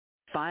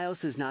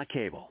Fios is not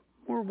cable.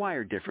 We're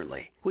wired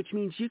differently, which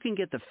means you can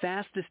get the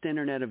fastest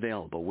internet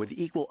available with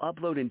equal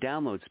upload and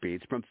download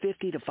speeds from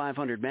 50 to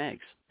 500 megs.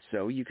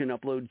 So you can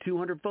upload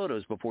 200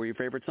 photos before your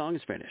favorite song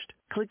is finished.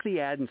 Click the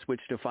ad and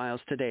switch to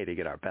Fios today to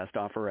get our best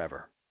offer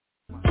ever.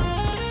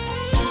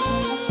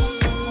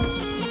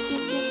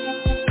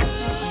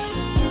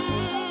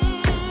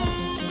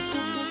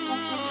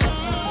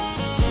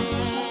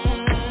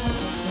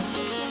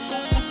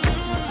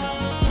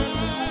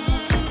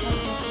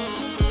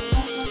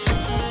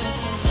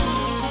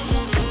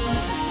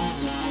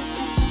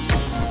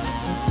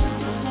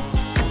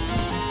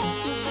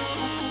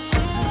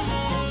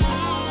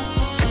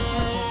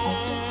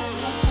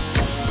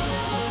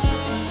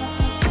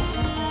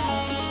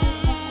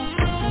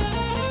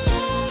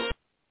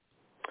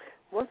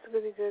 Once a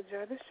goody good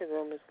job, this is your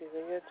girl, MSGIGO.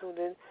 You're tuned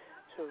in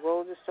to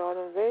Roll the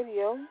Stardom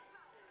Radio.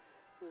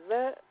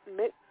 I'm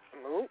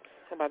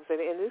about to say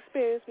the end of the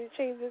experience. We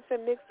changed it to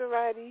Mixed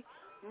Variety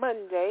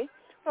Monday.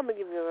 I'm going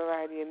to give you a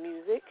variety of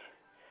music.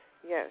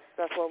 Yes,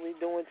 that's what we're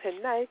doing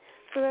tonight.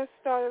 So let's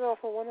start it off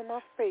with one of my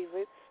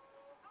favorites.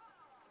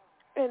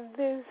 And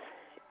this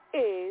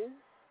is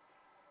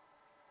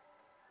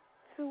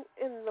 2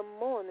 in the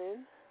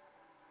Morning,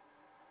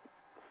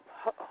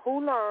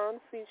 Hold On,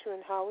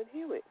 featuring Howard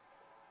Hewitt.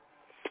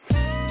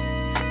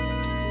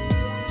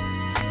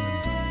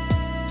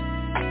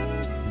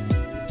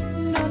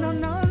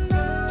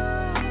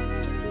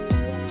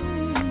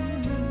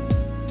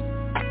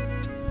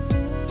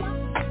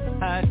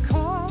 I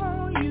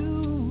call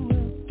you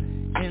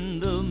in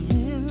the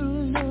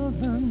middle of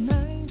the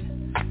night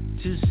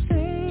to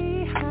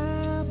say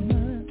how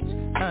much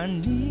I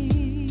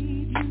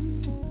need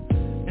you.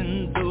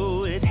 And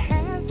though it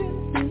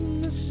hasn't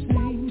been the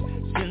same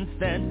since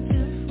that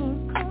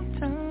difficult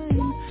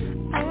time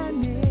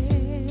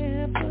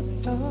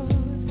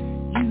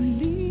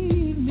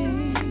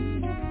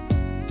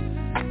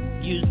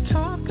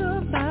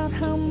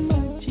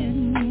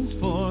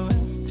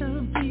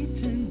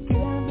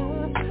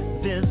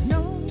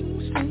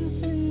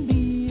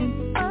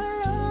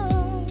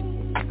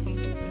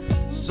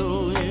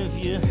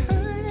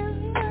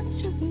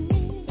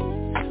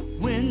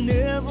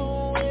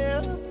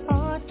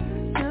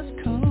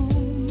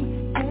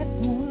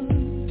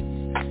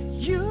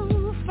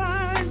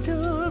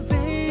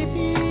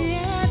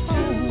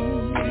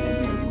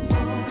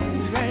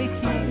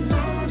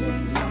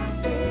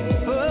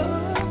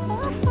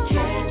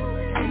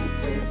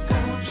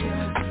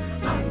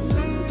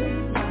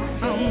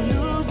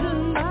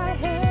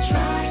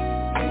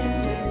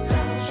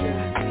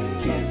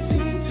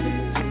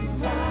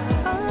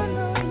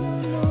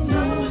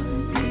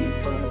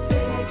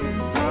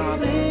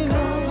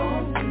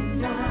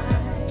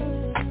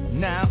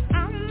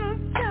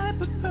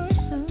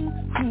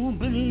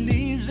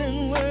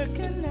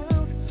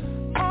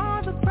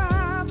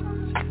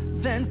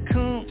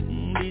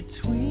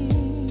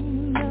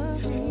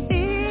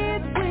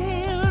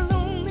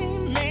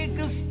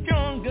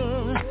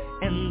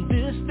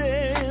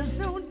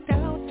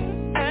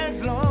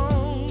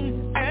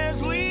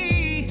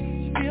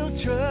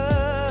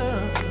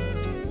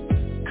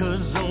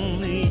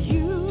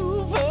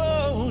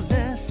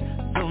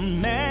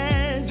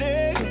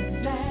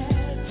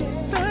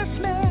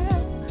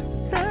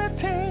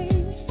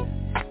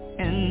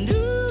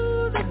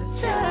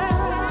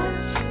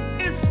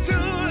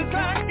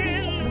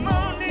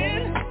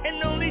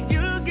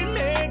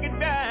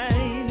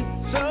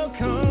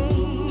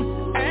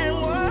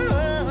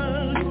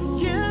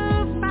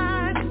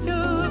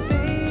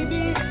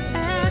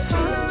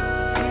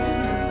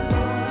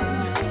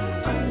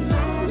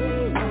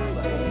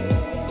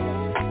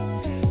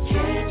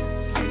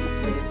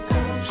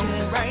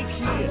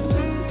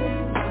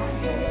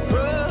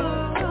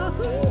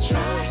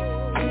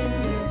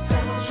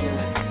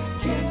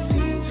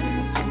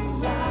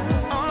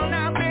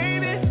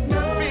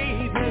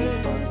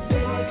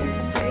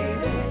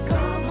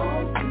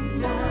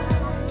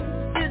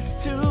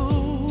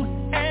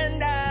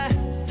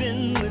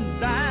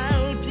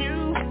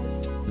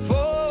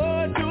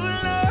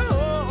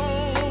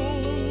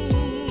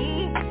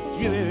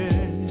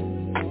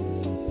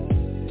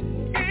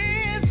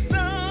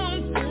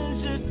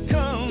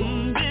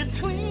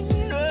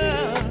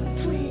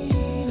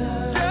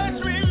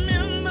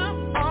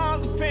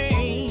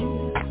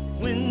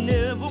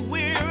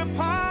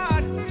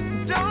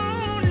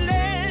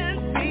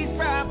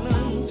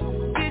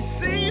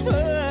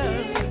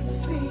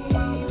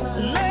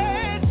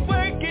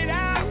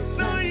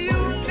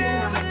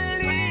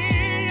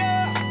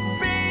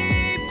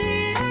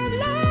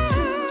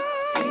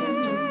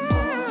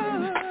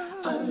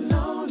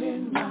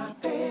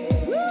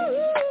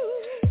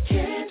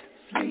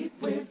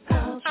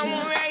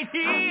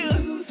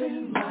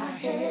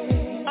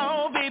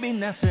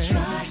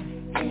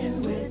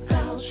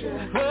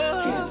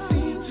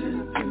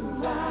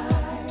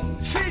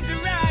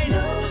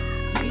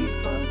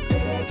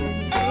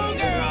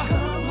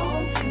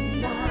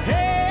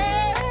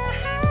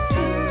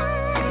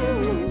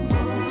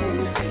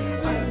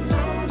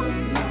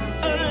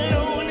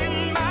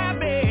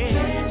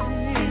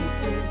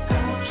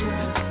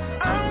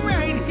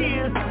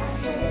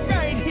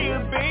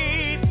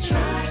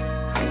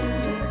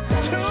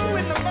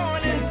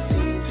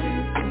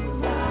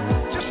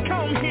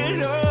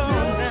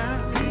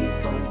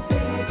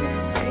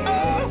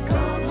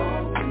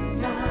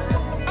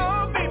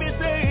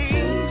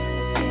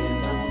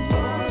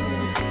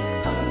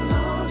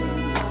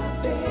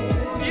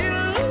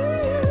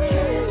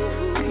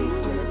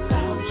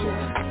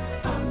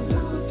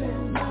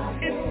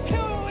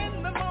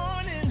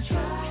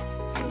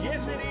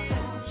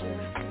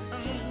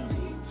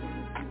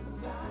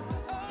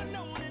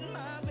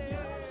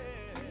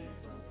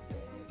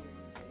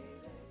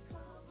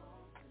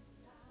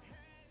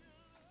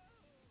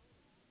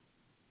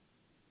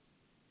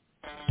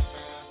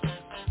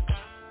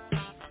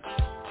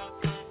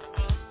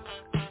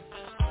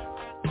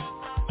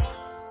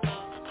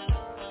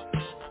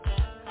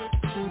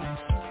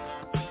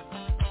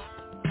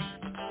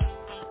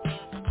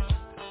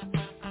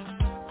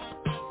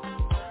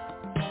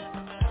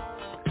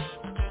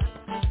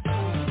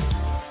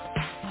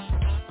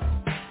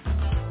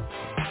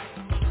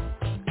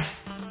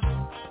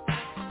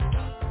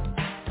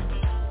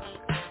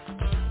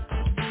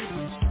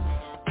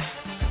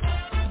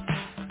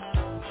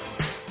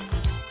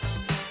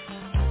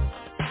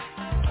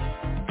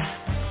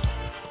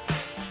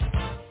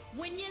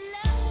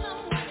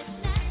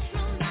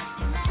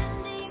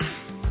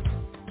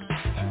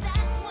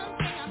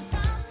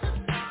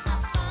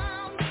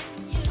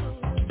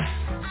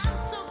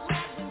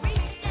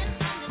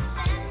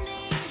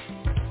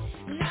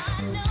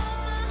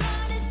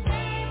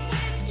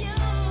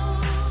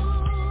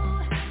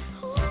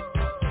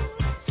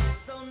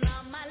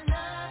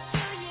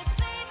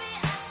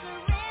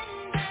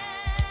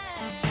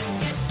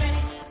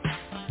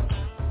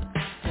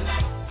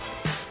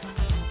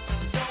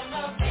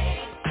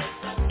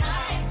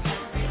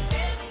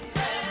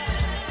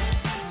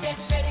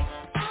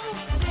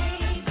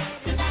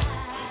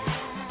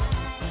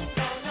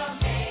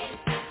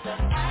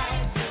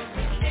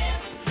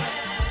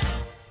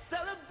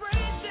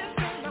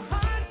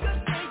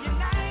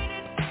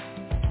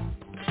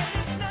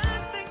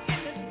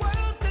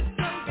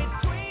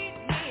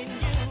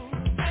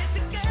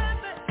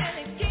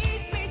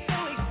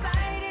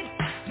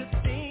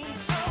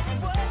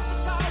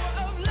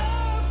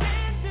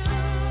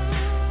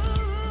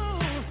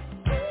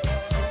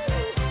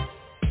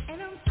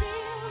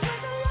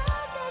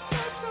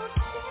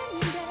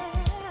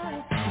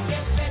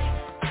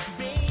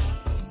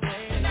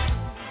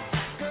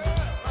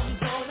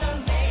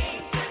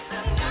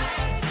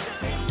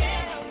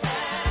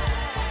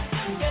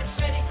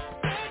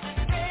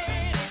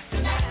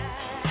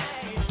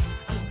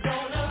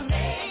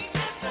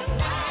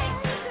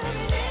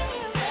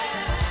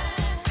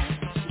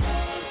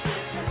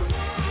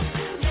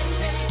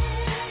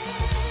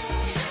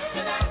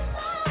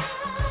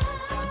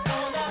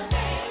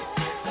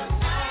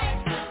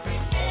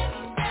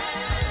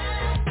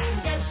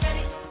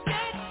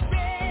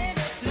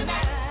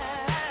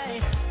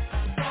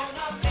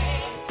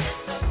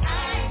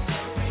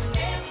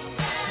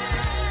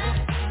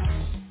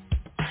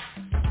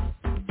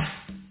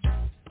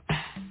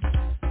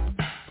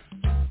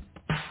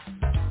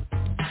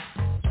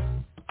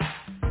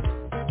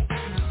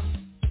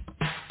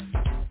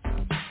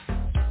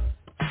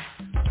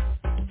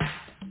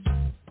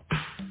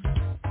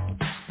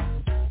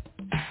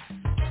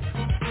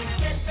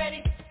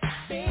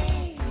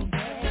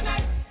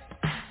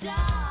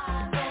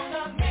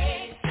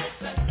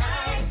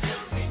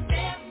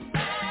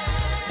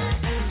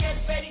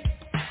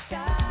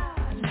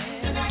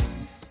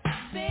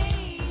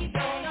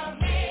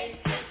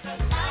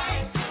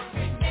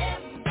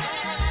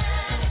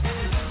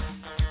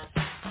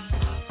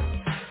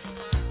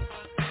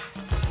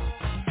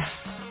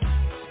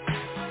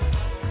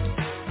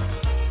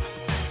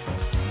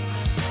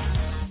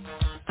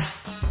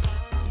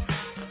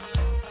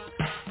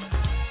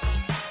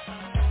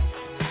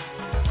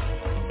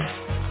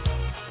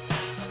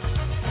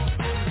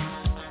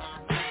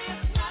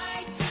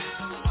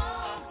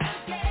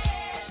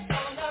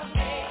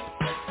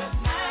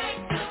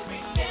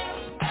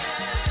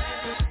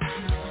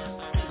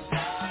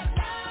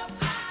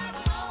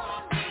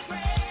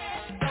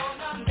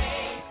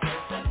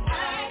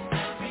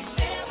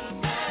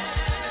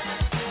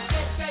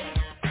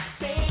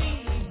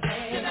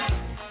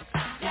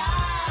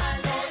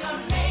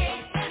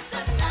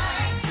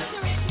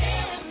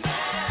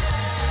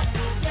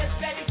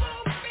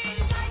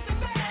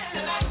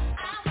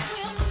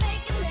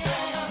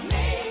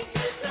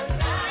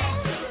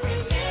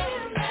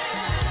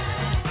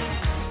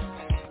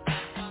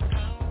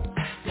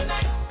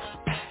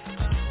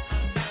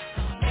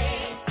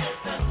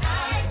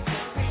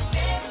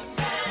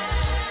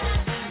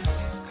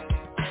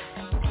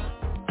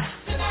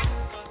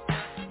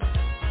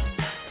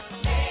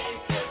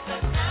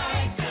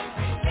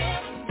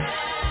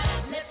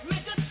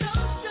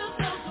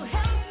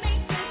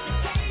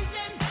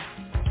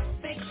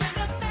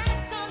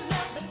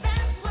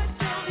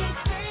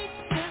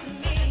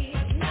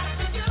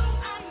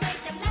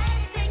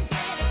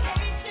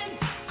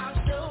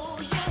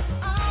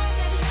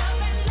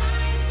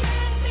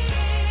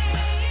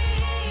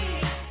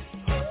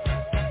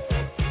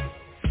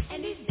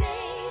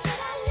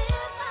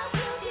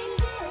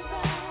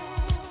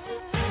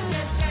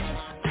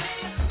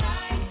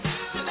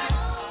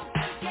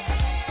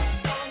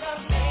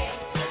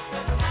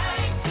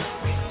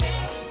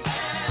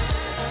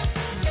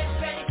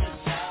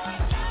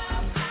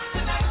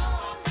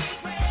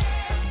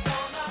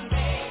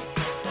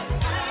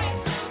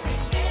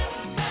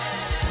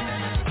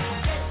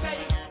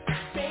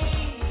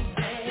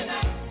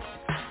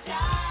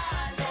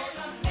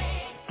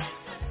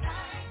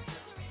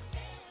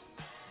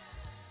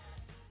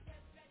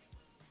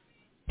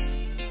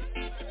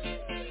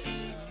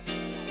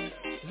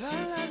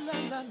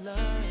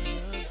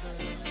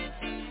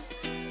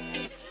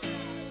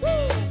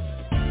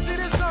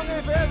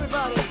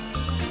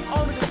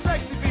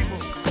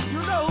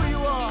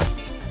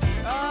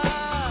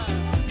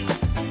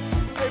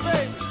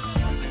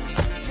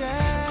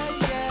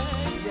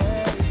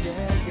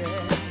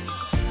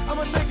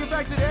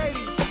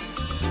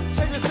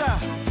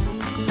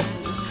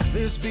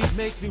beat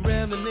makes me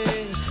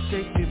reminisce.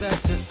 Takes me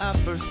back to our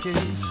first kiss.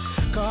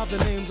 Carve the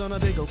names on a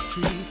big oak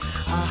tree.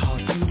 I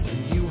heart you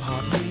and you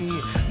heart me.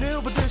 New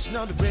edition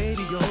on the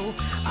radio.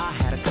 I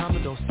had a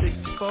Commodore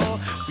 64.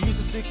 We used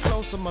to sit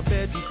close on my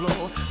bedroom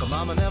floor, but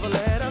mama never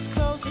let us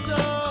close the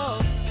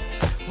door.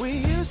 We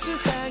used to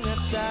hang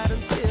outside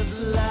until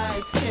the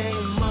lights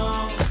came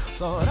on.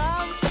 Thought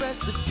I was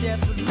pressed to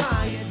death with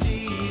my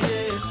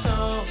Adidas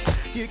song.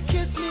 You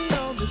kissed me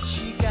on the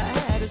cheek, I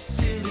had a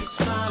silly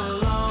smile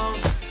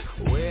along.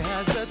 Where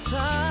has the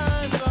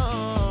time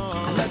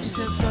gone? I love you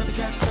since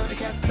Thundercats,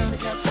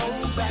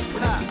 hold back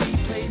when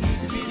MTV played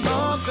music videos.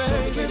 Oh,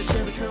 baby, get a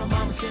cherry curl,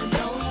 mama said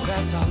no.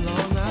 That's how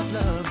long I've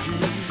loved you.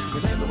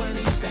 Remember when I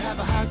used to have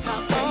a high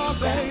top face? Oh,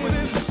 baby, when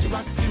we used to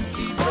rock the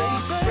beauty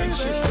braids,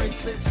 friendship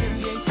bracelets in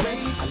the 8th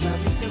grade. I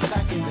love you since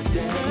back in the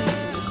day.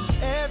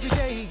 Every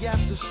day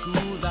after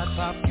school, I'd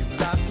pop you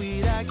like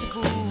we'd act a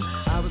fool.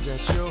 I was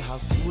at your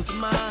house, you was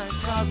mine.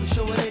 Cars were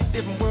showing a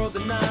different world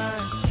than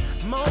mine.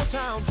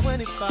 Motown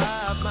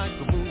 25,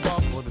 Michael move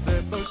off for the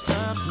very first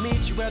time.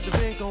 Meet you at the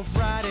rink on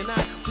Friday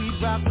night.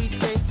 We'd rock, we'd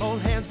skate,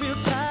 hold hands real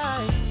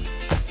tight.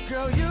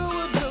 Girl, you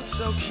would look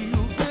so cute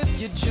with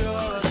your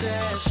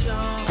Jordache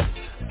on.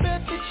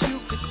 Bet that you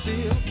could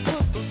still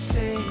put those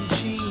same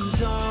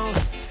jeans on.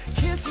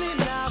 Kiss me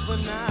now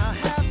when I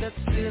have that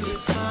silly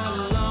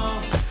smile on.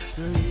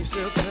 Girl, you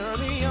still turn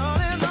me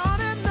on and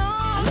on and on.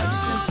 I love you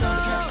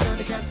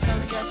since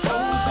Thundercats,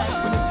 hold back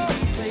when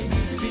MTV played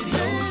music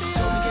videos.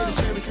 Told me get a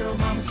cherry curl,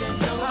 mama said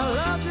no. I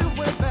loved you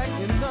way back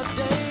in the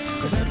day.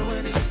 Remember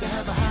when I used to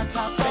have a high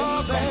top face?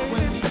 Oh, back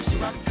when we used to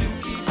rock the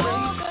beauty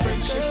braids,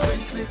 friendship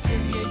bracelets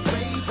in the 8th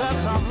grade.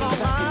 That's how long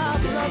I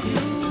love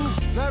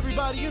you. Now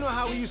everybody, you know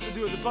how we used to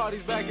do at the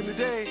parties back in the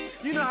day.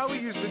 You know how we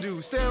used to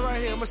do. Stand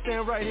right here, I'ma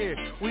stand right here.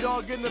 We'd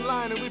all get in the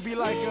line and we'd be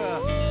like,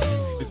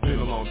 it's been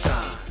a long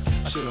time.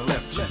 I should've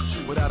left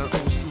you without an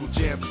old school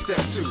jam to step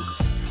to.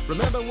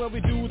 Remember when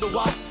we do the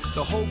walk,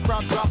 the whole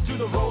crowd drop to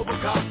the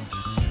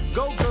Robocop.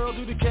 Go girl,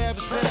 do the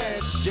cabbage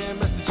patch. Jam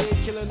Master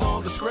J killing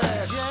all the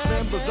scratch.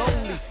 Members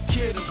only,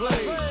 kid and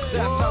play.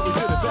 That's how we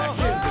did it back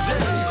in the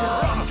day.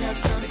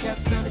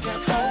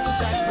 Thundercats, hold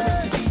back when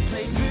MTV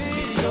played music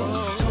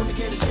videos. Told me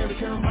get a cherry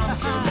curl, mama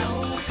said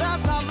no.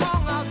 That's how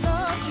long I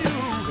loved you.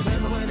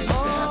 Remember when they used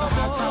to have a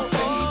hot top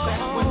fade?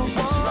 Back when we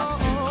used to rock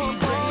the beauty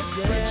braids,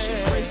 friendship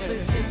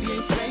bracelets in the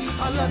 8th grade.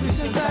 I love you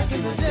since back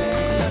in the day.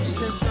 I love you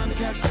since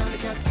Thundercats,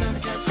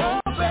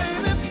 oh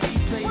baby.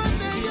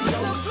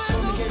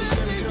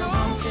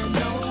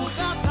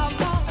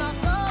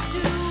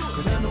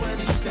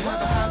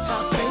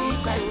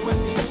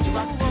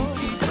 Rock the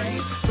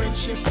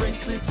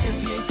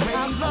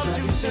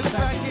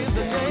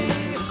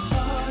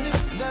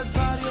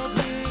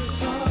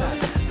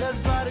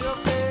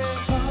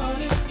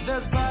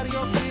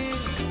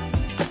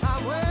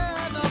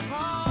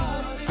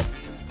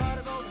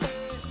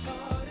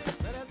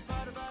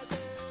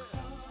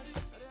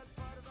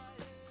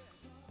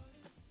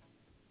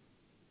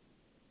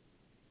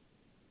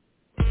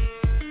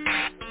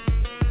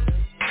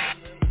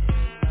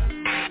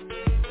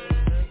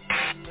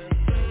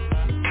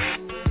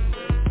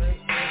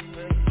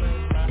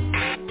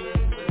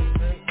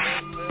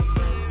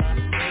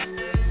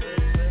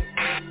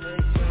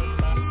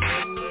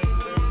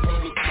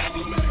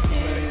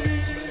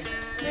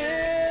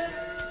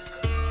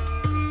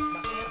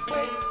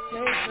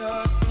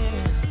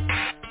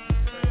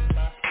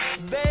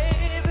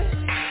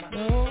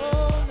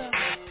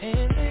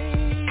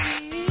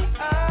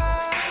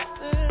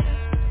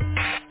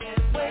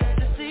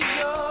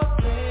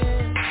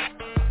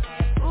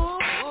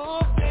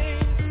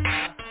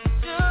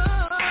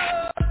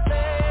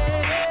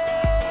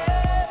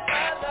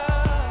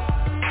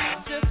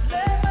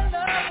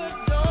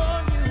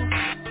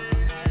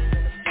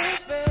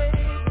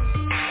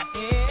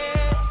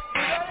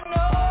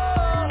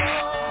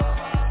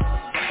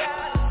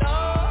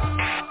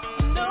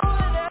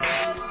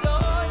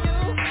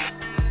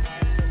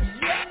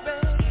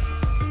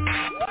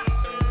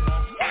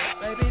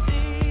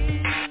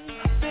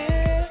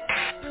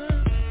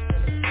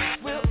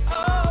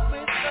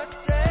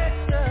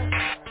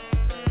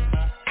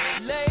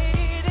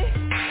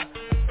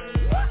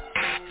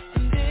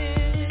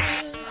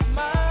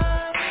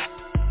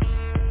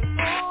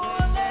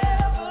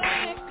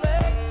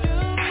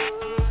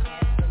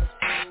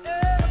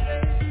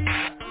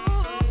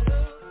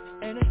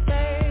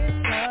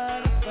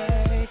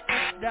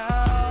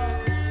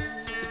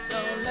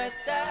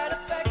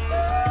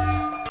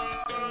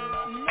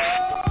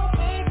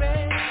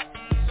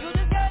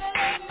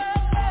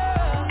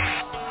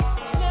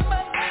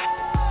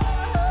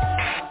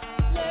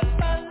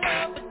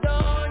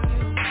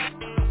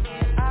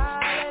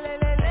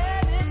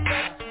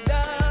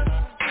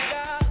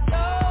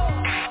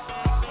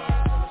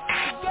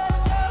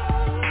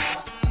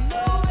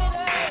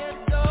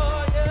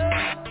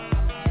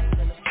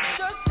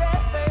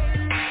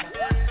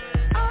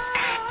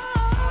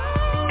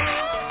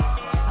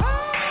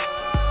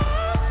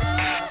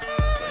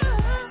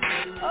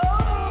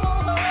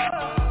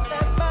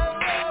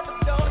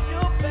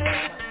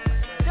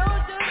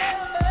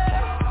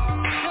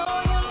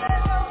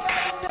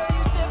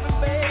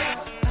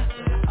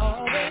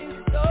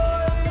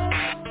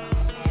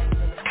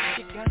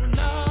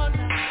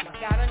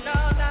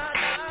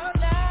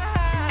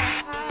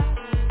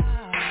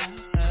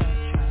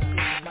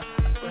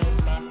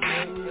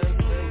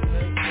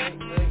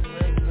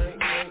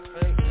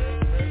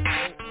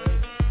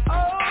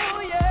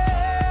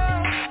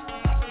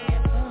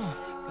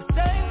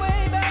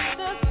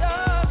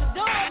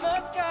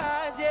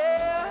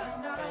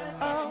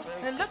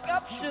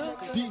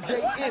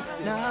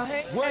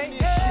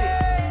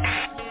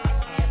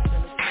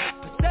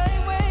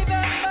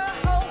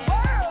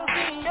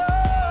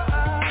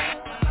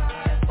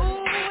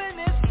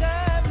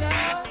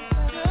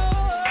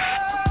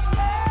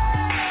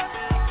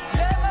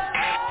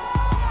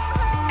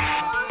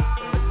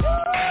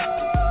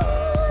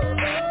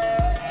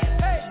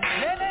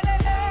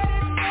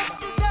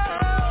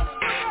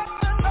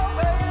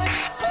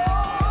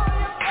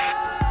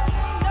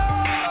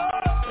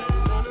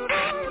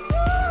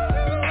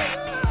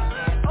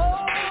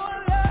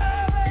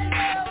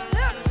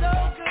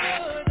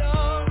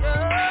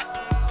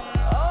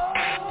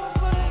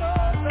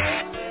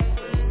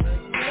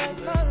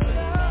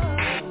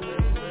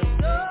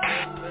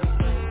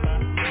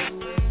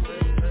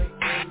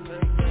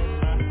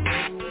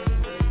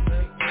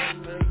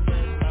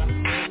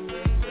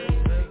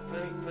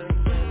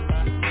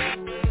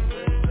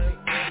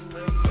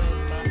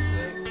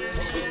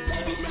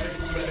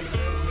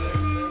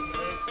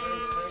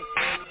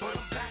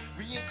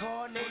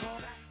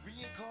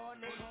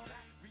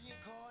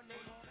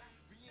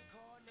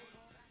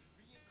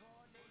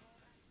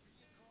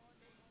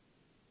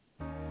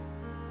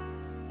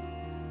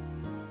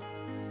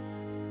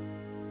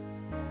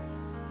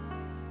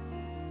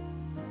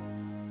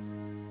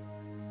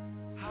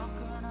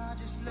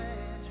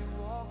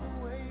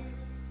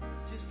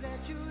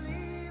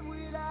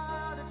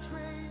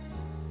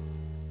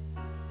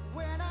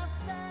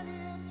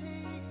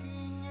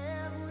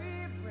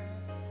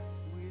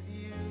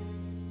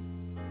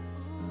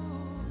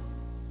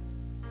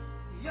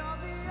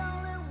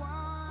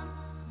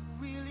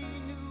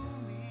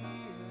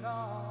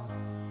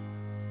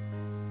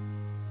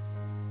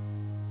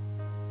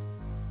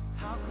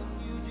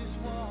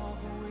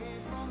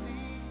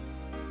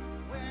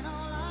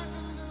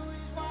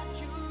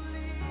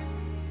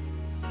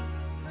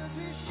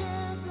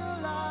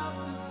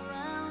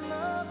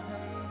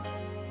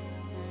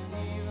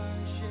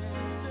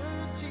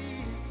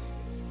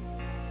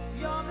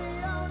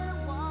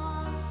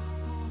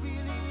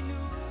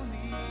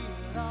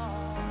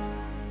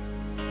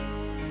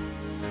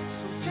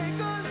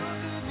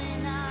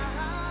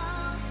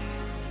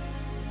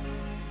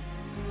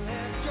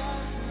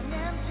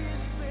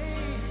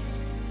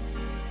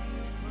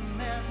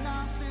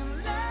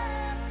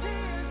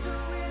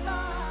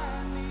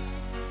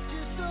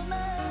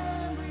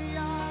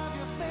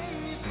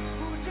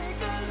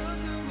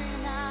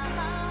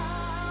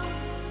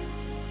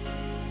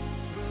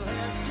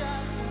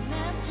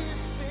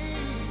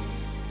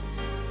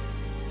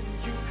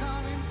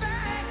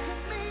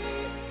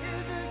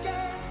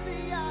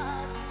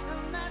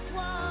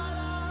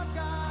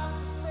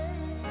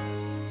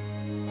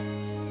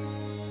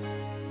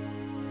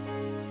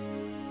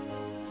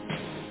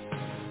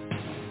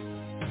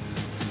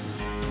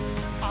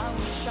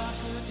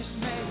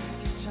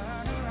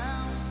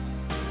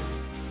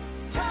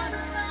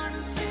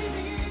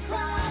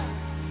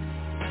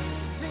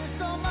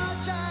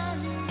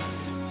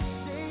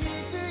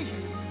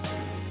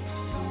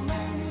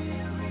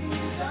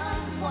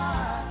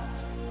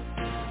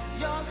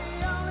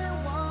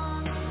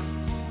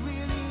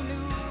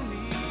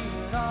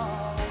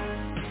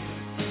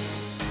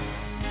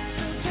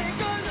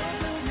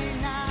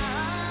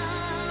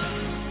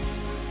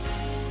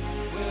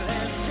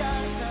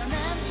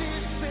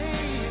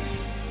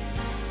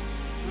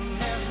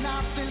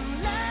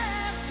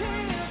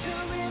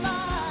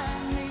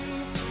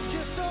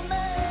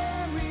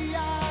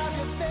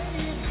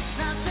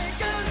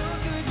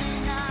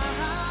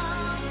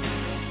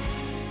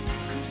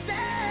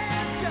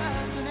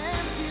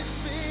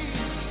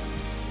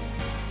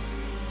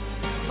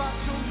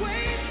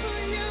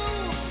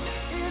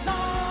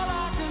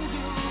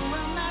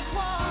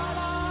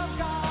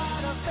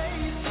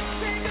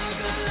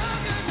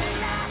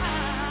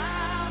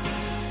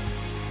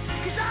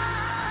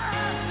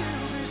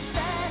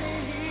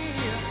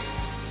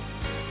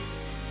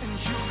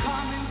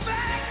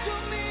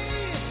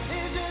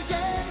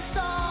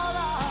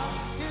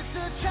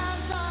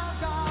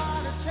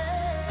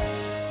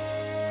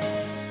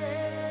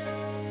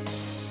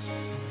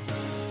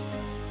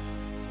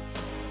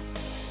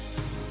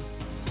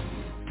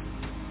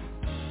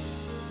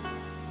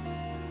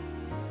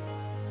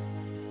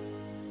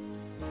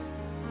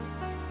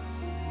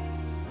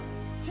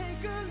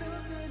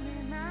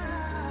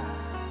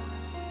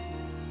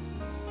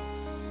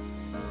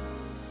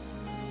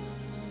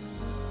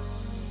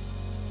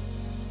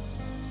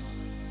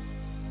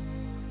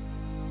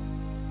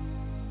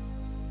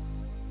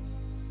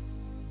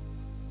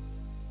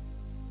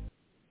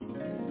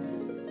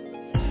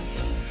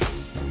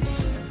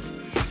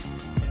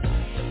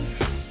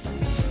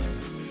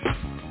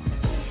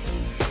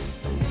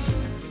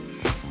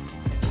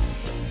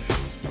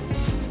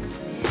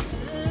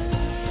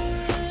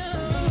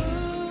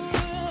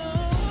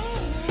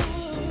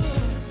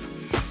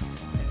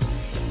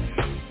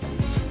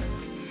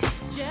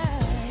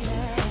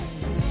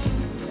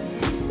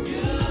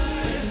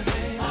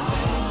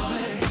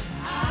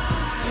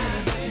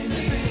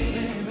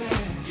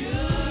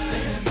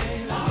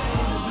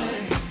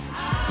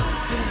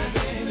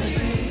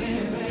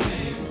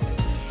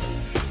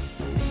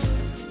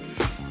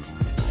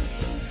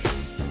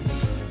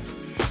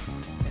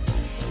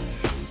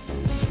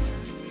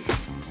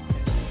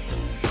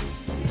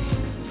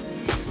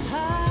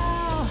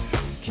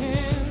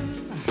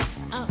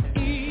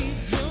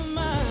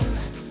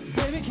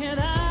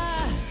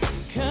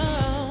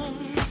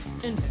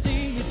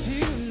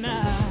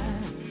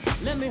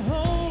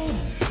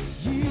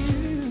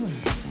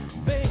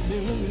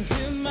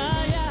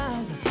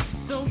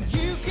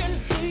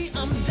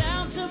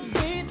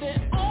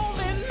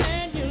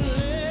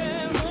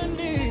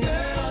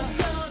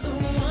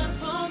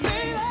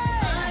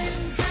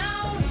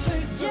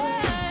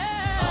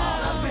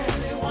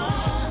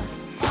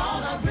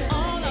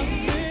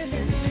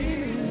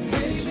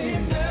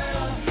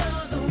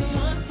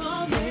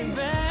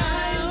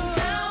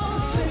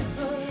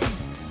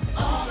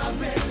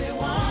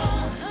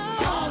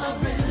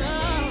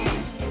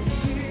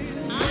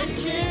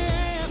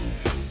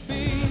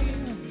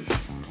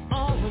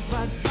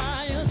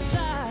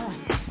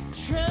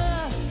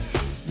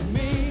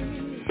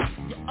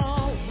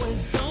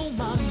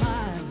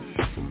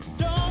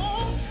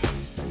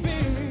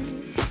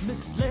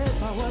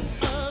about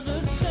what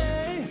others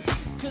say,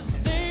 'cause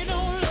they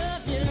don't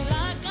love you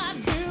like I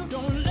do.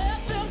 Don't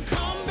let them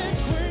come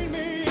between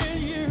me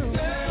and you.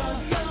 Girl,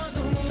 you're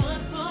the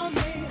one for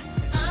me.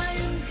 I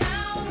am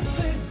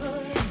counterfeit.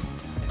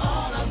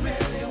 All I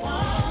really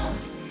want,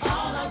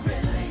 all I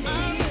really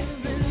need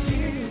is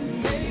you,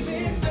 baby.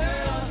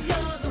 Girl,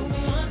 you're the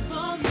one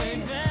for me.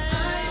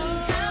 I am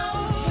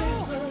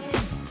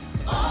counterfeit.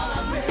 All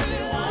I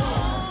really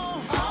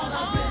want, all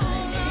I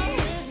really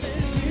need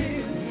is you,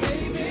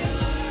 baby.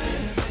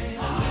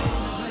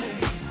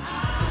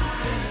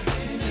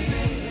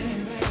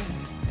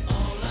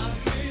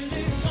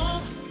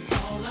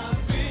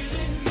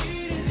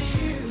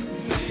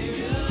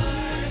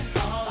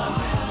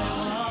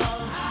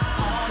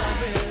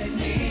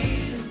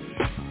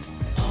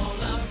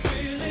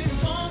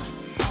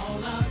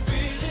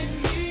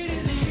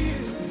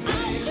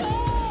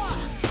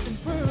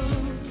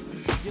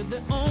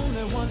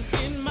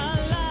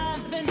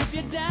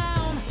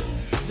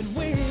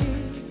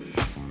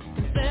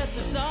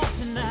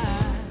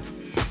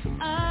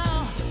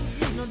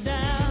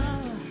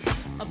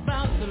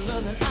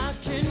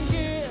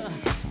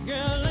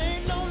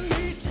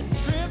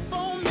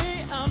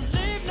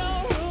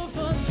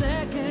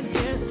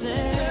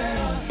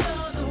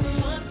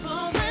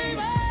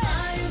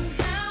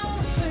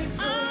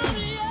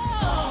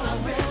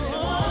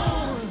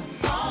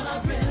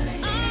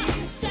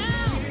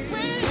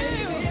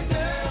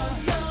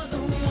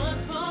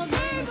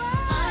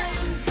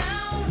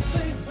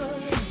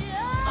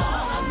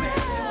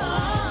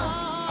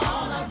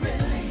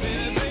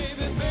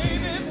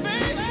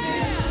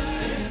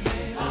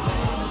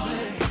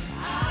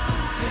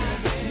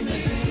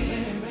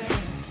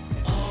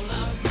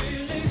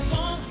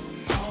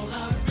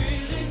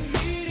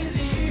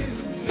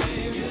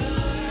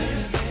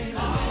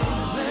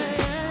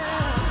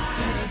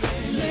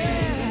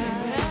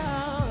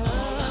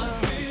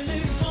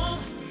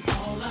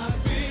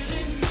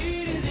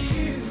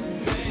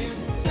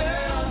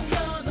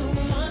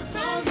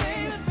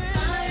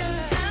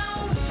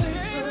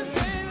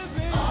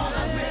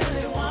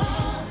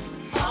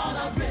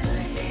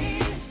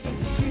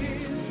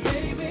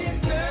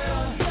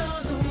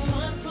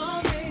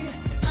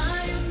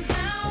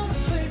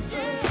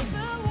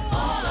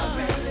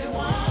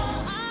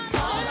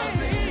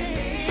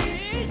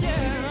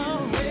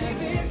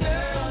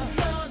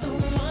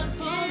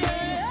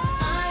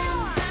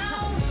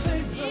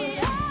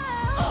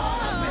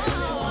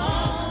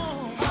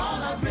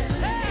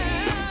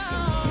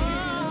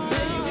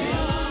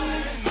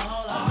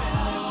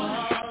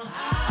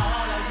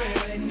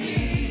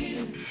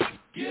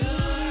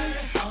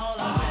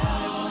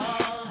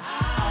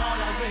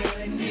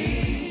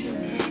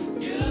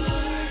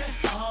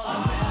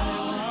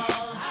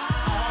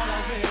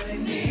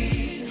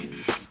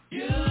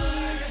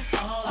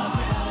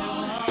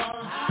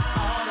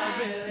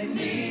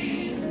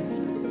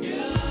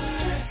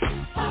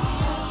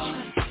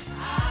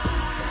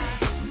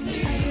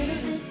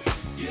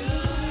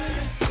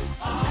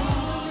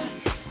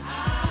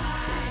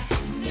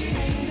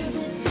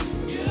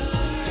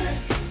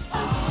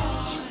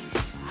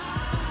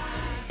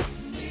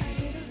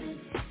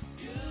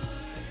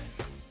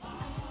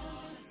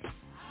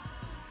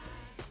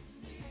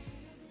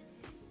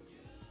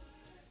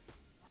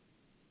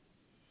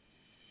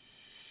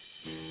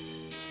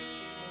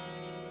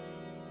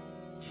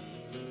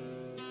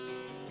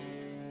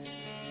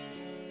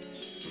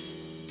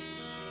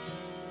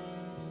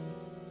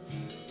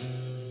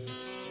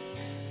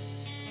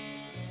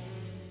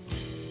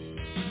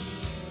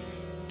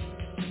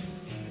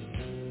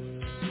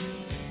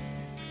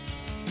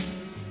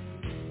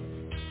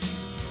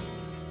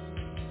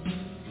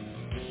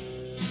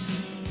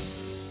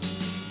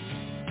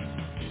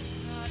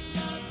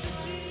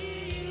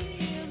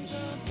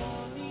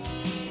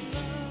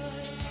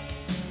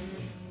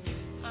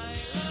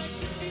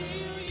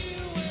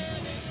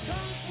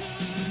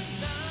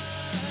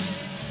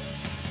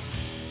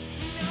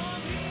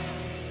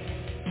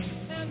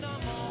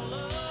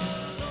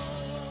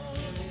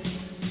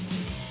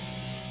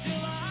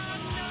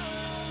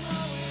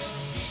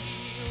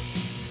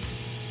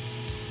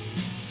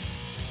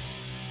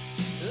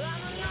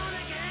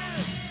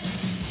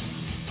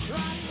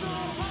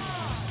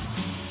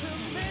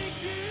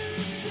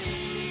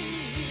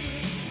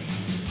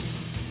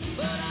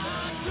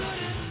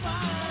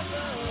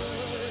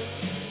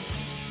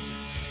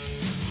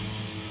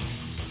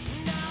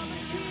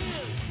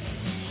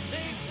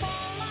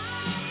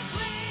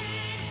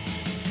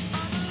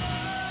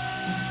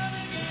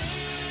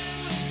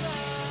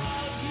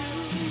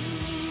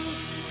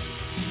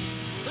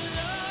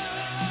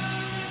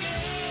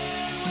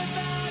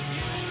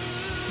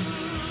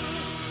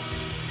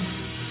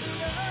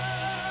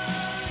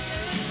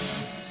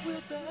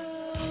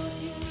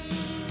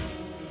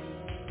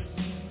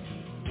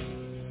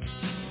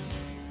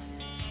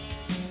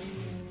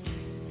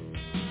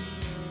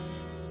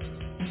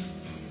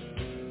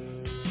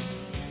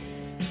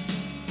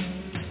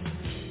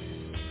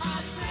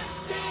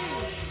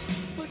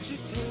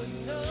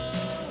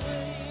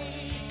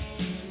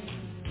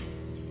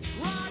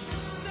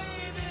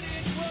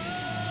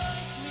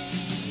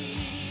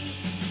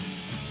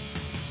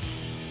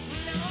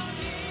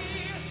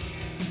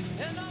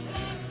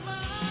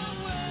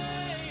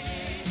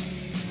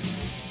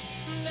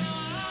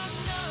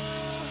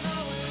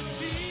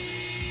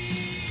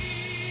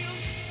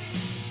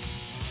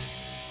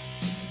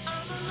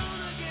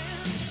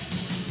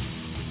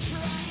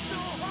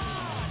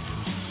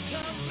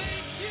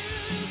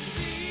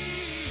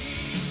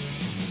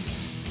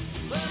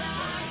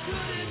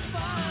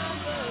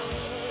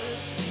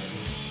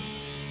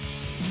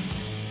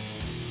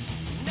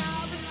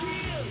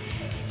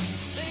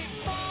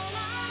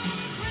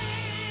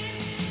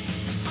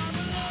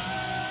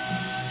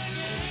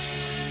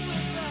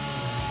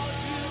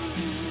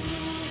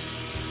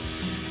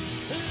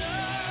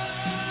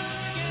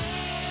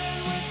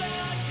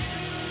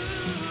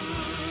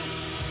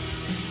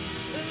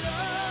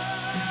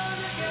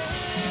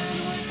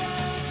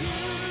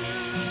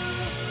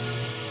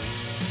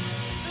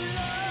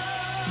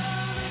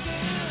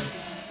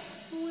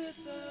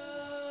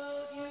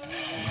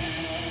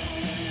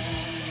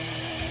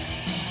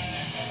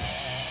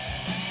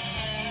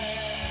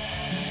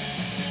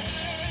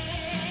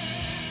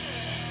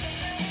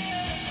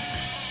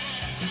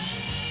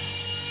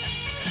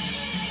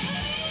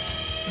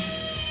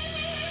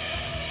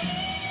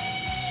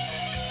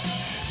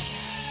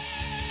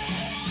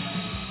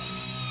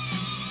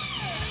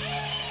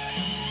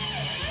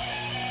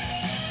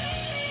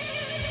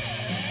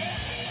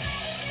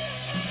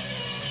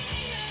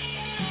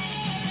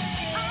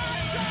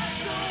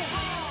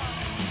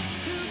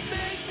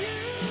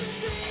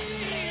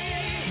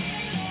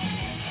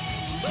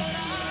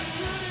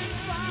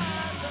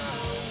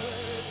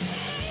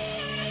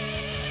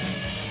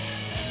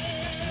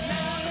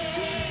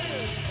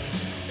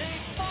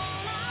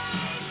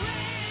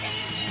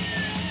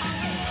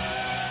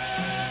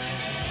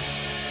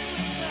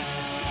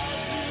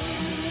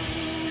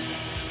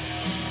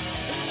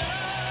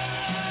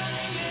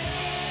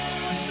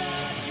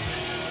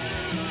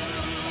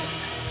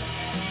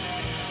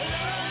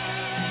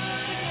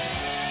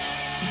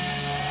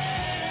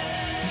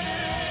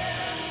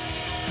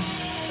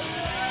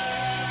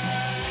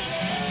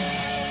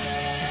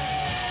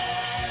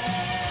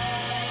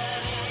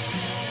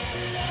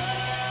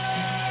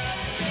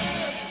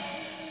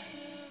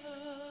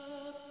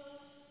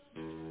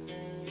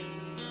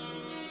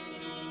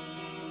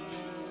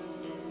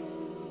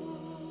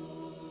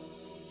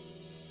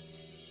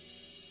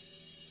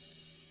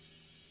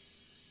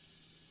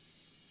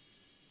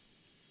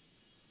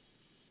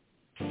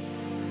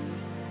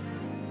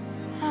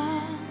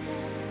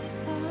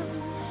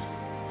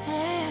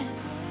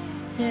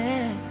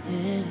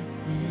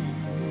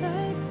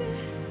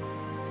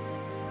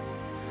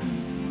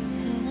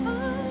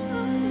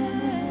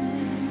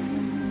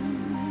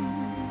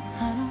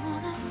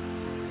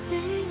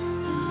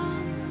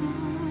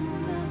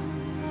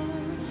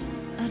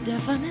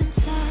 deafening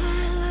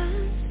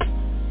silence.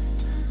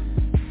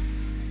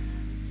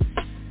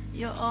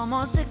 You're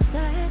almost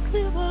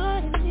exactly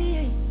what I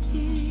need.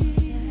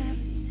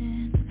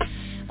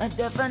 A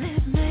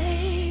definite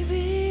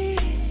maybe.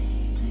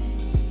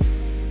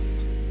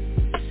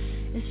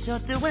 It's sure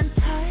to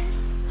entice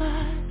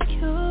my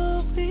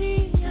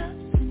curiosity.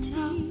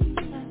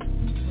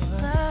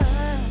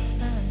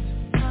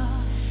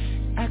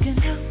 I can't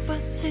help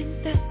but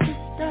think that this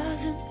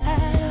doesn't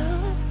add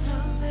up.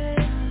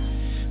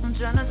 I'm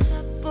trying to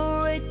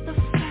separate the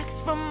facts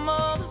from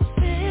all the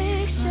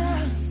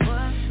fiction.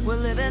 We're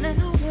living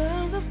in a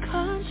world of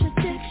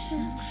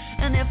contradiction.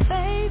 And if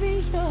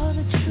baby you're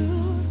the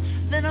truth,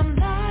 then I'm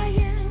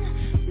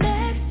lying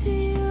next to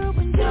you.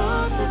 When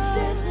you're the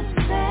desert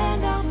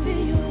sand, I'll be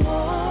your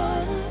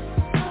water.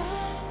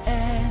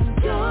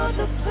 And you're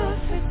the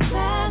perfect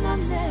plan I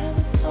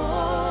never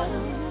thought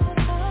of.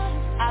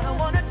 I don't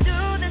wanna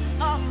do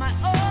this on my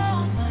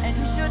own, and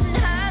you shouldn't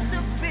have to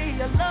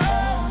be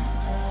alone.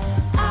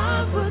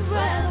 I would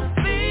rather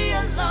be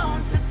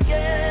alone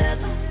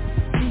together.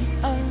 Be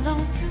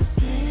alone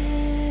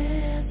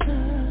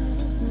together.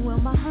 Well,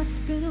 my heart's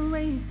been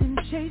racing,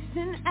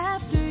 chasing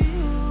after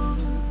you.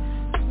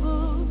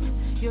 Ooh,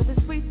 you're the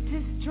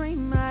sweetest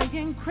dream, my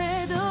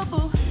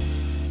incredible.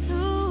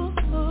 Ooh,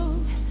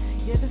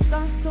 yeah, the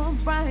stars so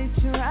bright,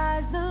 your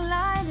eyes the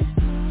lightest.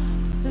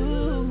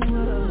 Ooh,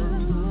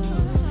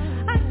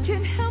 I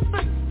can't help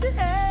but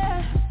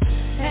stare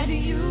at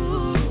you.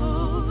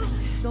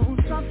 So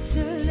soft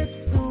your lips,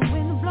 the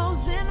wind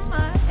blows in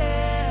my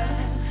hair.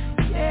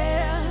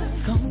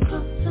 Yeah, come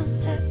closer,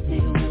 let me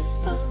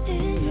whisper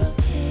in your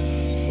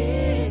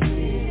ear.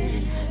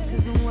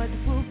 'Cause what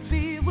will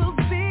be,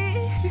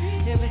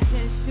 every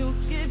chance you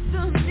give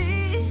to me,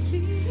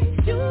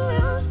 you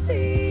will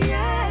see.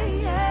 Yeah,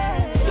 yeah.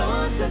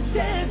 You're the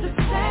desert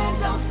sand,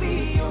 I'll be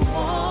your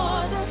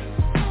water.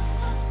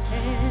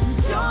 And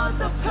you're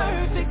the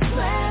perfect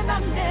plan I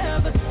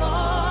never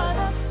thought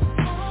of.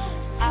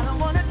 I don't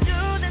wanna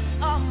do this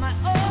on my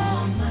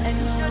own, and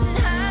you shouldn't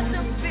have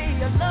to be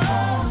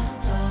alone.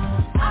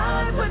 I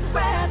would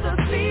rather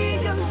be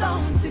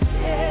alone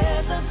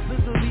together.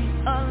 We'll be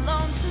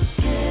alone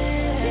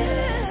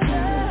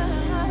together.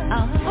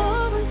 I'll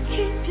always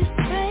keep you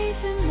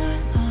safe in my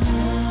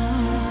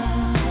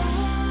arms.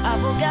 I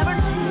will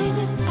guarantee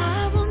that I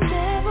will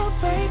never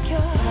break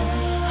your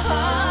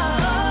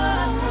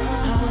heart.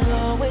 I will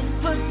always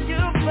put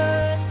you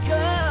first,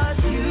 'cause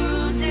you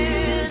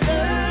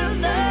deserve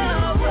the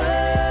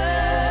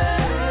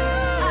world.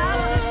 I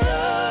wanna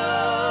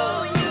show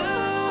you,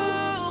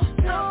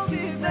 don't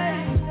be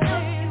vain.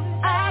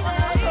 I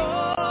wanna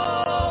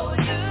hold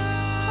you.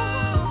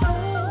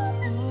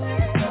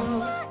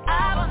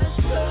 I wanna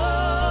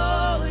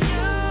show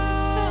you.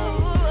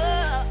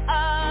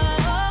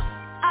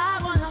 I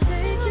wanna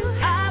take you.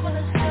 I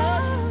wanna show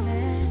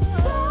you.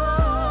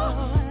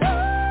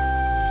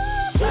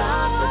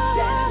 You're the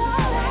desert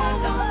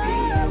sand, I'll be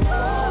your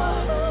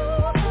water.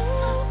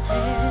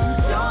 And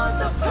you're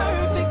the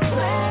perfect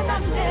plan I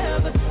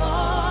never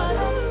thought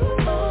of.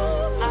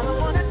 I don't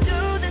wanna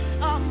do this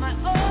on my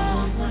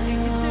own, and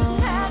you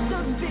shouldn't have to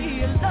be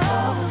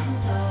alone.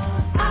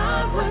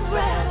 I would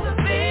rather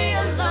be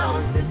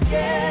alone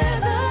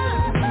together.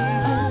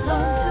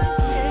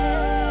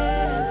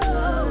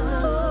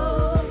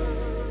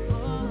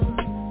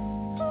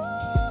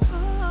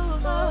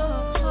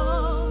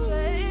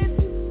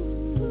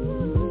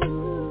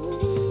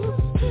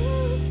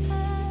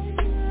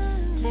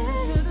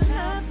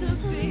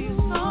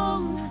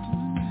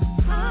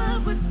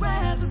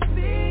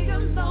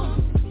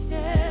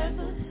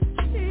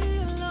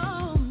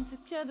 Alone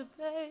together,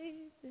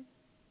 baby.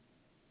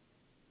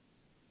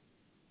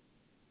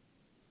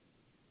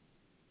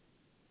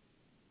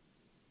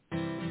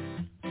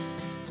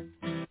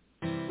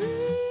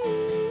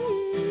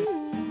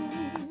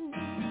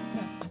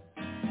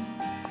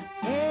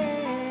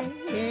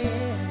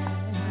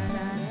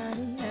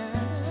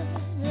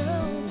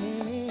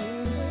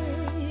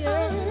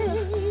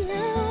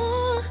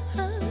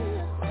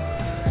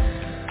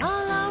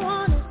 All I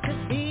want is to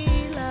be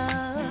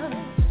loved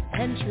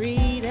and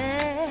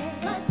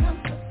treated like I'm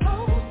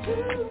supposed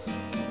to.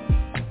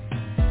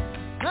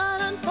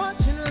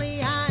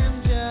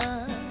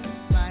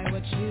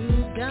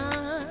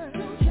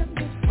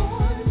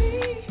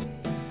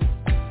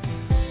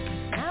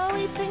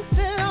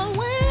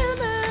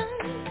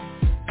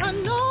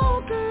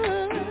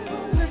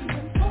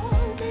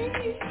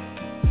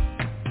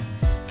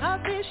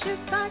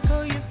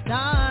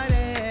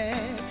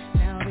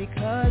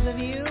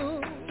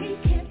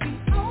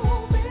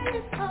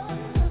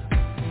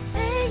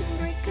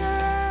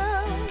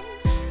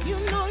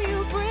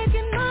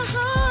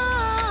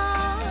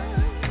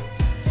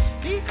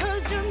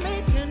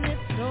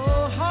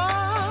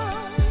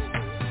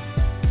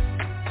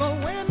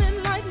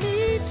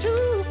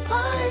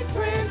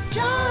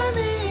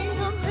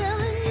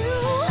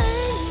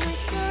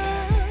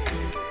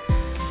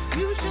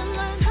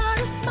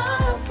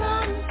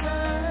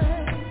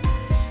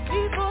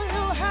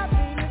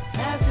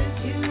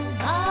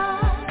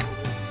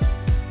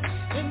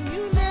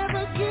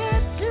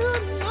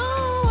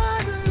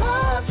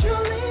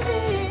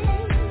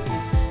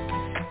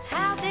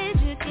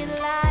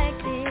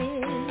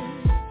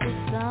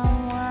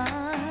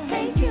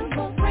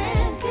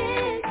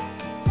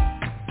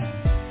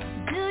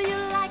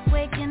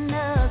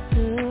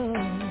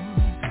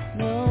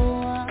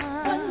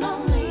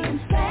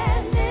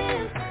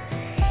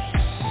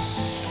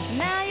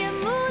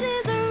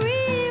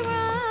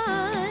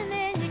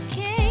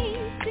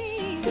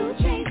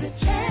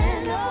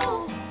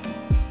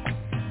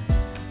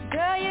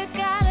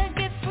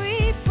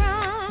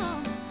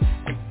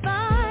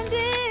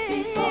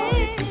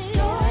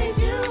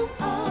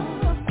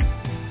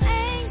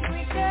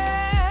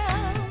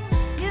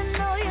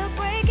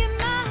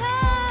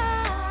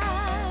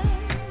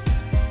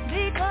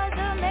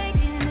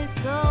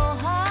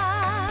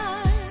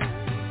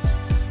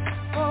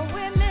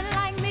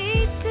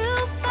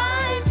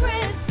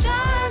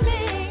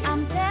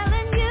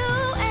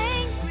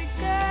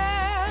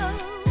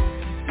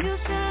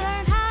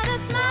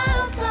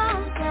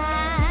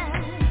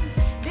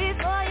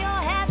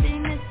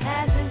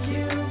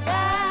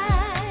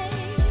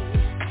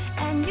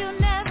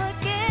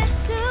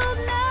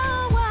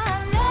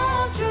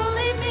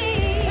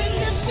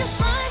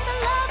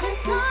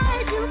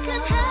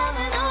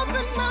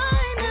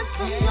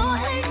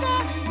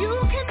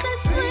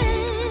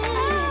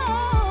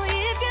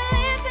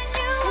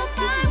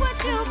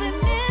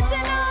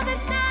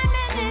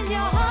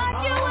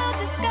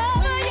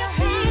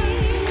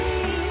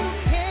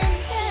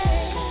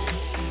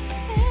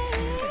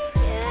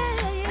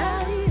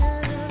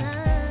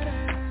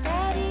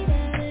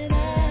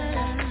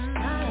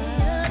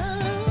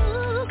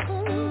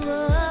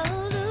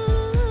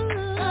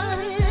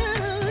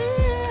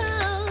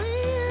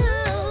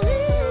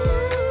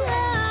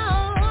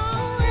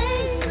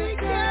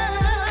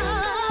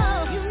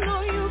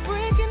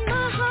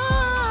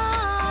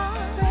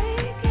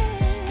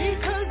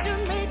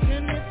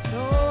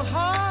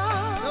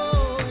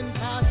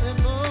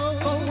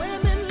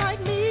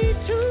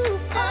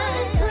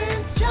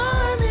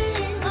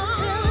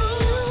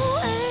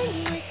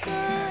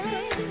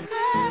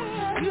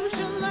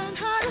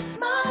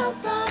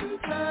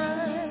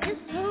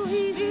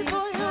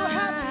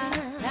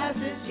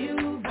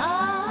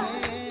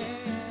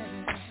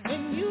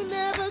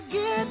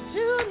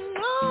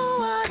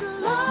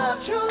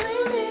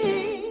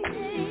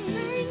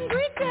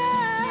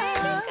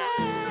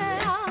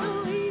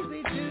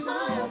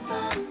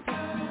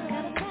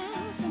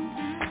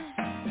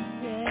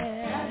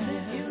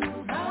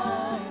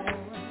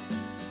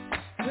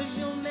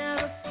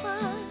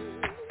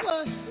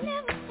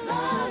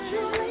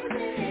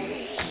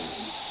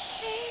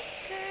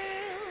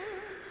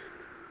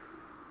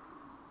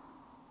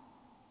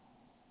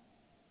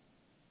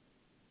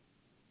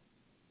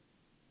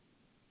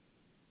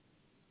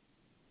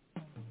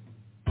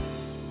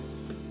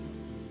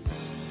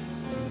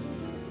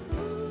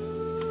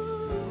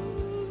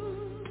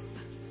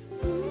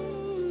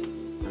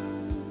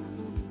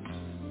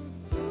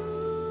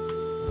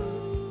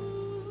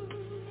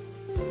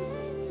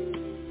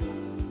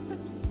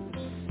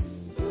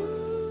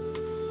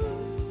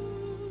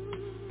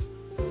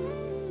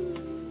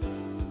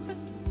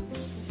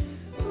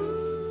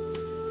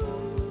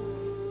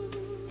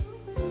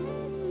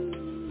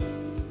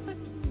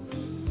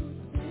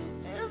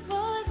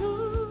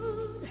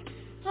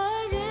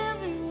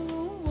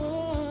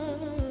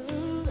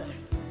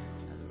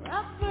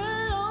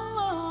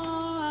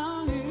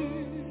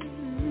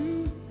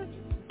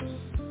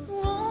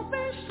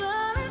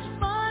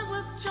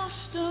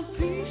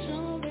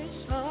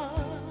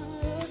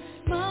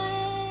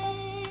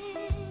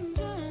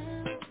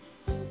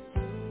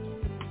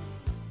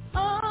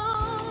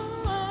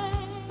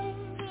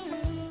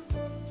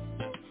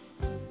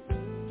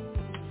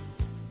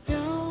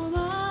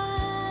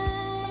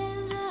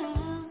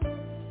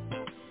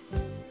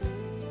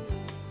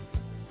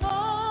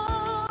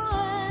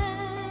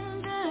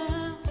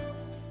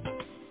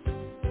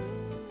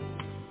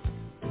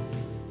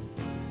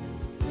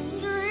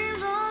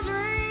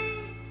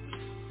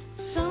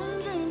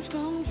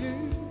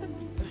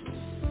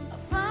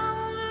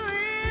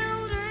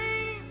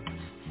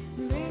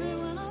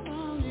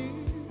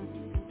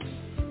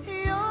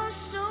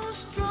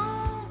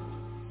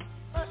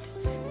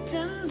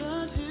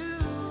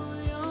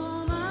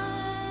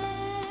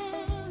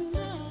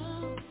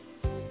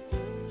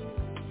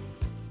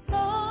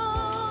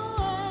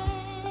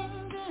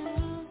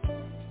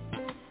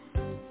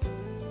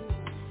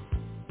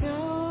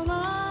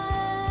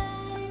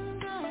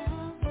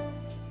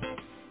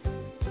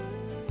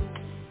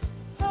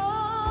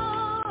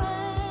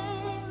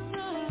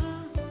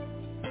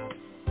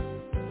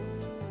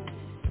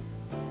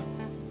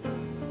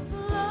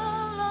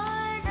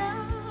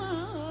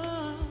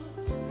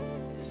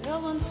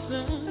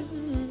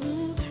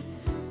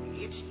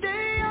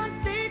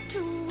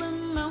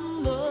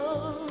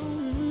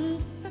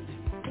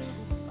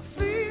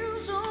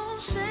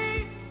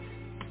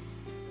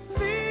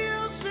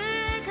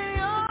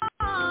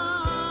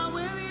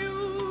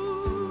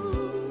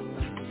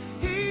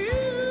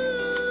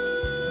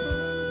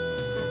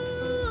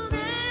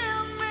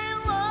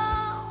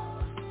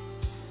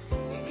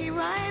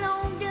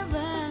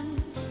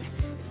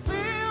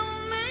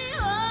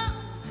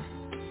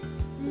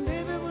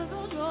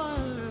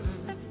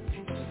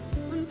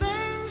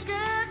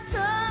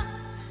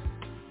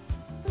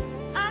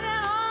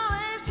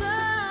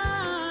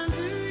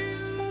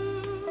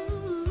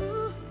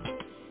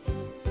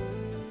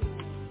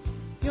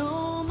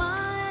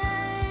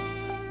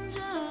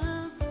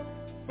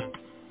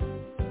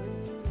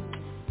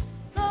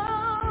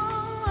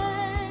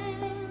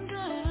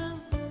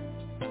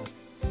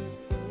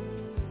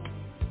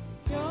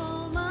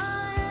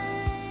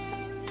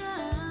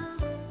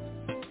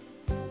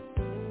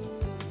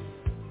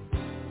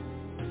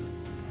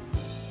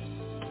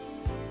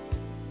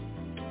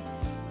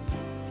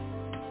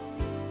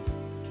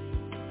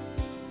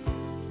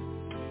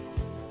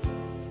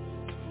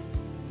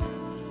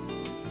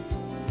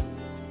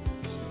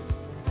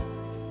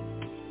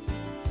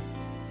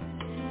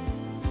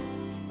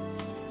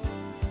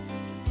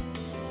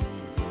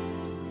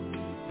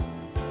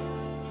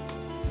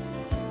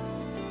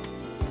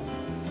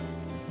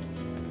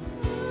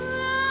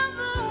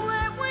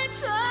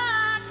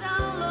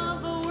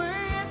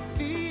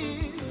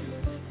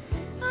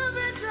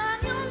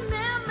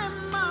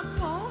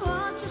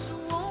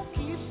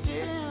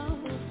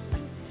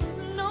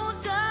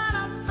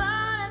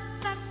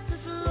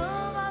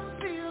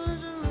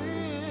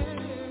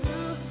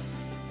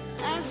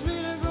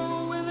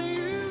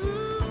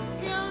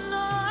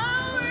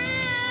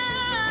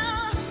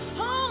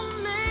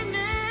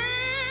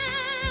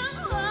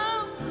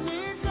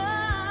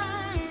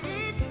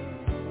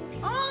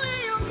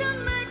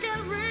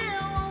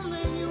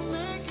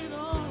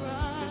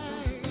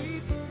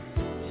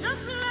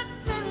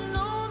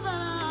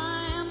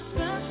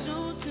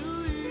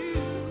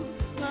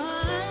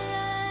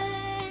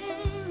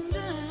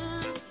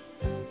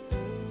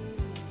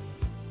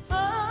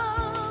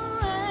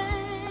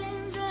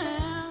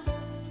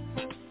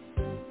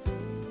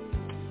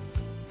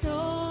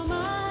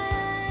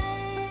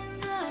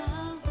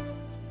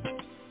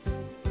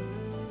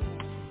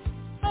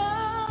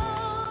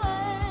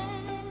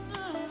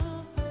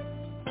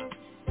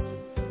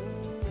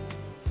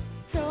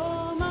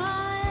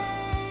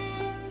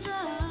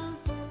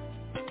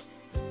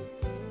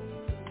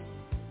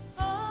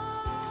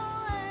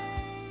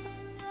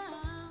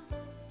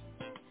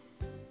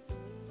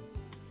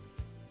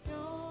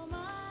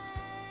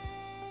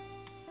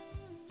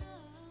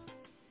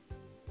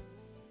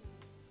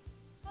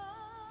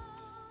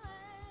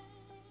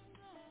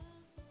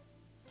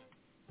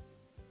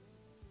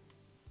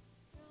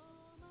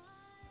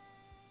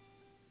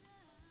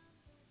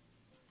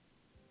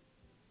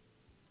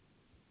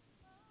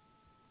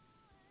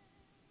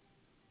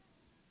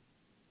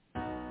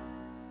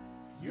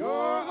 You're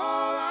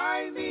all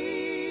I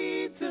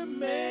need to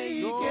make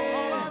it. All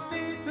I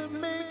need to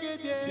make it,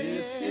 yeah.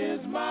 This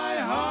is my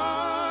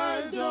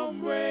heart,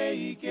 don't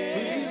break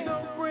it. Please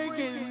don't break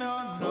it,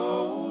 no.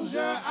 Close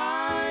your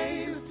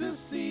eyes to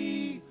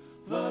see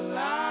the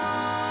light.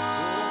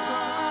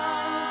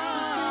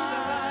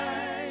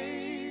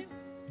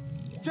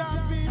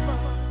 Just people,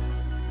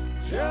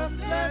 just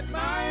let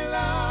my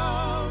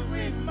love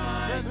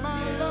remind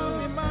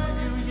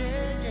you,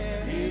 yeah,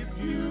 yeah. If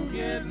you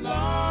get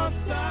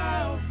lost,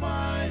 I'll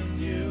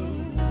find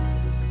you.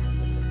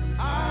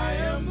 I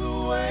am the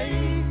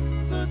way,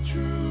 the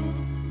truth,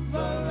 the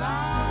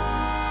light.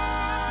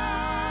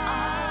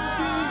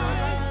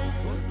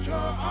 Put your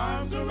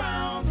arms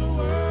around the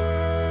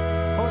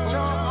world. Put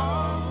your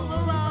arms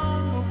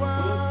around the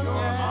world. Put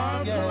your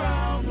arms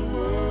around the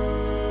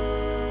world.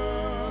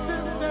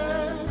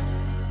 Sisters,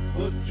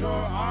 put your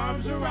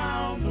arms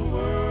around the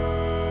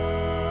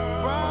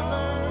world.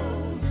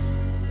 Brothers,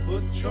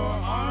 put your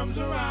arms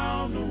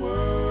around the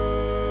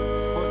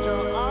world. Put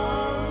your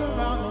arms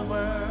around the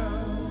world.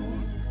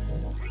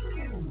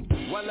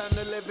 While I'm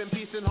to live in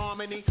peace and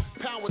harmony,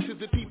 power to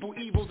the people,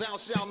 evil thou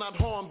shalt not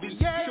harm thee.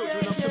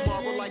 Children of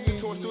tomorrow like the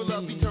torch to a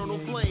love's eternal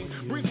flame.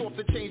 Bring forth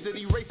the change that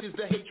erases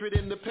the hatred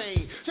and the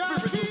pain.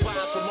 Spiritual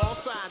vibes from all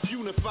sides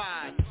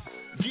unified.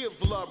 Give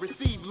love,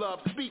 receive love,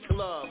 speak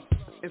love,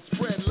 and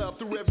spread love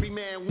through every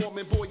man,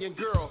 woman, boy, and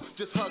girl.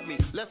 Just hug me,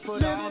 let's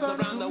put our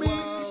arms around the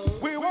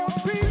world. We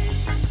want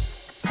peace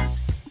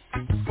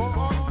for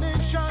all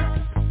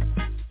nations.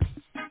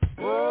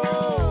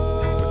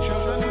 Oh,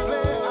 children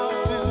play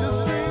out in the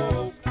street.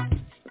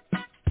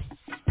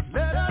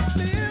 Let us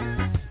live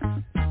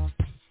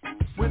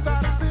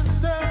without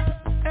sisters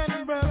and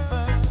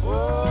brothers.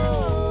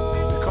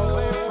 Oh, because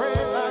they pray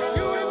like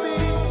you and me.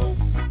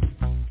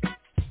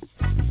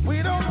 We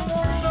don't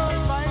want no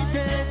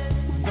fighting,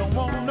 don't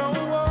want no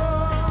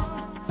war.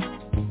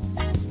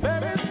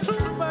 There is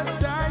too much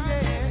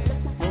dying,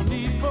 no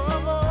need for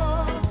more.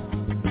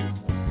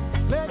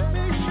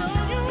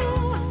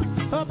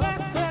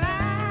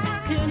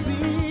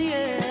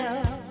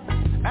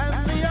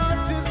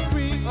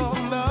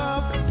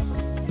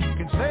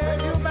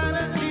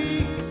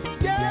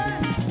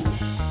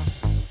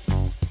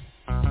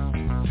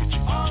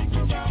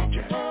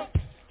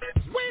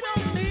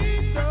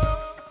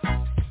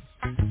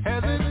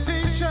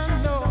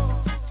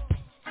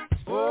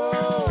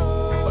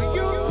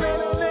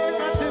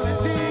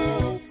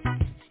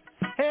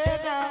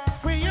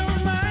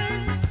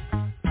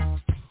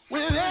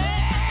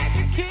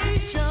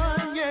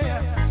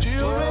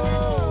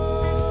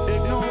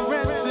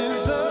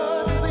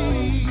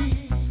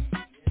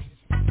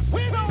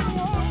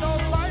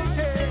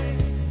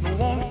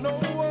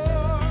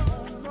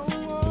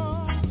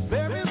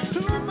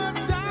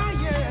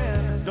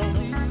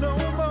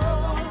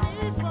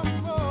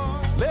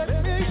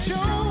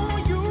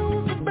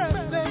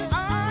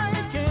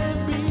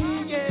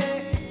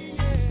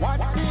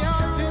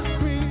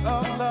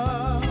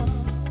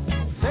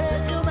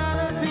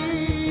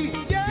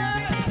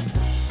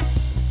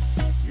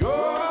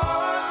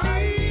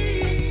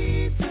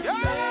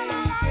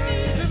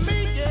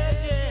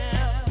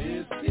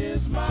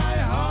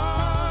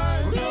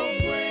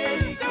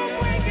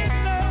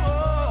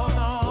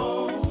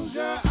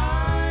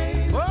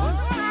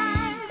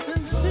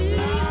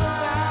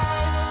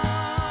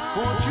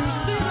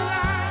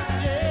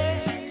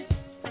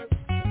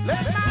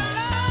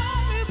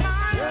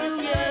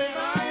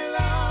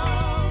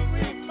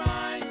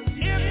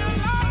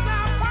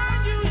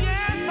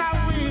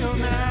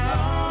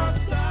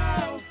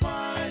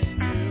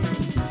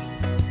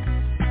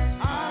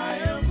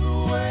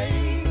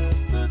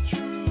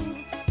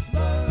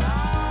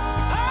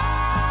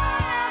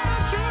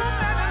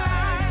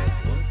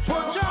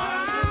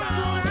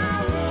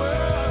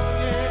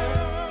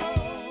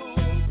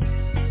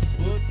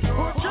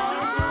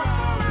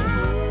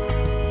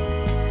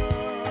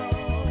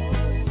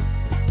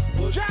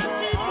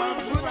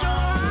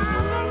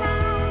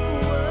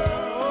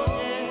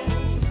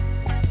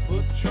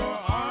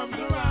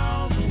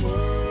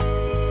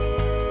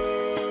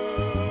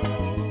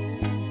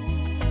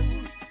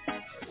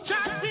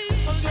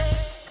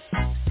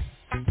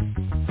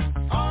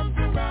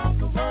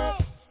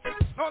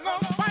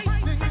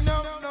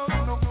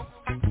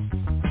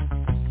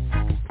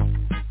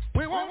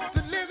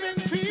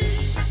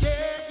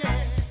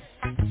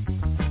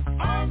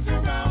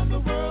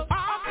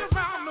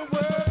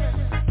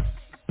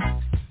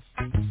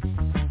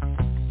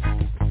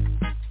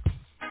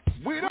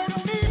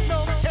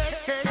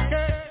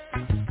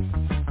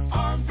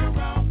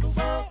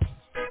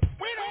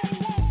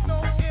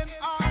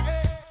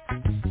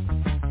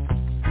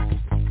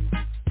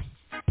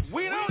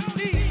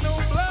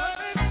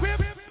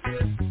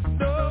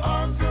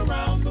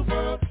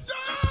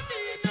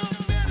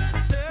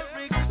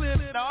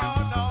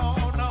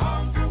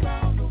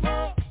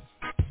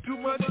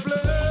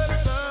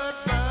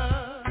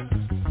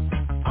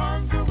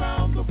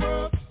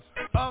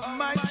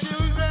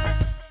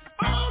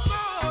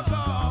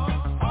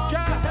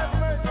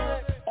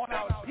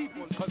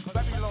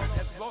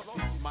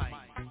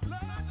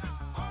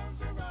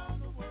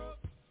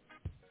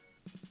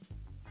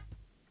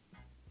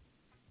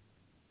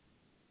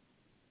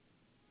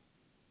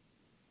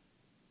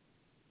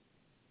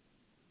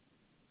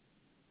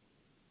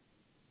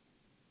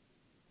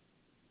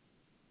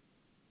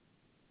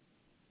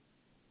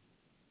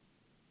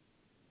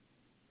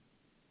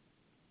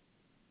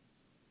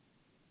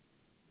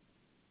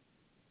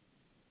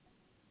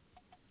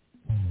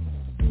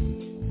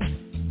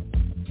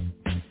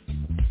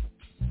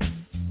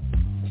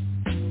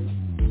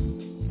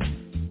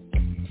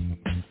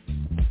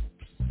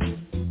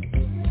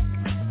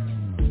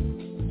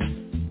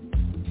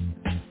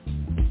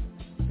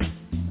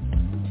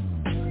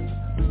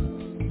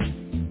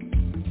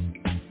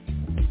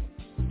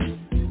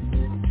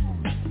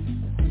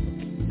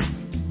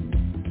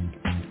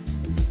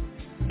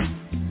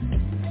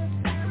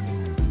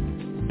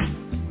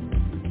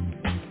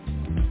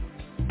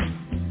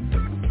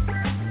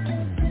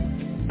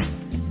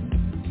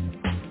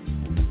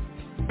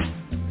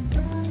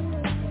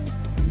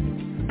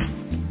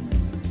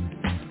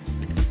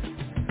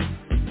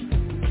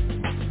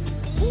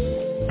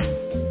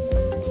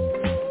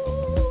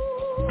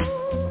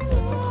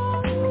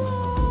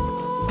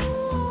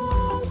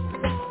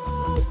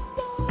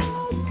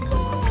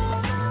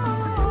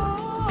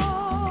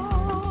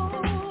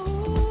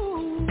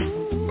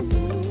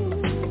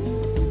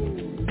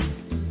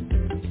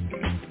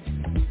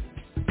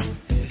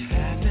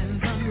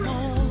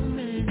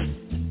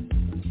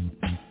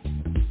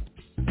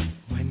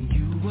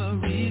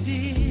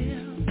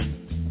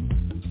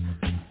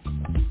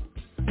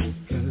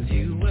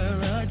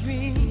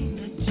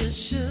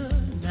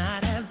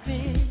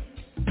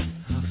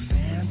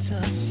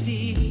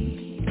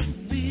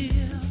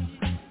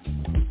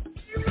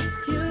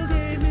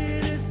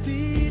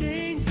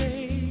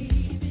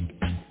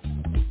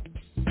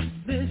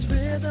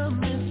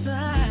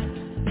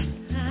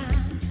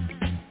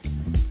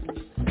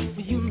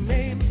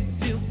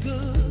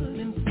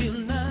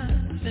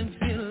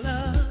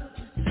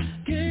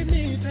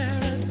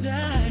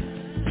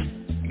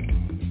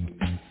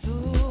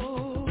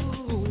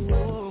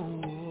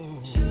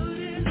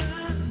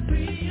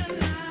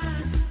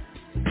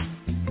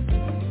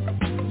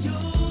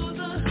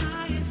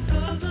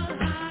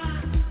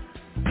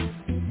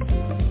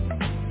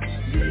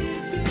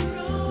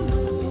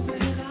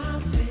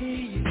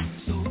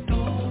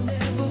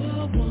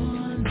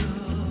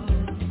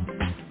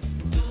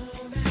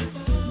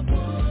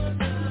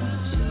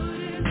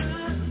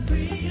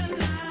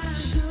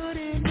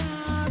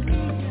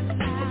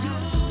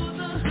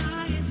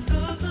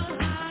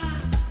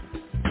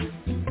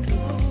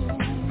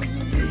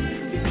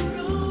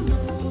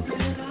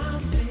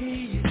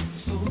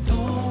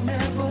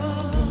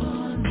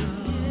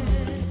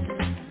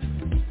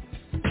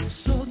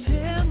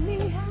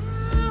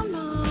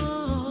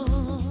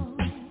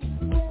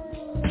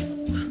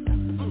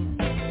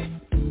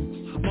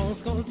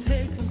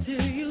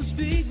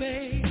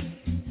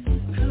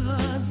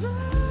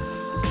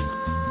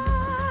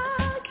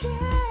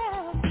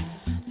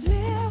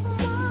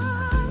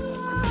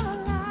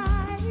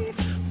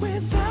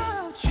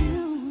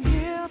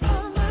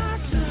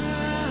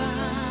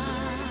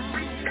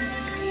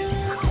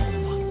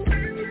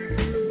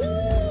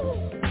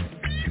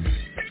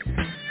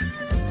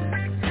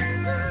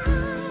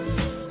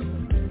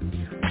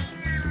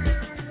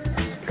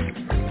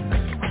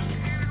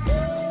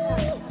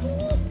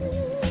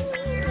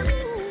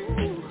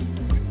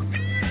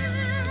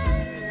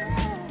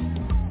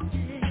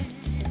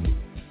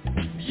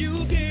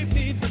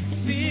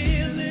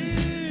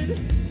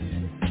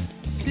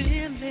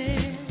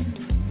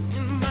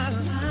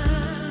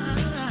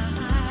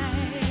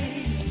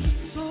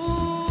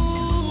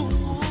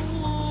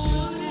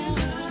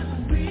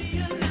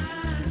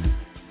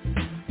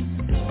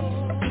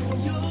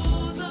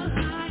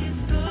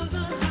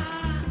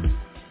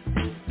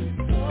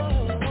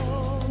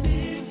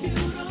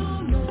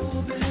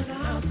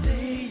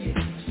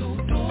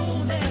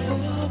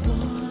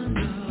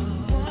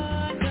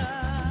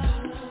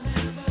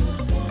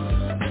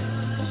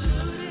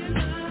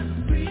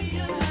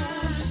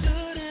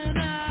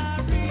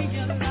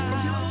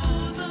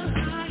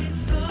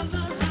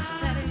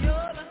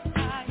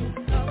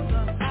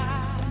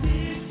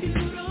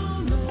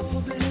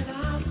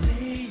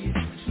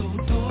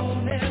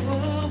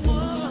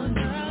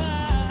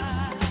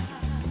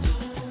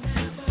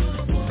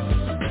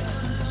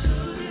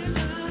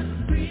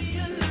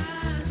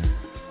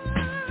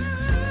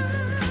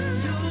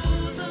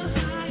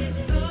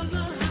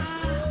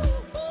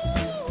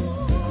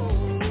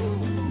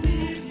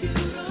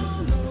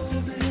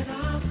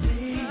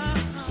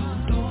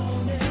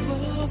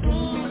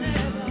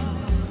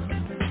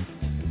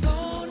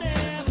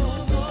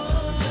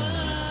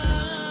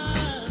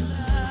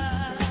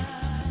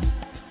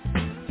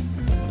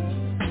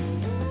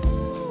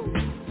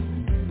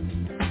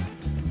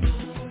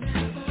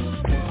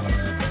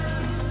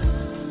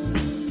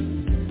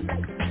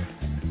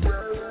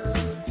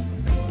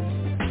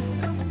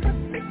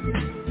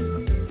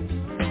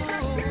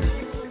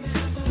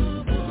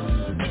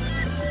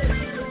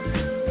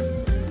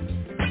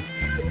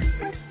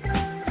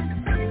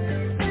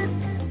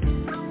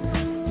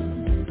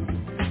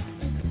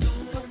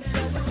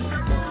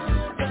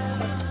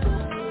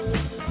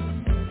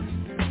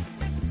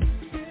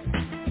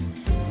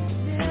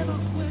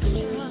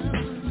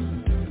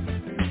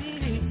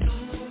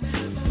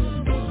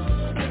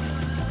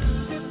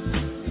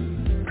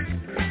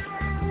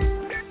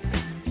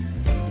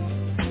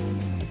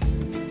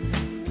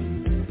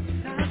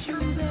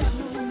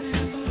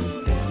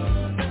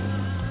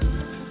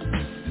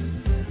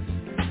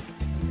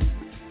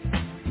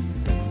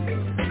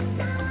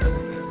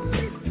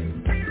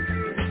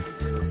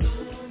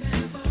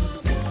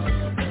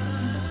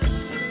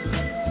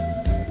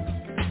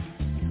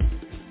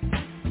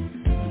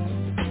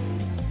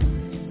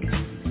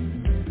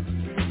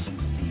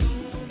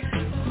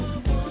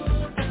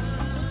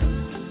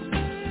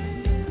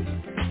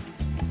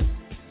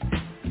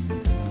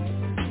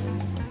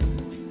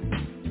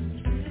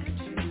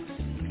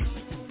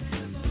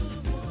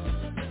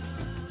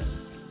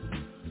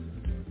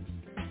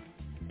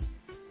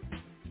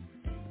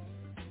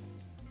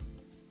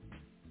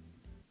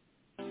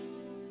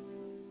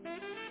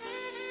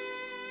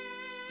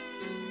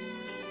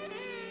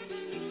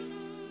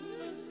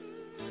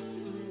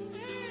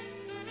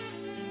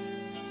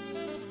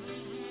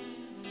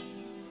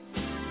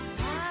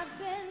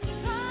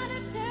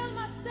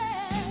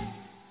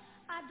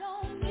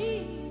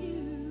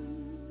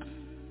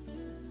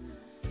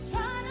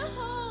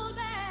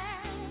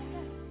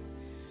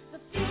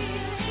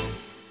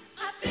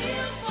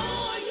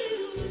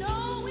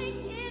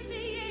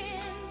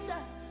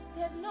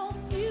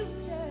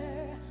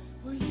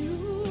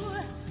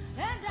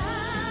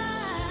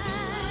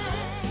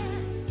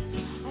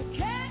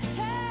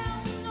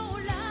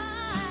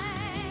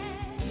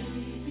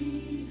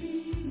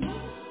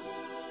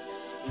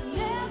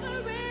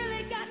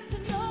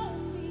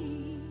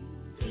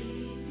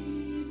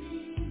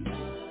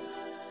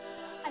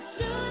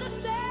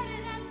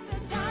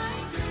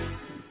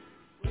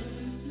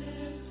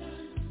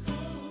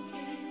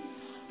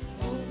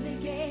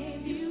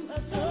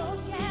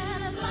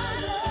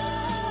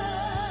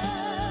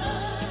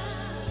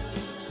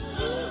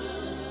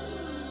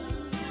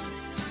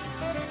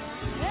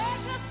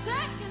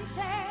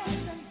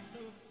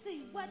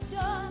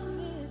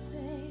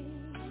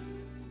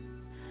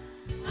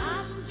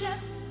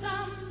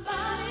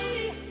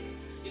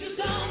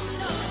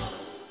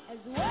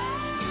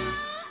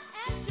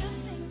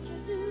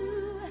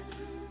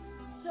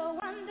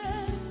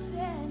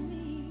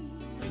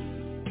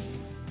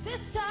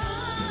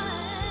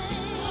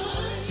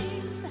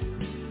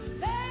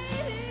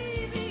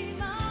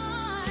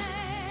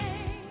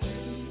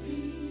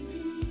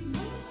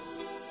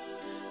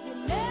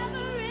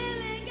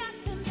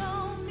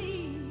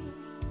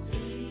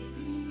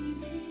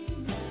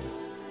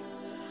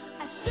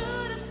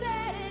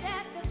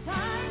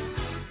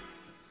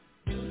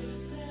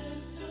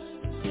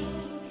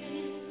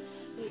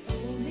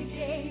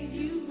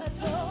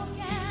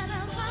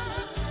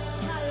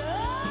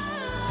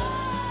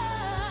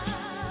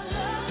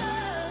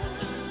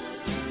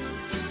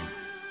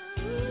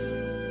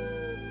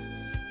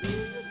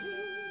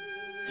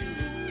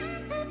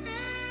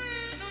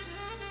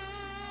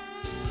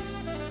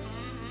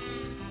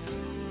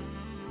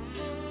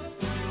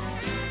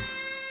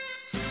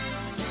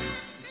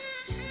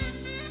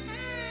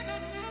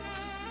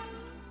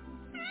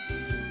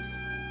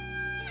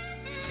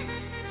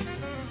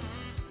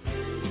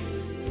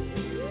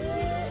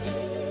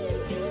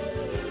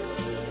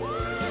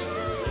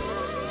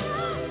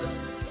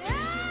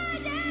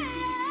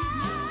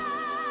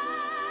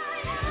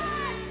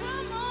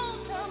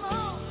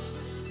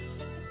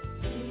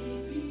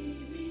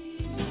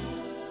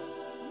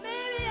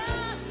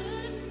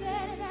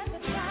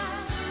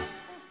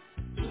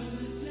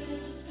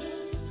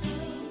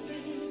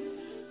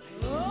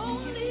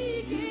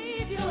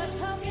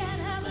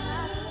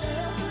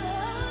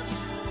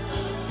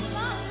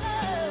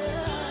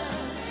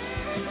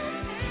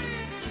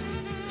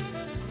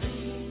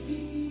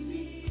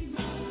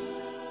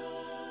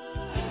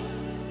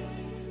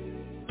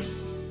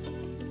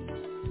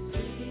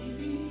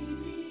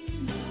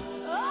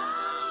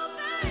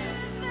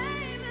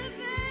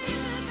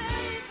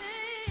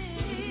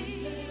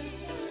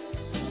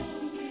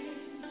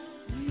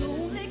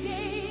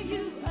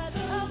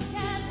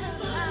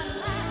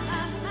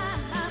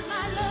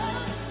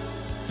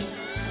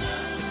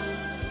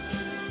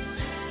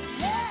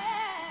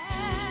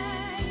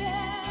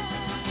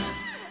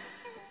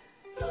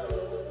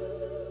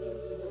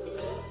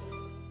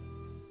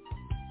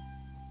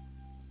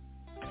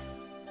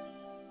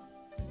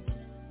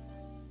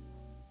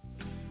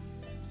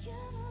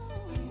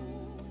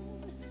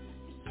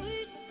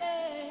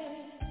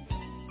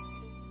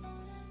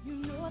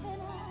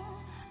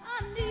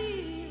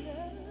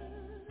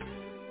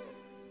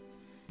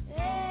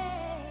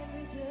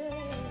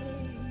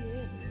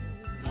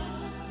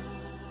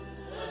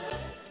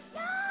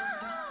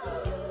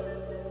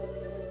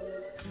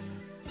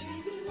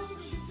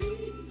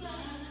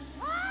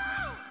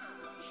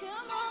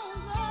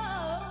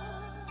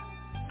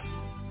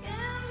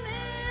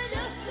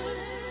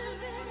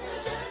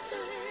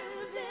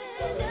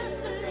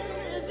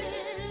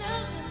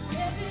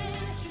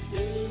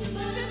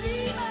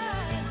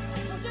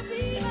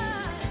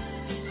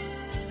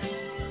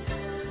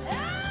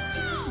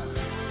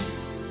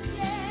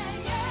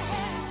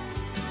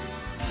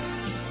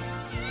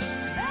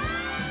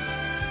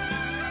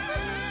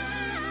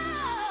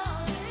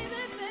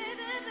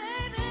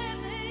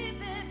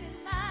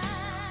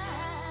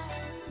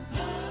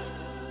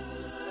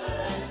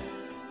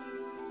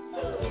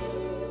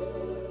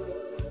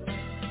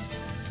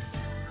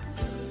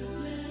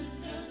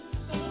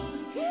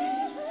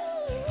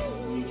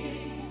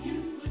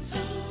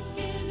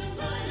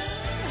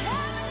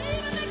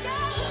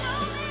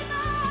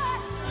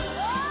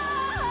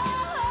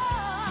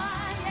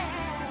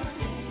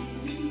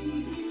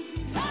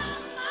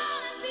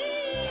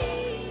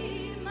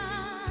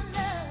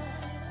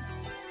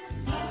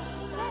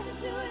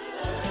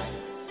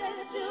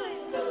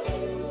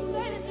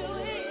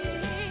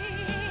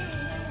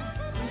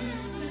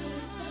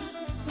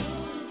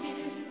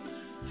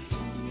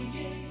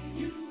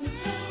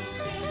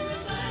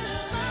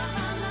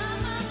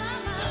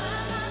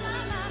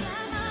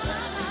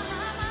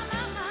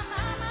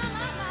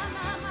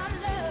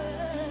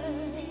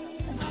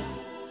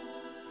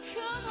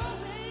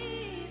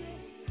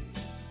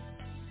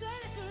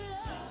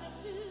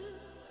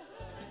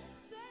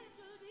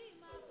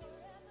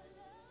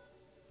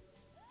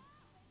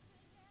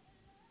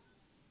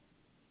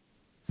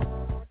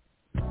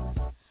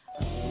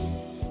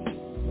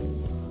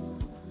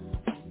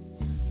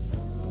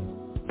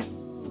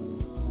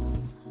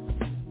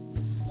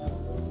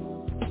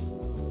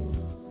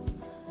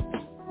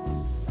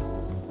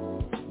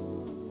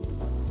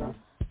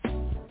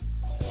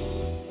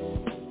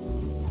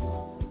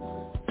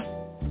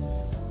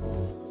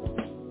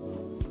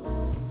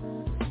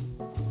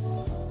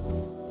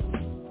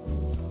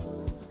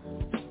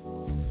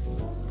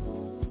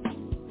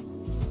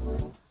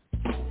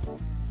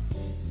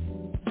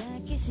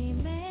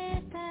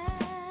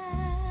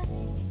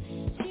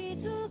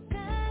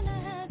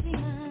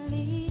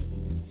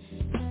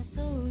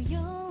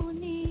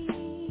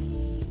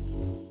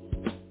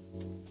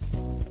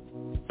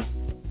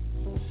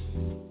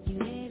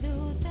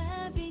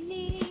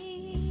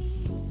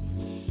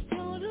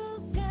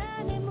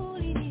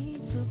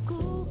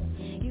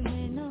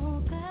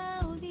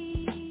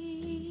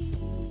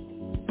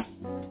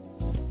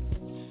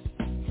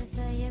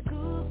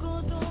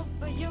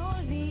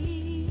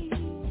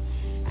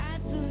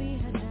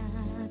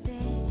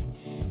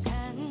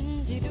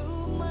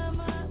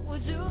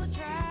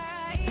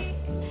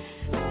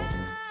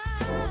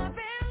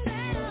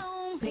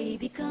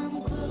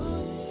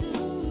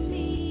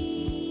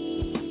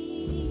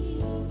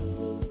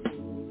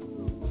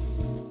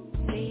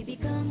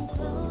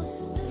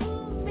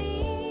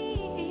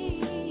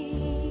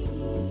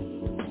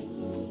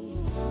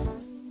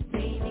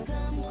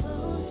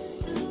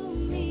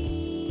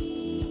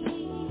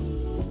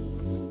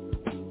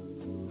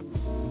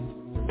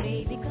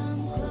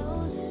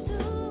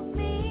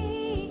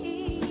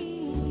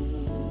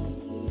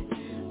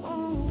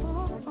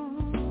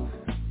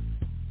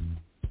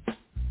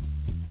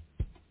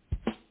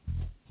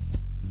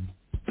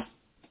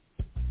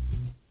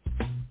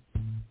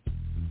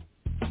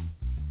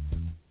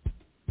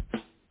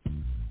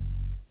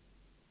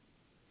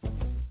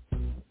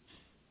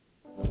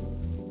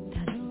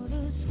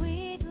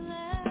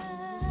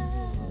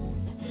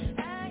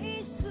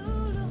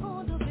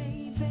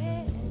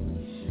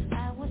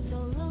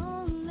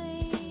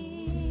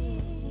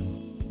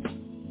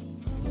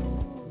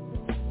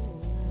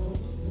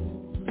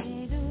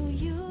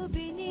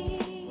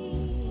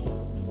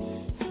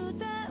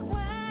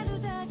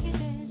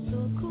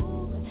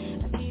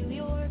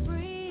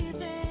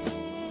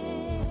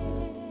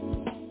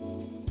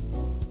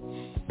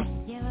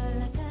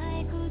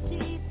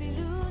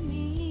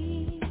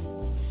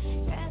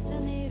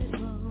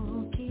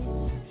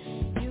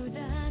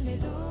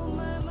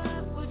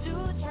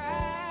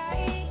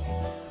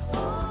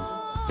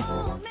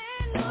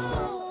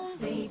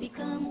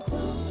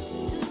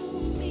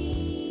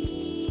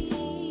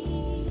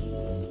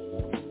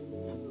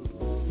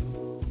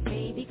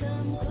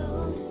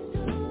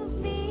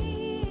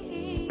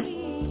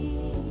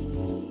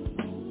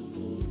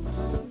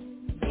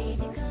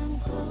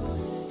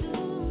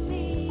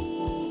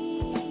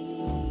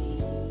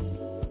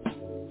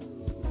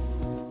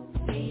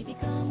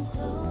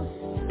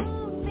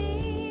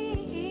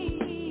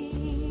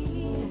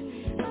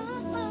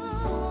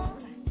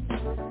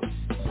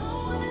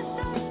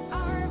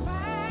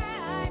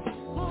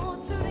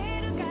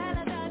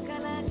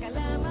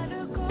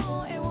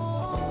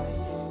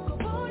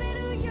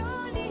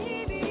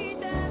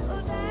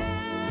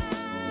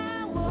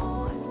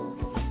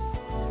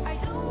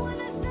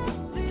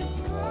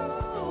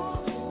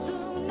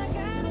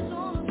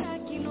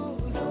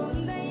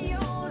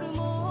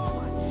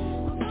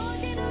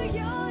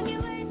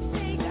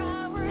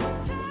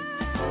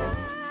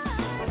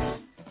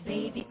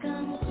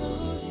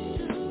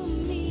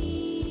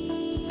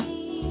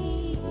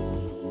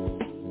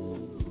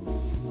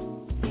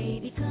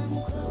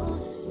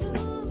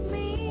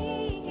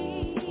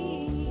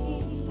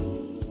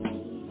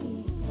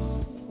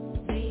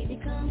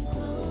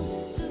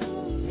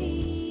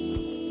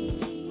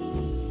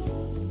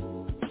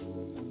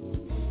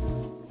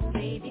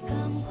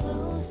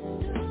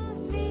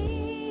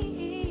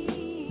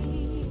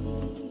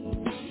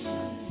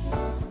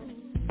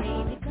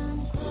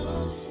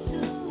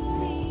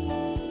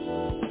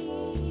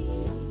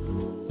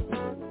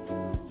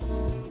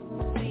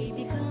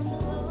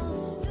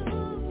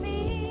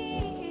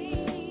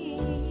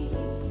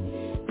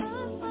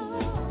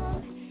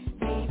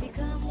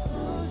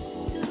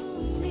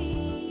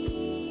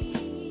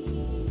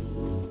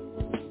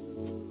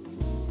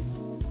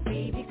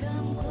 Baby,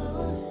 come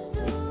close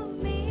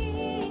to me.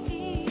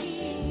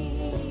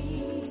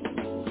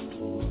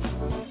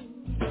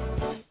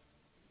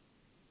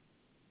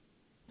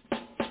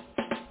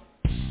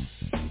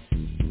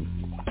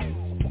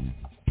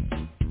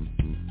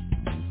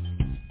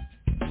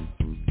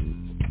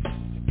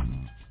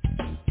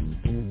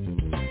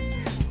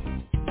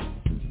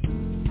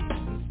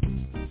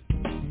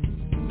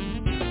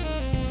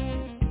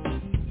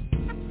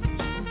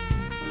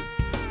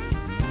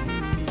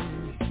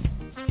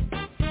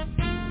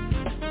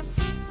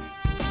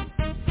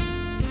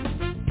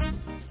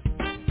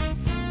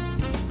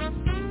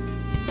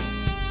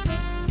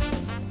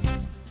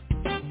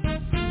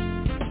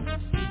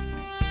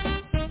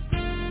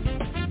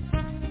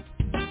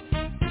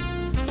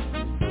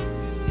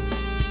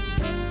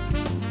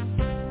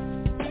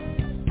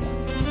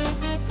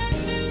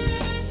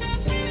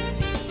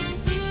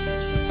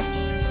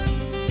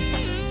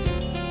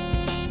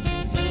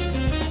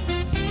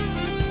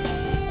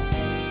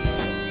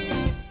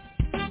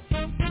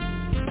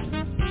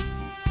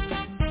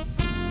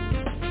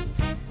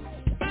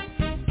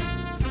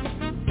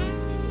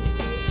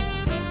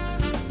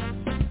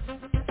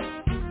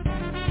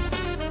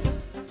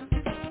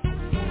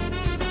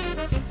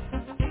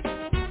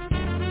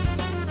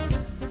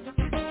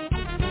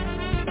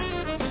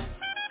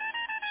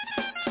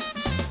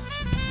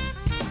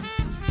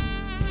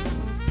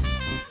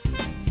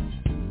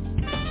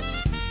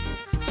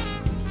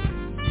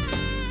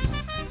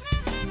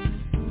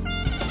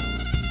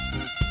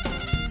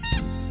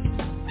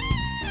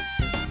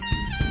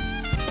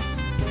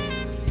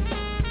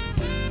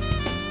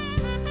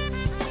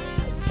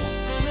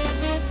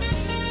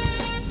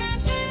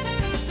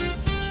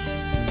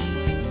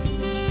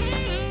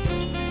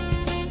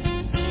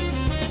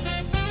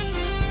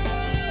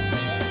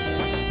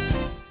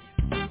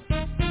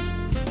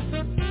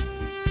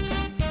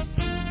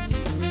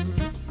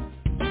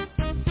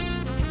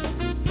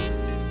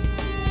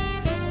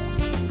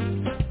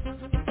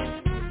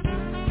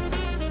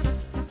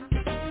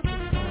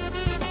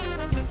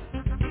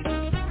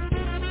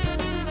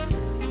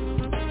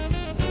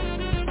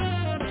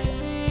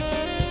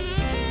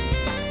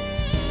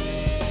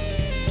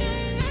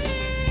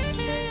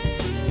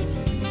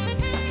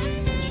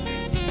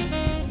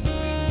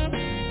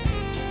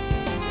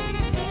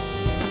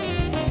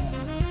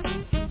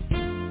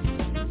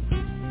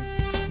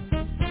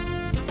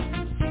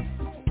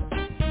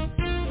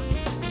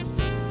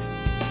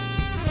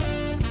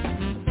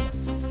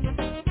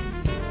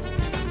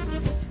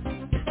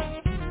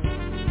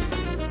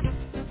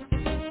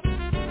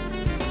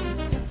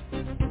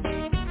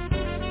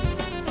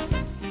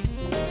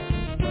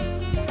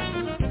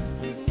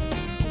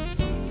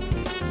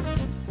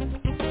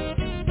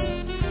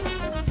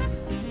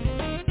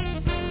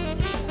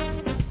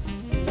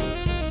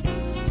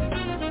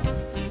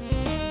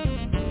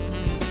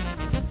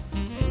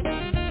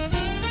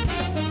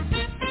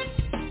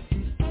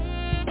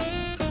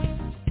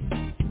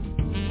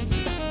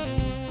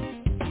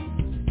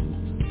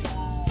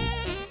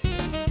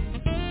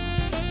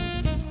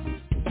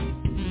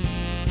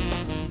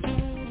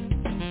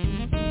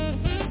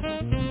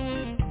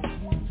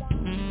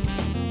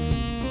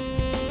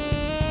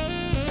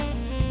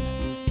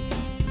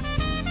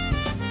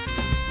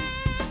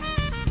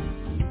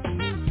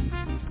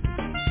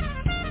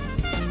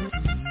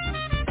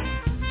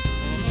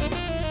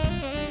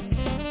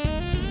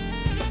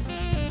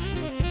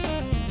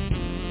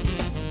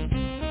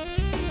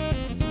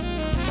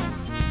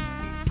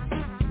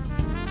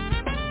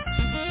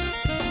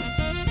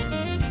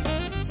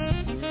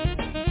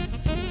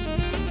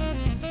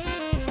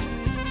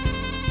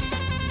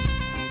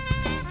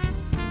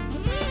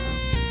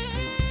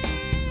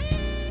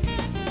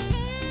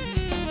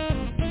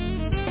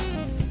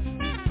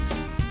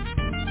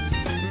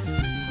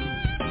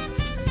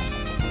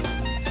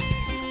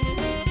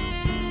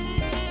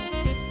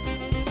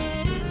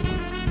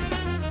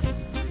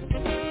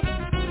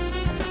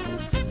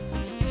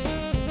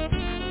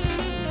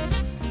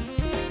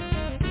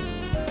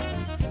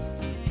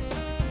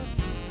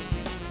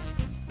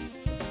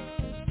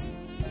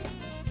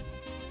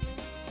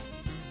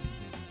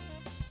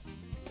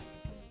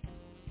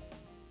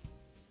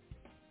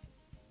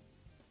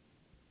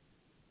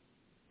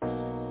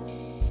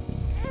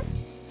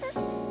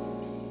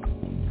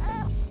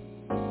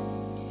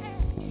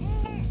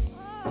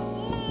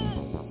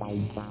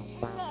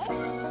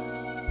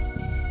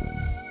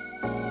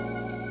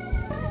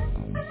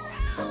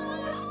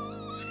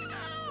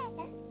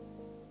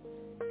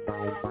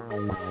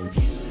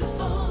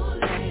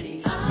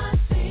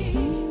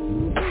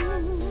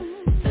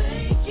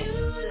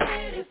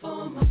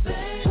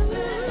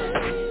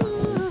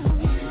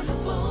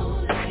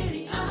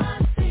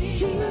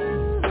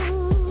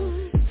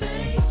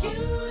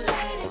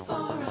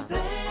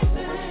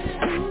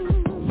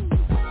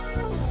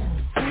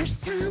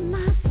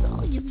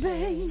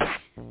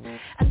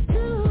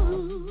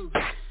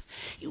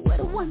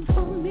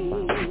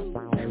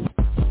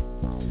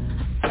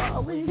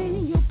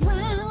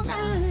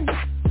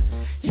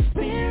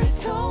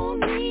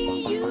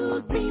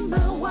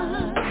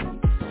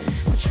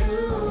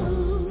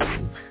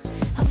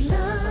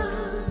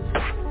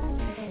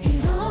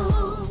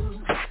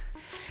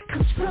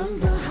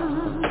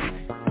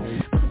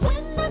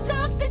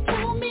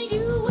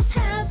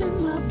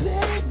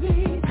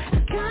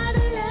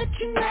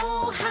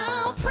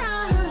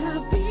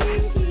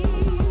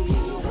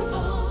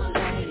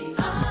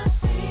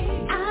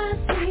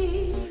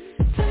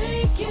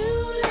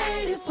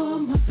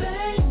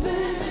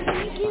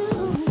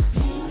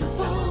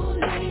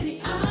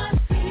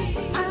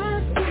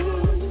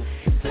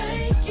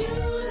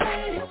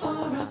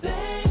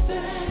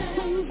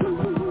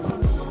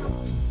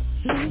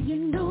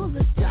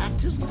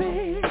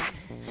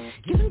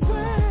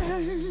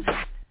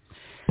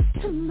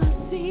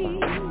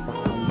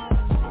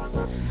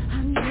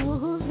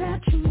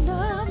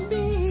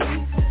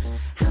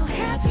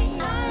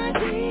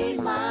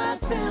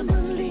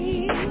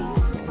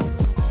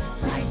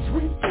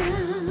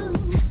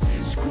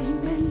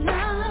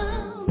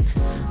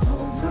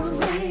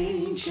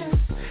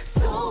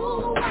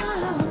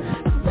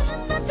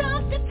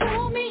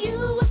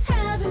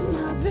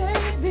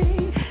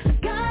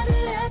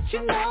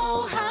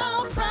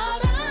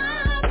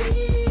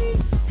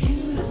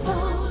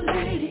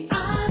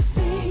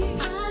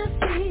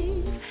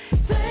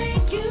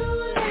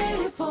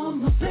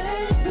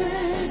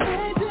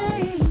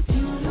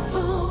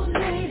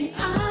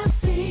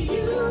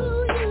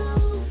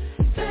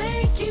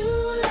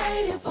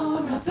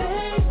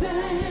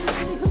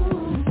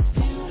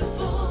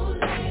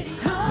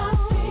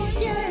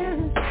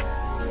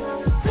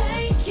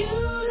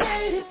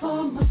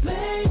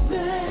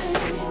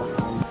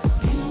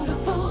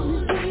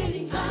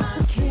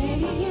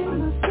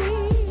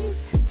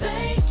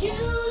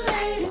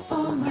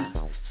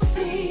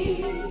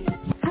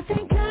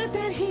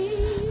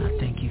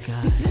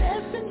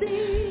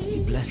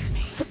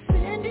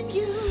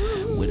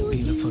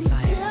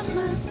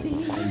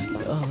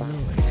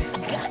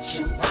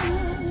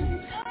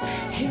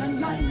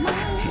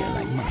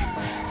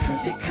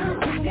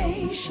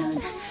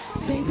 foundation.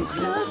 Baby,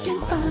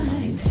 looking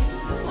fine.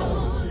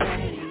 Oh,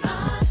 lady, I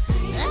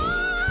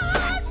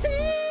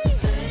see.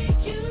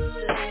 Thank you,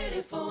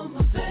 lady, for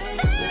my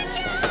baby.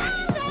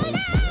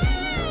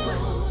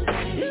 Oh,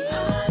 lady, I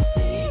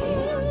see.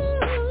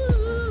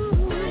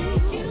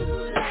 Thank you,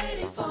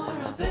 lady, for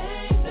a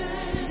baby.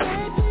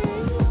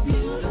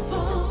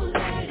 Beautiful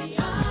lady, I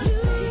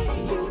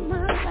see. You're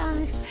my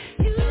life.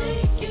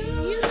 Thank you,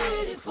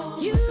 lady, for my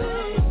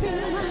baby.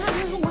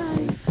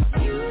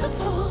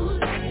 Beautiful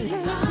lady,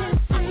 I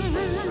see.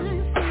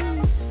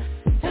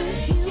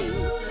 Thank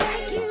you, lady.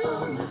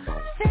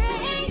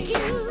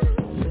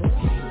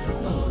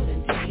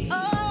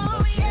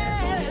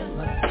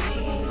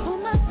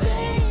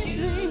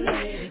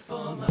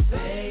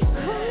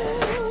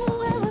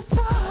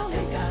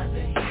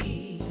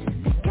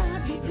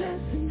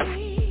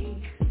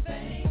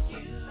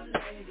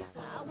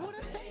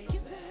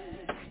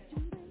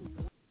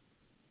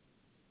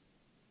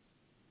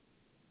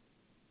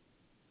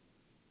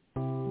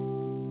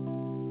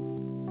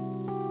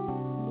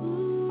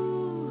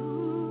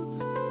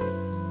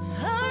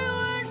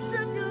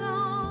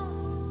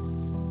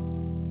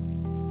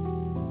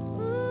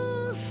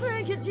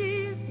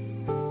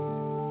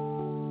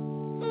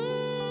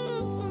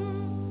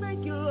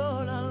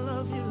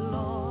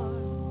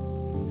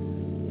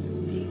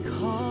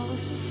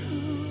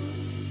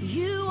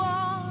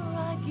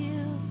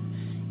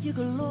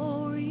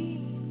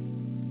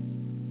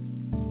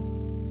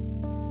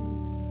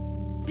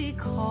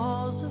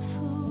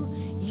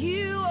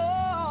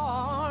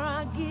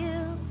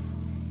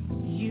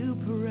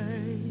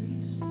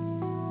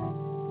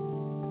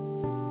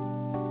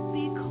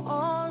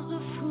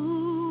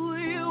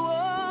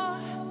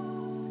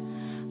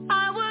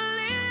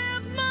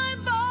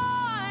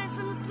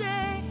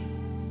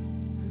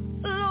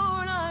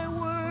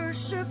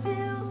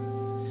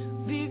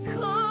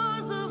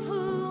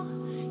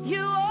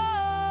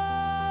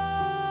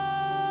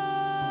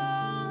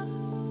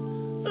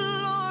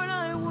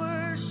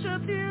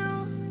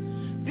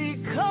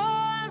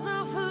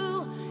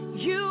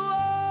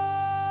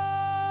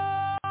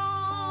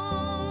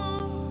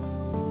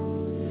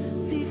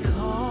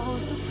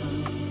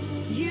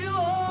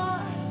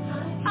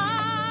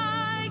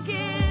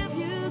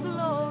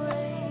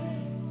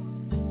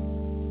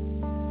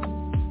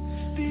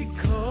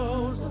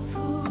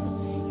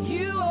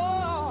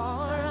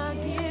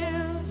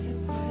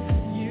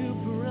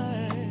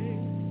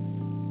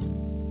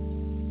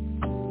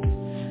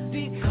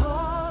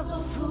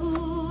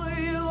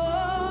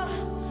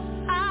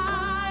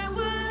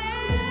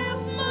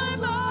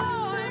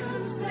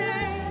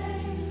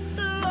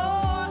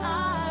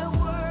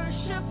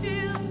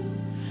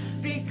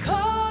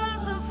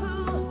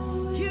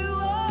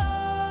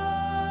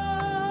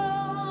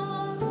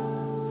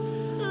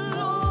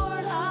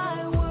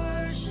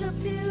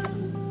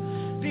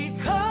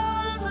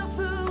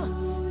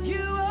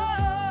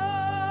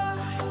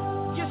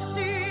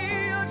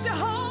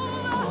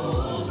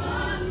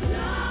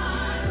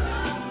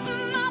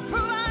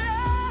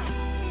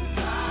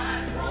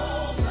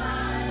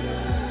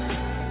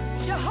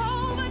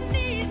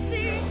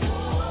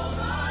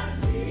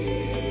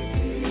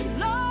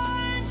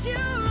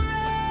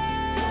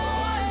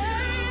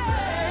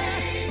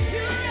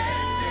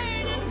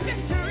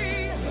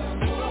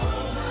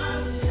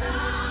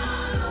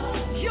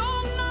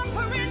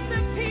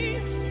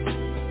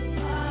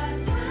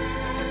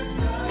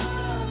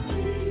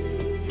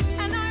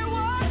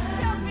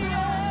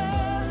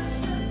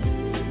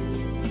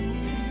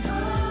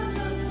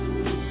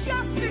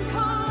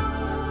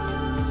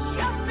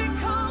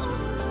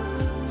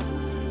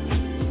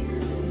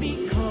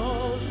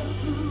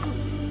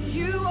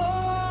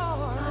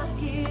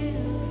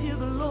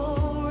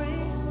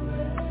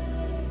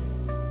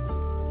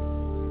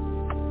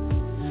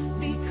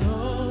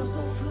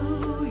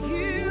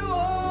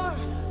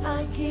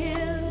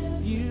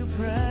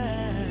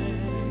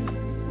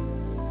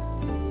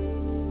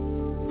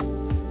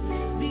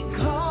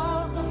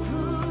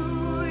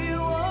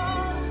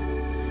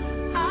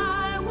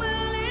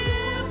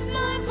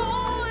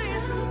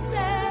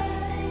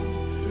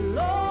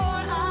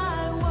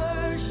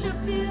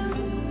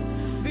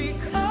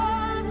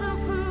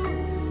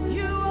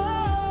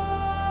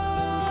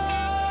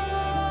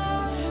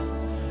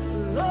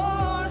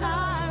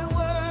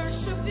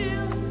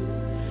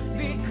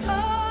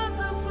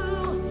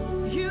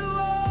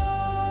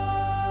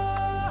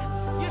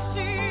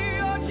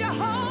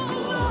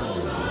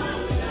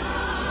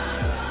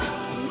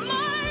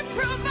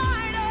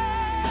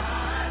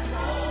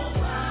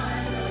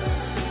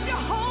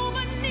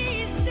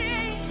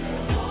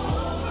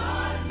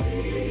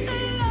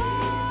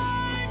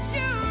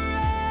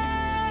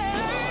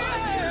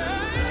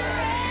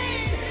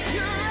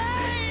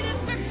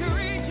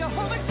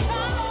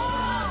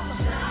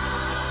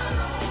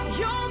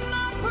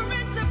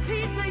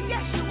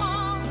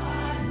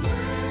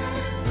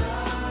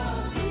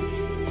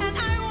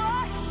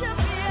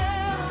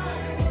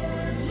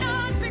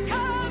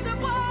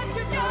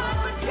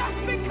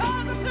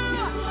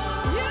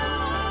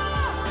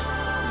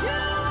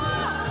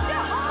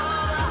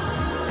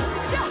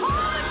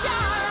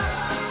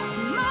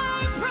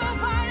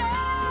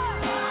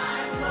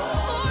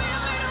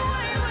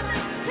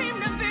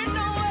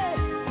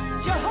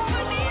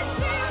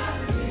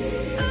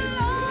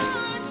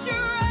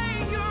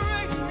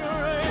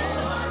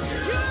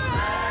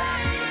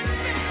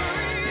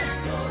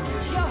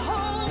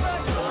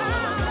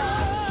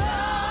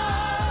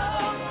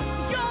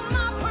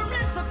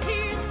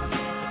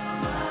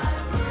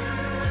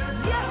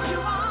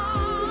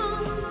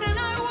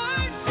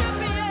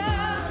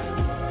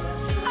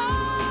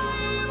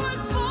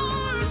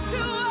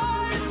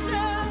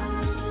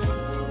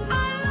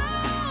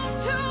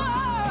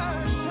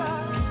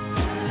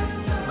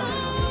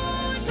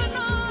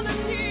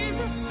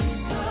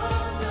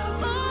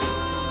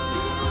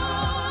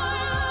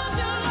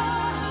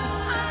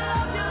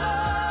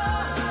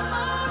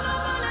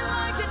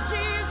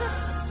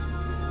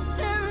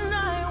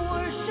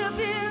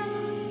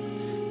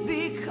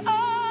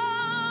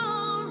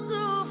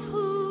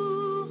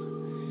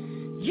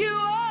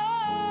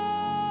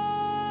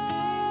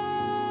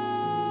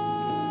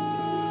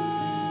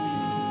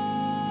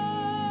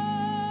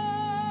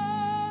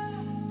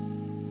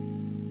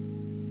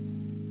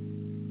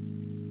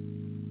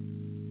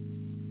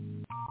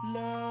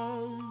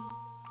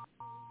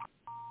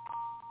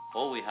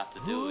 All we have to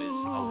do is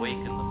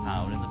awaken the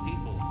power in the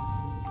people.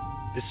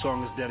 This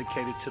song is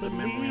dedicated to the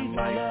memory and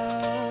life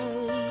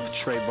of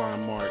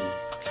Trayvon Martin.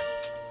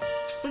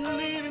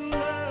 Believe in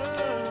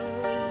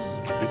love.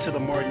 And to the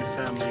Martin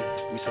family,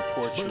 we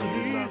support you and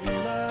we love you.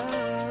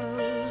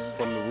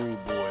 From the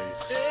Rude Boys.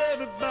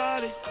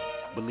 Everybody.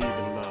 Believe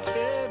in love.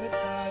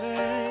 Everybody.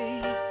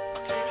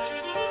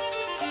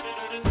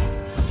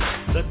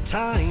 The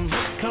time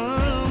has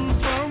come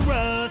for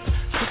us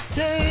to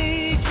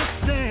take a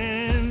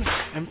stand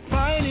and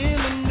fight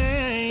in the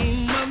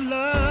name of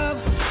love.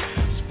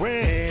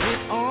 Spread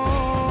it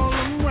all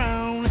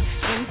around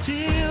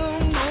until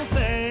no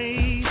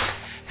face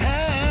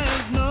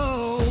has no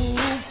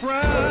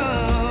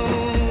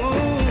frown.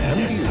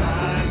 Yes,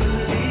 I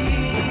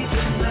believe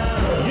in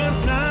love. Yes,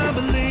 I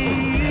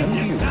believe.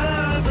 Yes,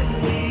 I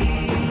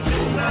believe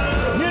in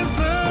love. Yes,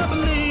 I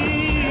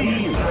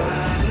believe. Yes,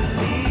 I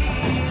believe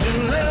in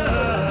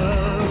love.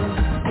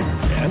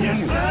 Yes,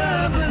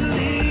 I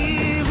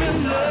believe in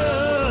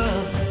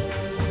love.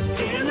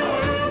 In a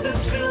world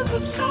that's filled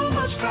with so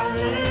much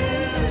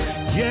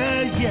violence.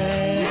 Yeah,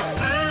 yeah. Yes,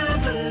 I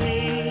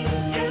believe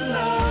in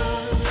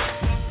love.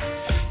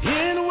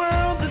 In a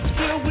world that's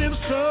filled with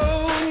so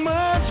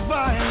much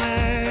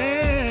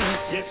violence.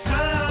 Yes, I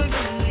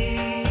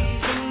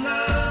believe in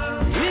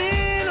love.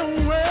 In a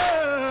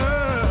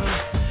world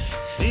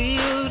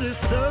filled with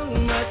so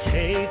much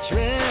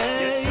hatred.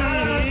 Yes, I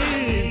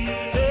believe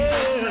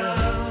in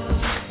love.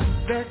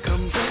 There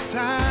comes a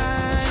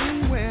time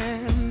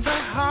when the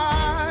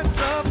hearts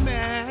of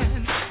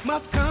man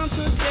must come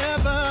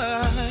together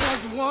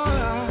as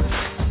one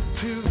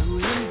to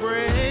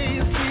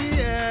embrace the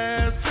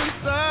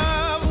essence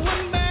of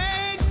what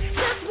makes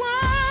this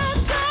world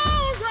go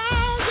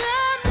round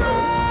and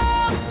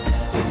round.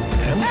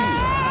 And I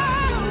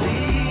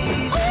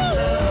believe in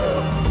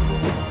love.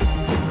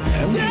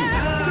 And yeah,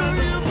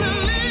 do you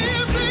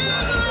believe in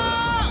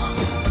love?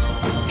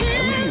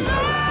 In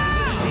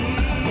love.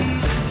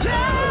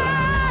 Yeah,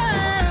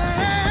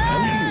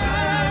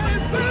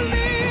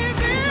 believe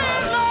in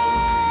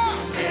love.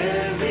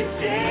 Every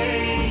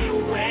day you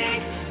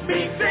wake, be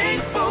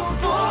thankful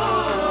for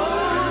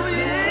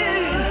the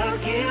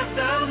gift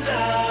of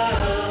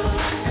love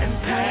and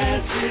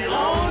pass it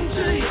on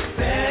to your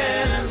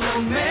fellow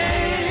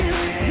man.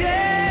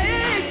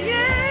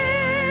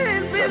 Yeah,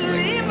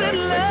 believe in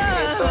love.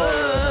 It's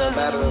all a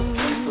matter of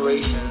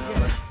inspiration,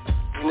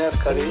 inner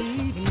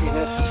courage,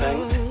 inner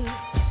strength,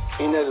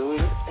 inner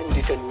will and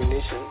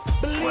determination.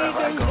 Wherever I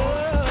go.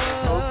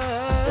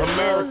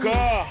 America.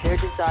 Their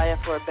desire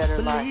for a better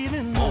life.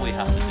 All we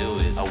have to do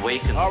is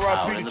awaken the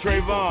power in the people.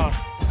 Trayvon.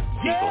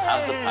 People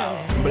have the power.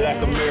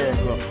 Black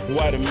America,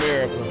 white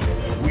America,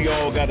 we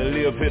all gotta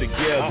live here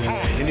together.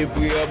 And if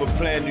we ever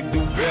plan to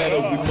do better,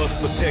 we must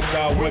protect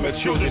our women,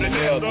 children, and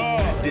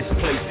elders. This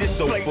place is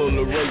so full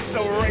of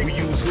racism. We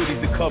use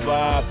hoodies to cover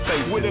our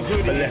faces,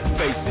 but let's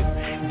face it,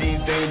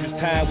 these dangerous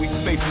times we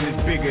facing is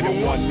bigger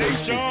than one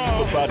nation.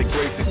 But by the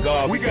grace of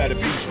God, we gotta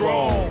be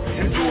strong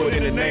and do it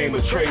in the name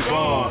of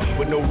Trayvon,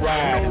 with no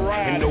rioting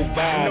and no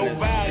violence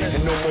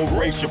and no more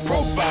racial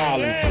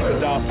profiling.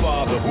 Cause our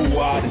Father who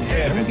art in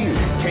heaven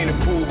can't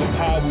approve of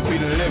how we be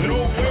living.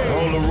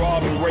 All the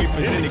robbing,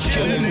 raping, and the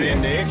killing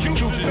and the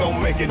executions don't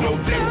make it no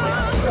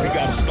difference. We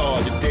gotta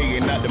start today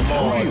and not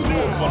tomorrow. Do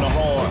it for the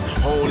heart,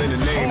 all in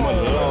the name of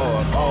the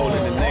Lord. All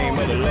in the name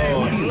of the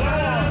Lord.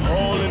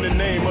 All in the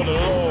name of the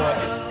Lord.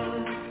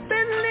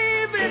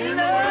 Believe in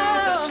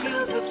love.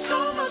 So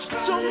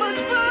much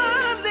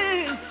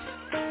violence.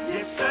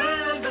 Yes,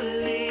 I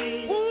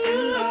believe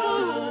in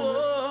love.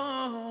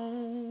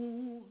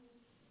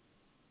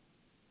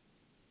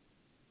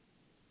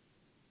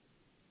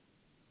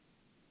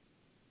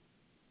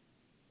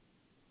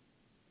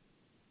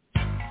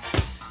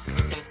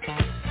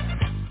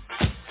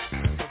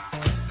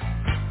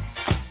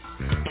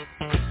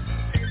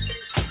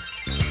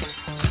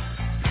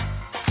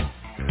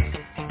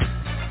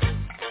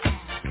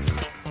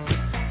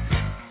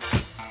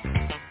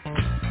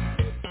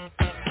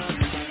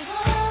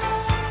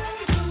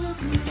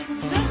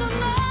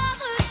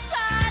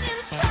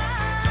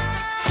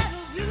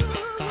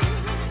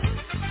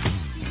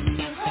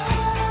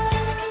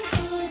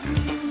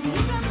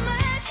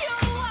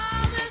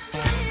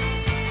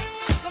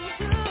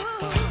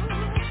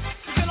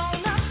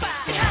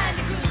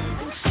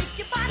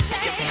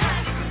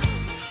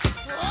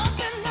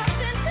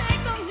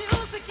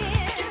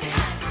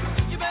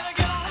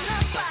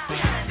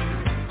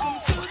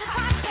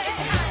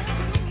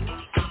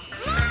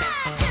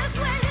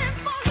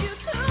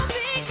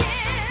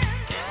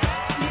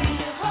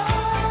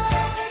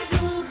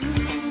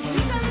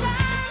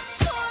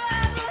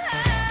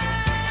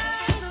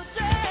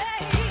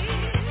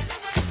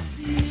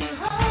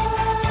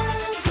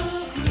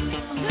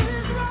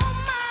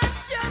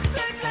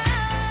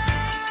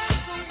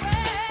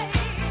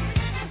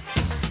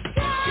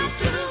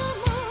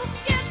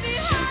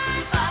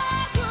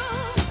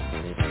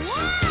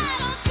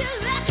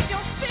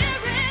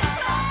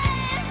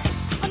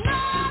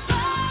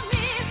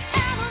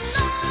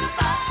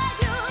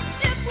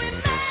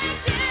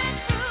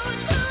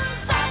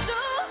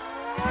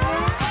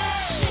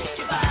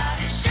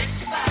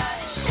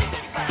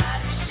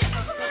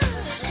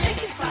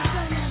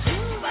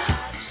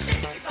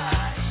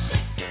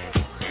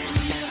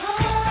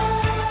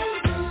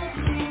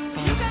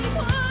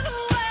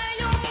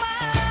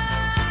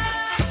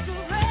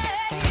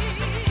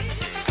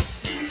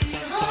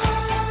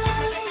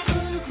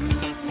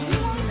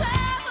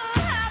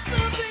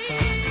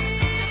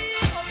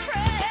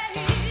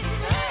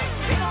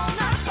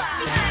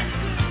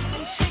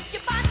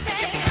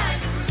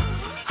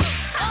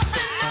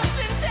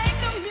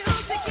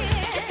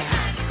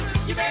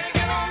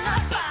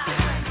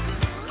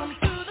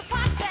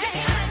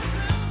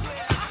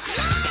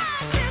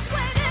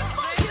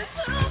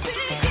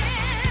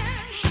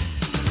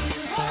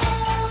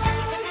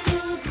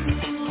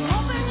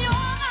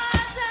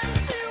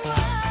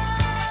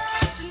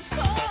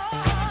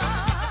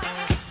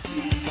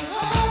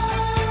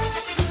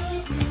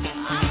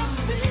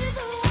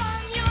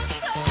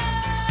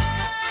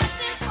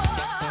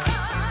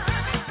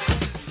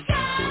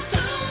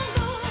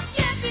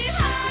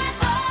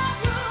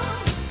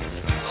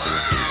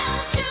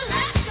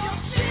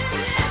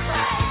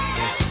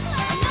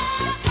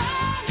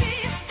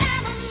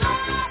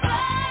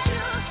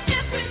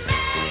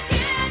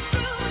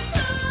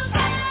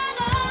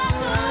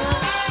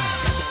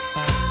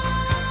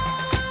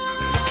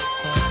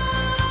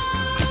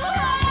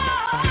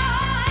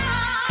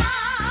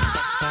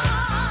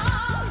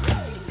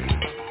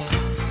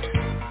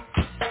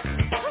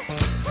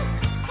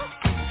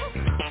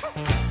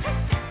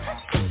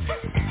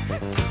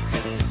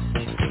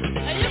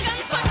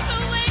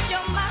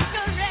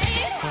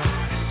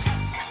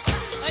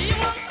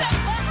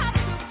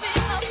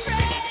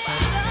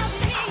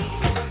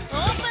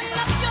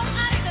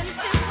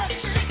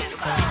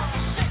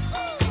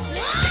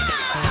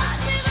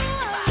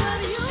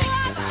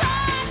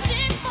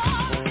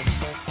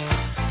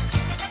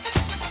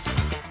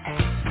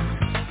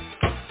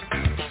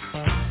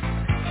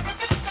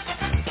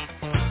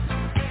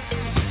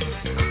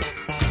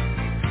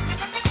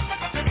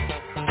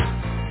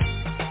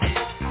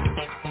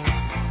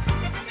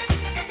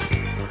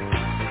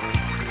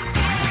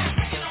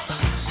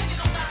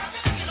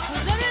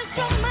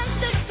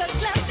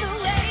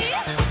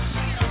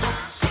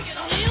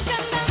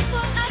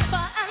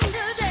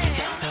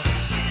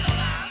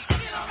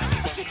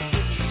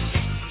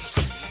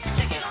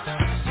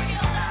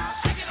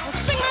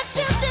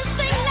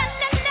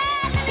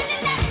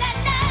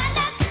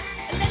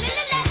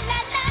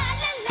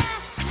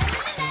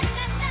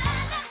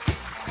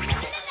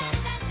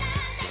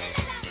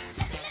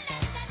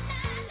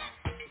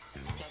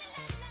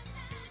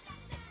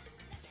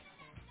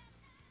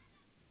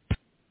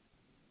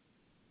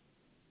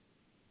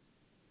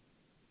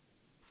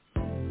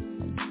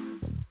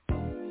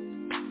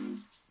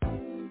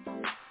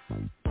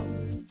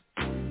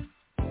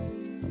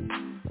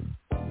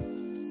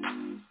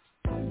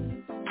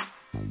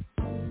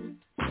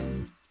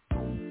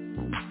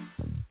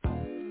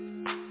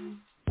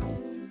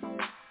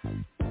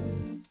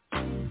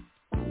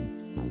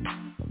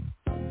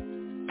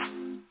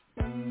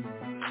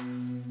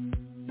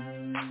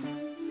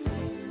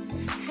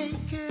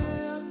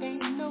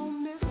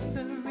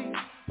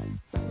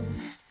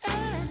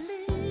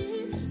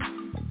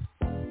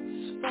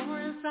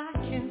 I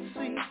can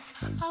see.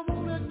 I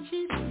wanna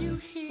keep you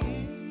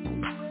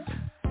here,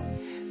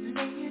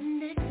 laying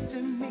next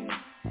to me,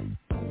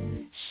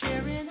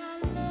 sharing our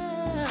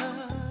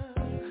love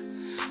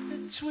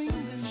between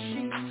the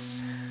sheets.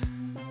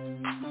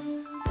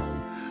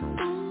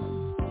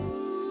 Ooh,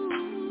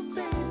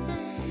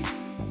 baby,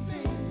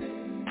 baby,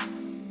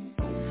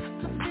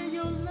 I feel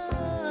your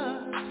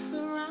love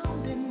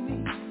surrounding me.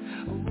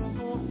 Ooh,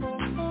 oh, oh,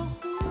 oh.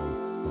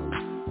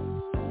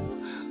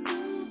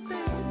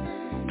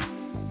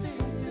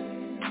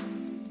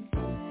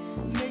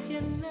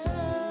 Making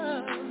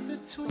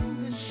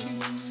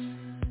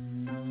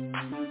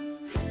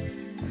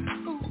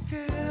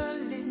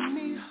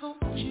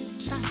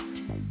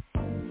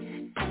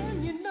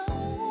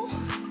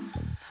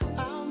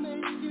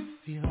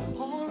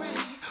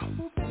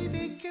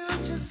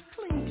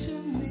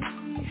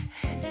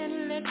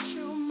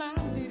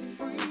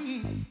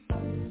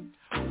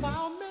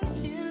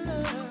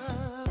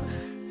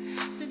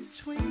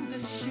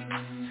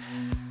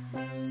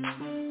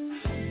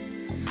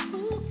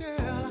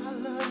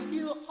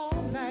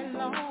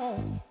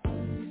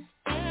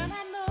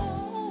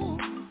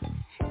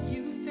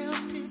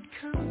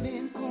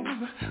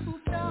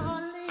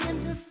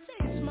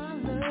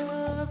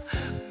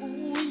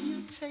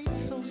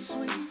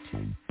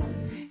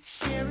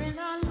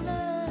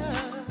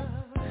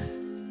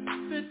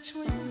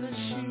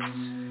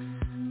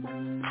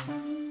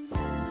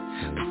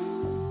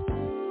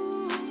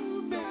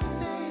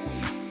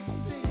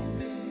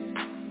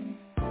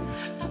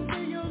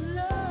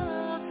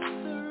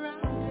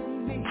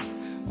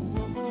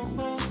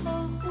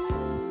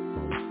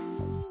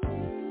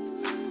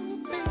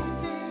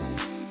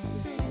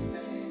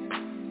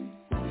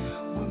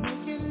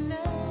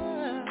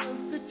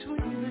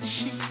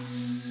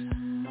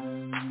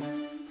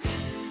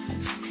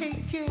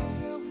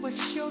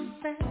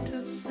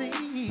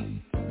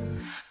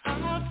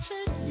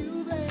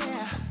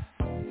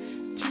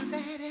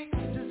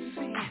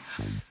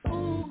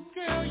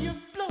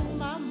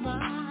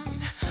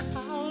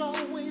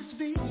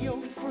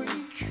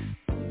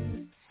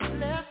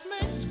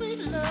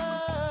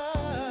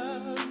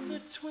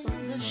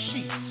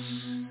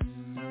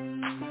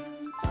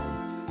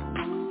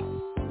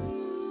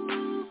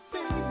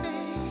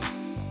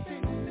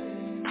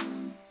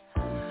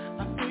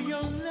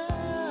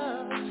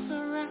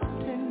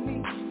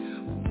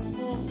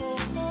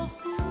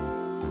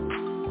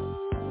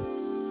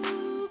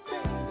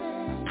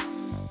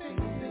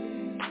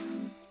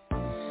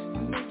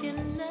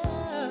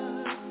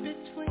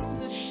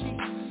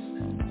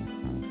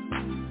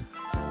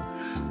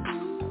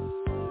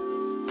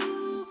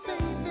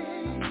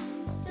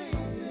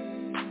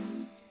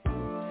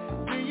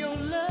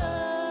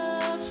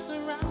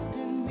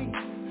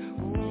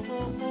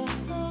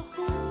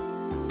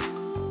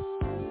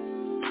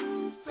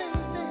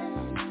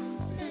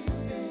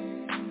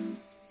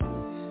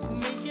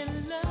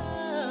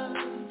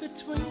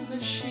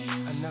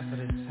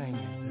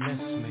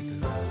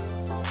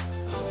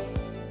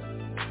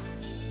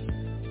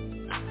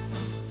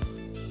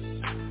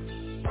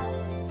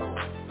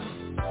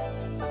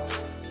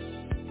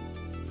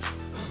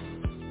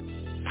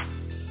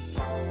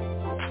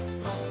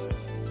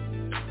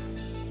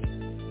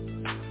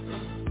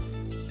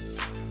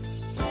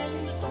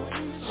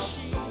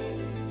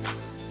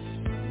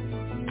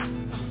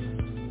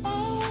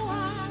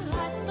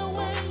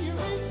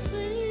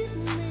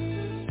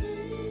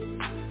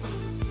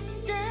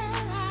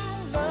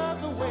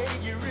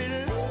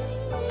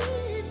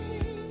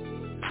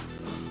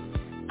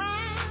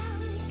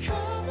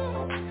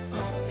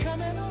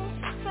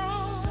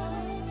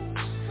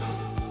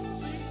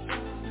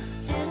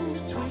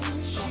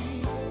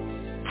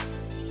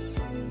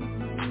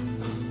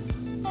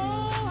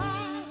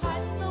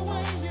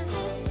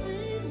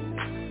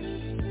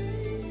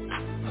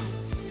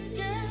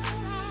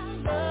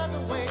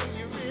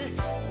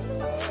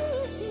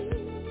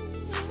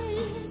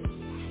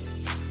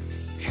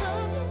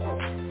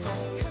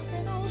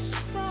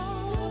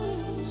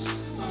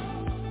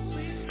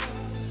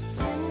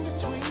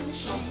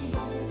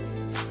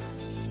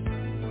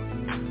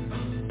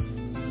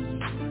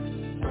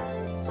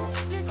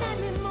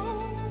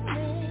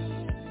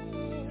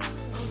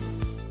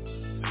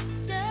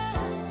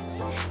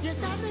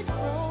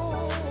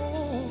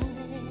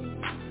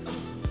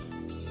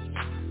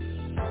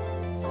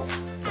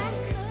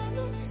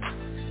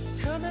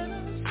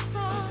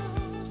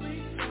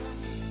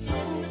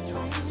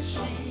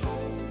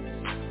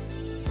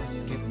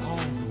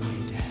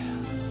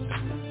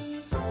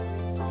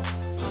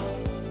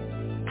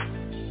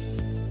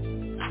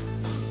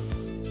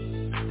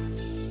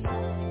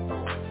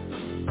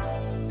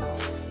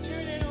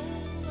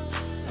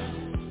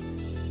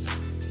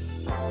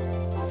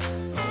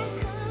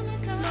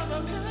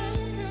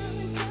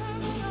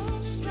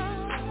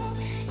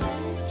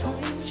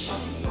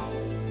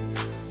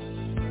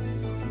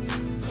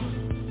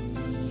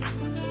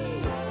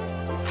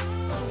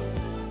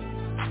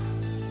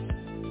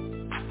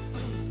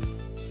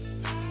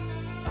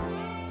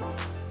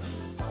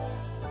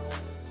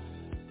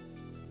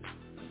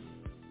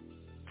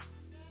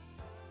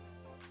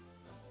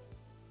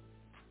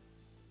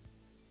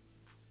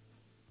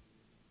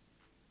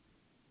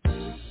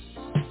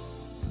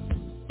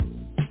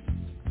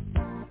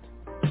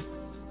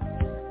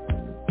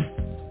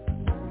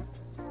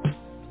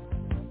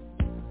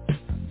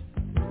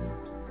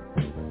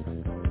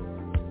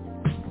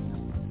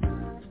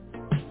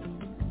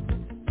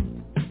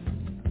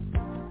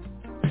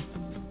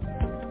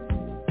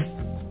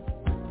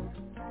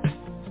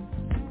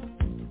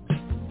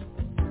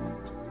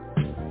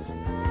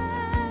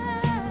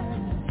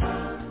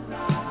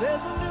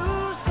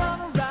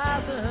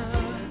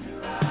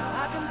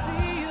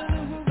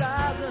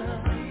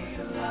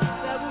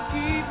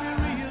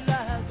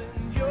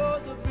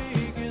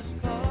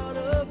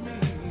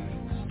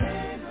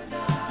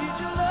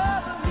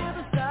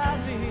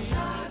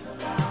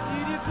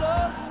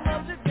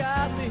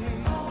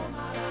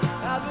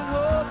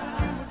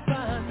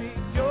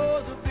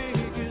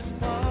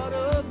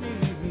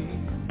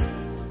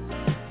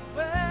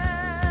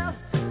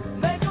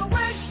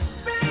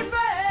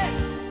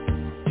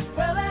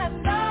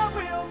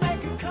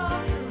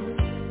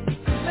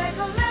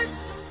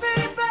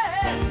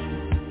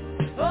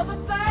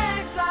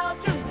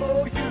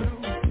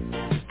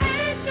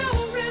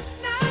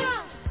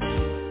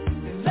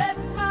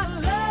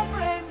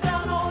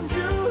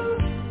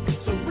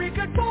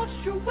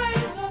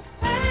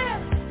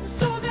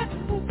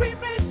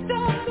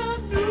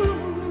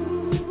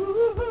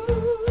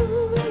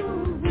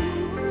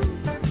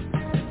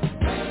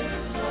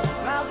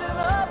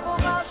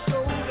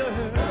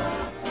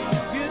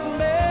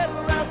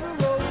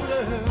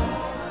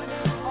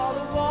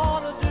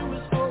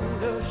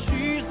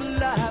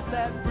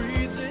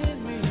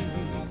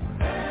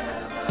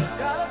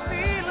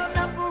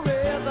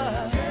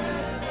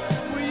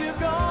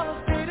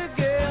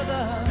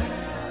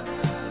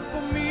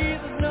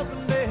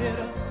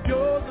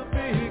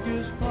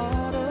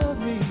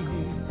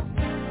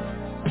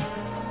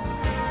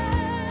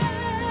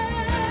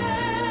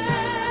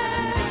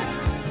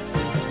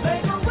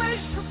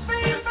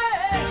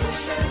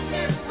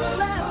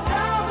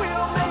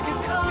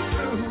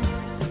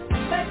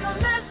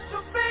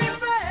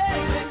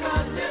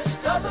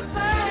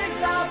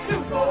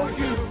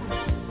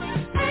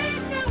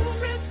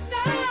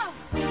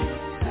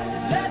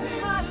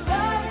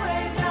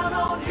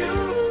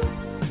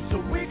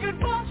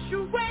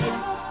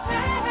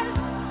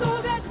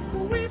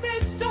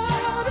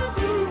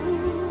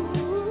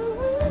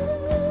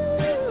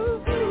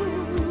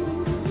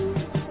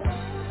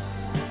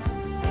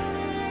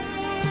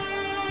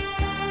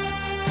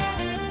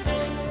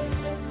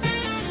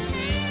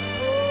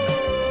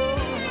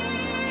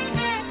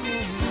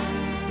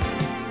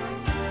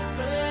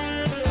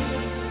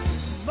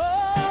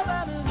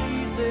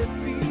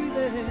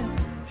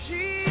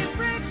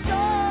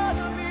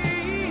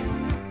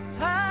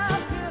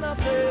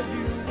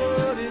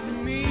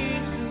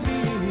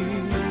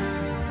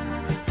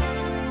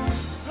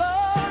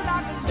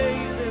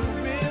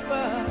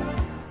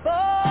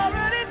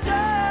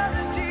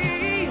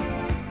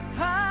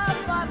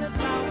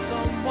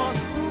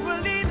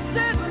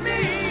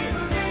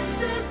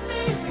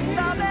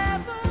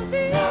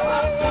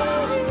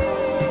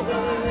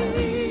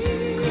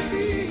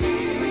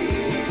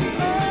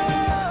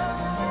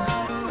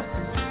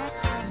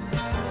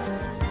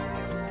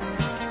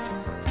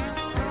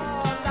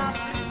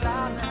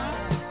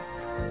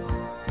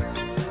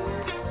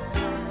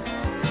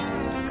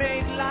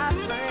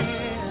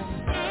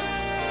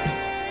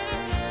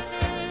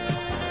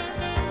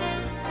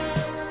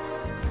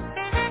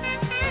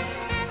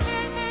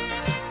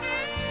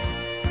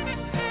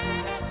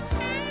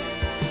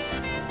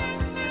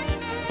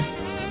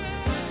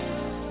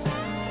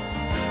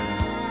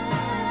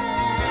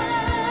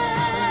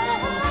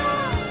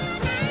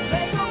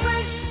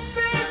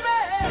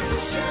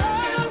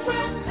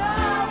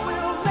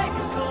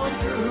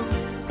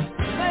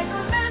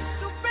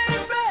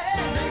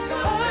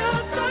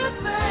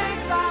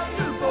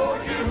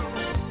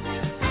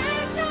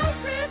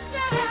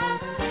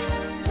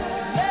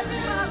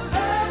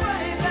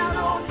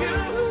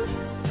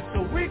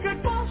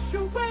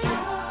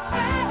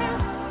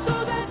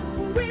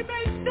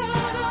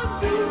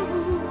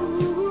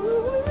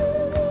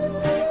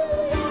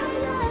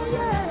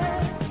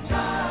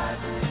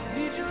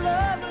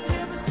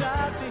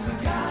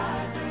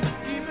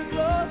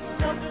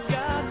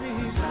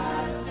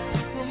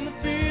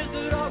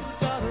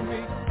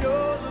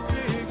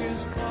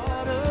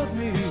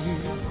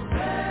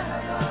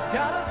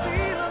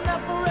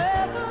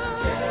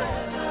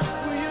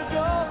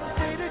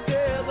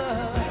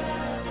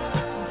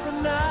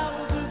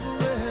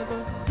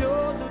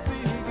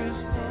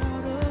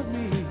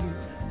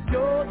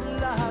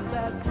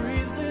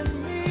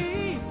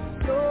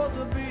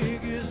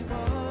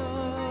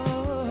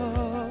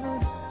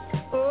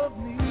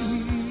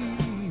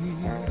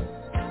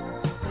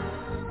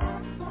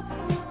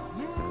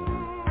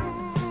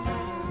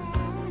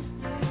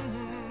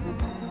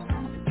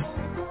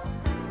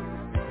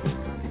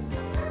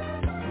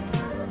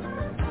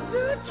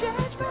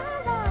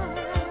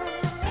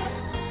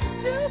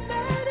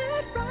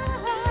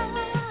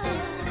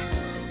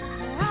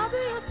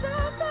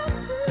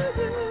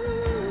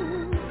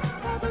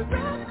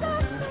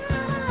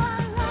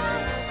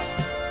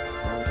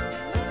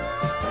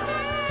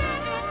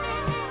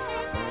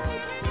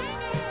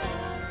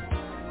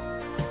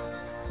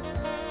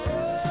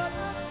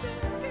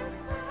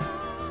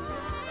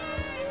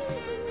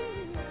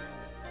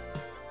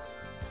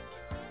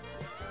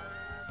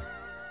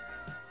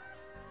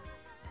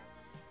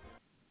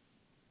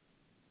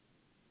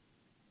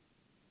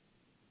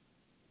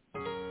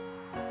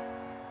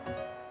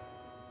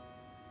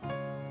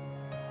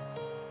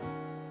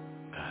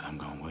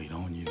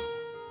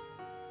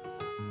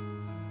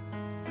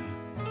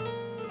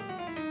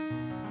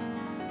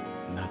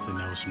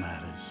else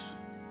matters.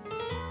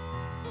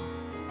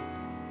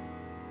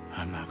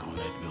 I'm not gonna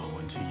let go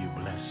until you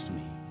bless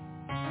me.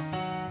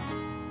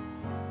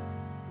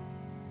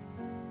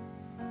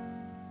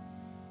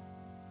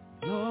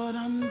 Lord,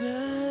 I'm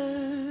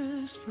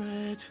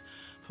desperate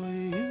for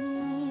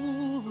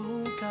you,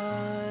 oh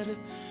God.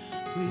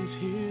 Please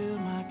hear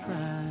my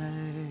cry.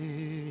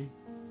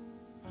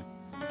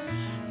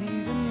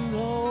 Even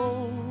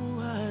though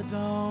I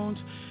don't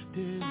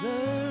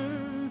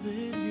deserve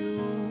it,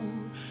 you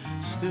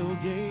still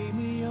gave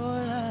me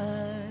your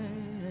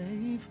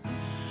life.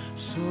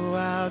 So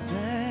I'll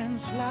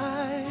dance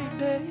like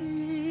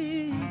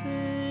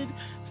David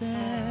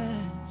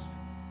danced.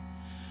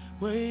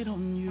 Wait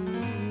on you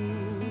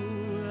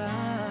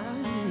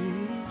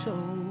like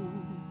Job.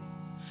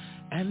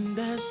 And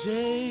as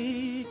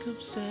Jacob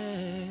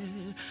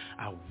said,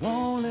 I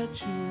won't let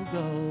you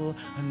go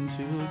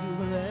until you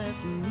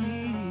bless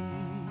me.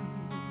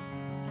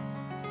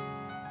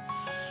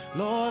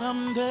 Lord,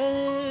 I'm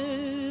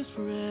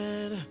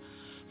desperate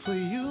for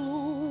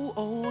you,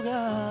 oh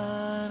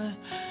God.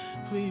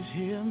 Please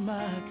hear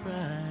my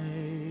cry.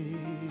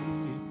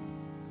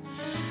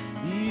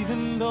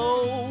 Even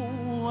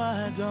though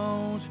I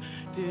don't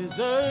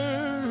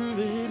deserve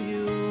it,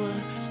 you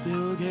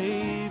still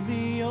gave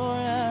me your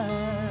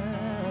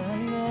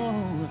eyes.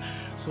 Oh,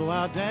 so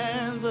I'll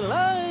dance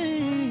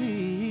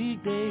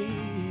like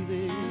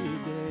David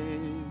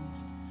danced.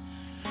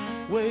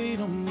 Wait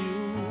on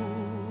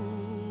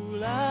you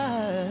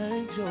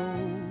like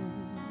Job.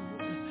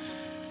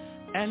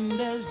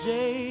 And as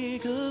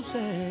Jacob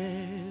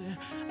said,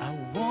 I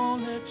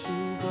won't let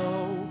you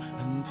go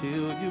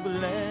until you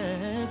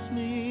bless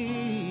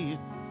me.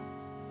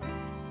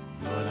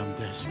 Lord, I'm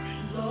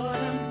desperate. Lord,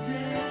 I'm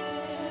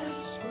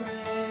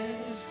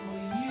desperate for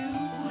you.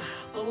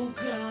 Oh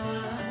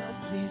God,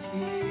 please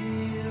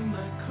hear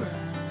my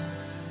cry.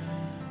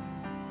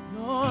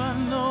 Lord, I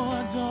know I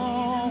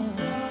don't.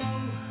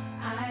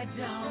 I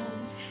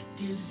don't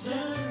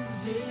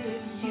deserve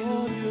it. You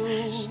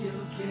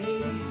still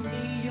gave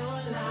me your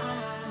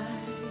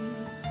life.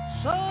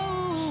 So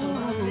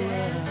I'll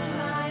dance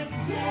like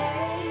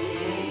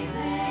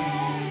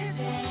David.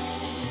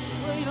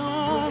 Wait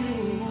on me.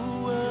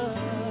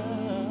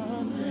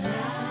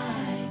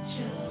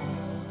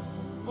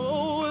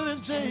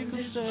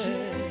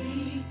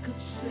 Jacob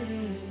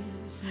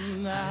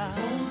says, I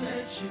won't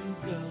let you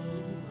go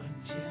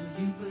until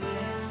you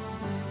bless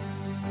me.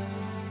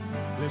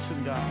 Listen,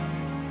 God.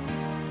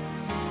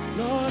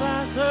 Lord, I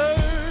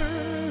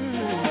thirst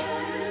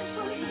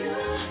for you.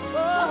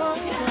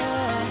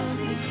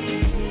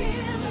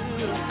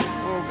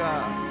 Oh,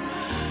 God.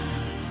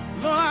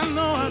 Lord, I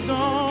know I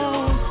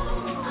don't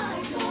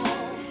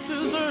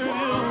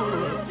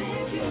deserve you.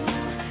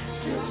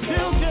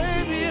 Still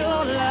gave me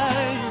your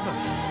life.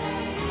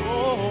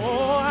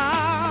 Oh,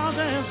 I'll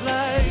dance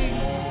like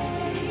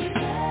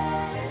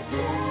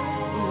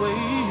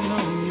waiting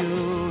on you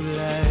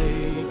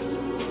like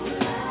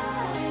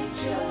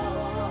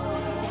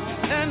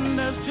and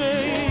as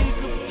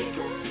Jacob.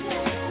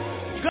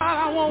 God, I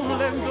won't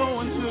let go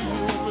until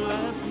you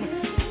bless me.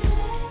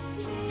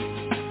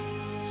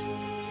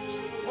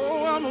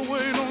 Oh, I'm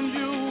waiting on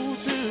you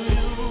till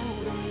you.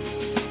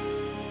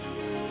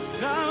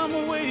 God, I'm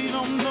waiting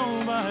on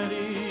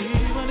nobody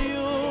but you.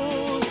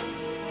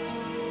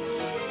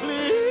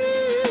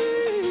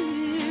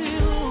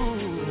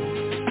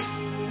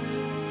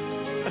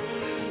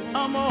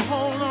 I'ma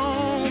hold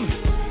on.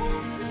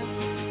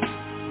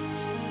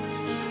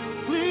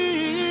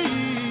 Please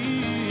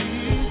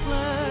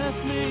bless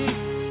me.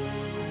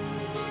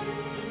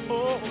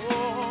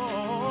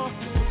 Oh,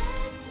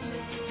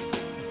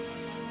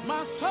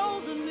 my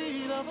soul's in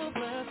need of a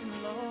blessing,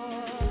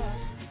 Lord.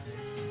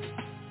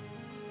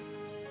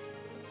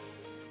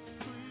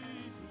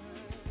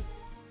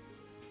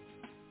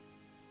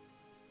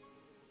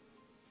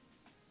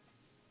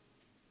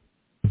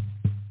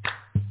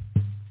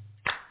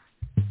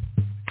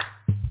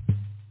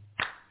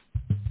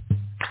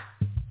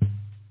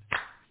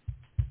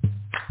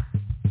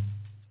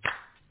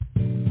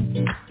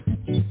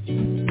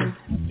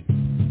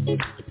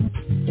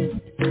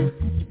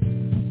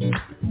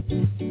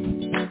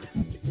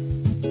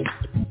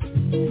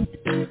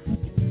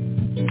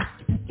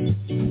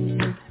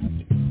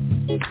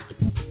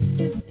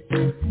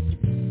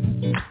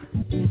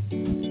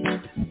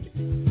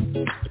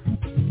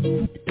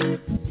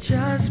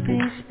 Just be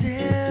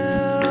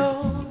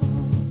still.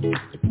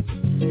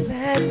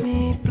 Let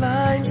me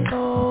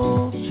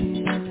blindfold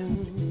you.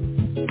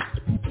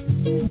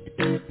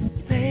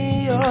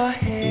 Lay your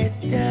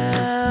head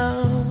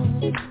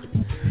down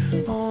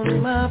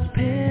on my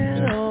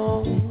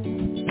pillow.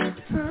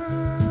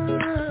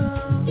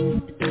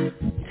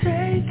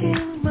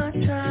 Taking my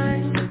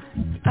time,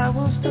 I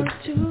will start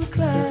to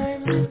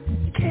climb.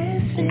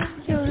 Kissing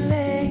your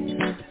legs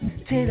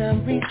till our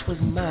reach was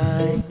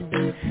mine.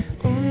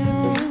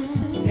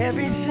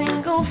 Every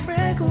single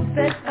freckle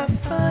that I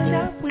find,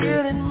 I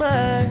will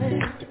admire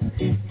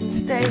and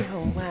stay a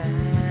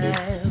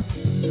while.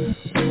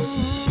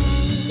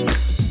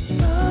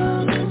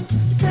 Oh,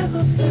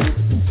 never felt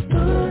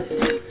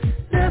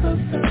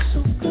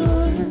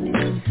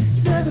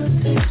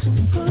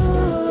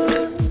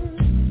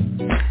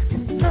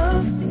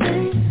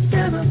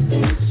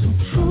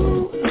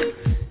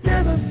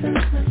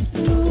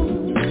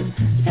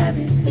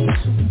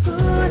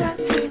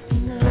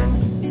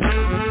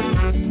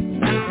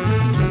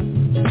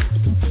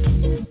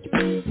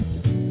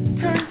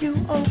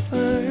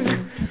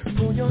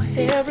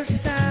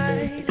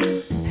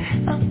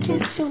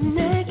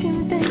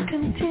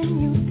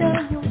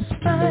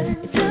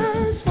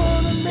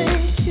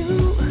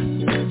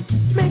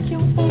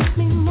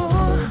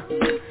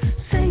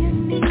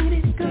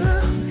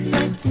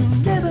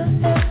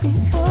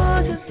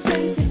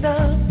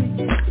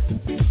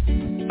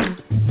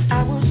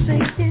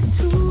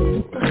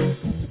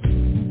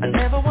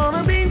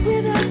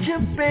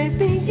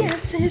baby, yes,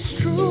 it's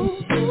true.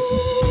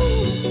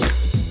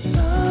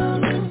 Oh,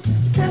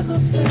 never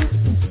felt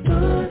so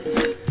good,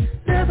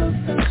 never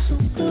felt so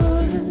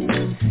good,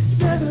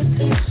 never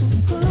tasted so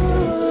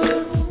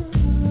good.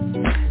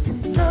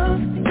 And love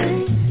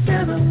ain't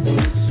never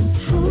been so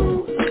true,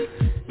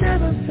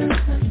 never felt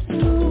like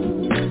you.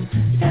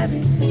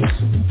 Everything's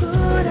so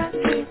good, I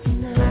can't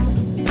deny.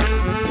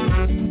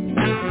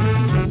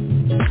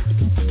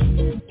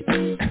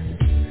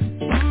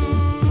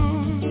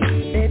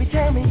 Baby,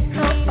 tell me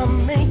how I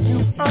make you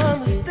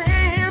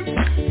understand,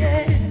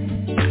 yeah.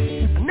 I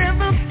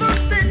never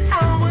thought that I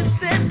would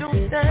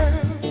settle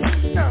down,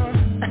 no.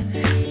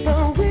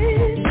 But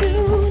with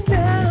you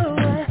now I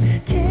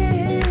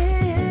can.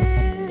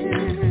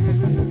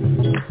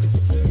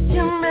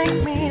 You make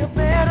me a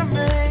better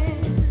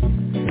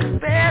man,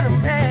 better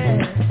man.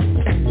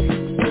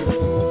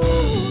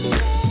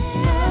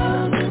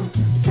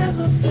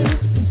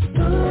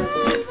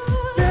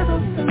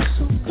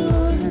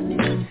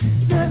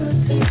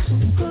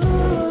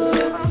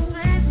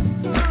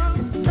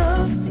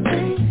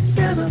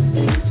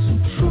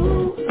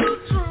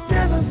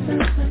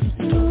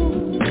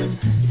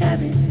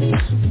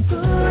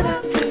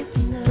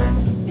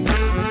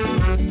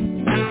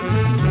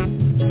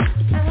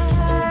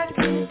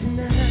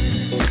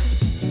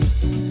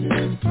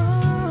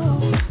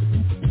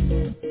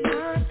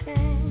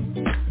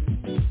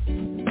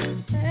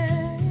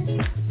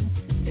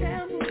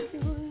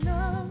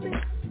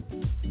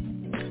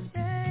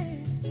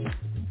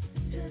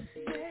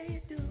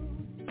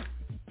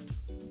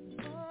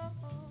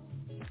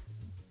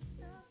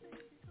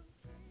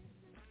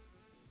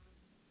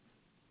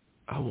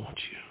 I want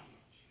you.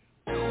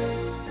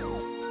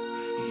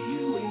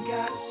 You ain't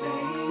gotta say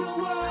a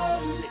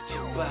word. Let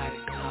your body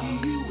talk.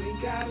 You ain't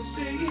gotta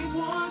say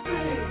one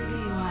thing.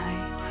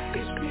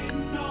 It's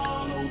written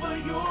all over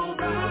your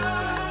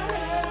body.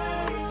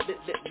 Let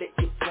your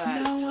body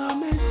now talk.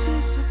 I'm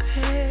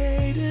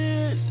anticipating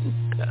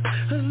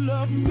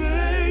love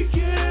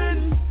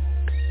making.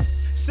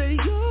 Say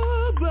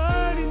your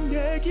body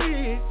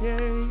naked.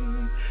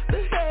 The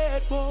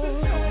head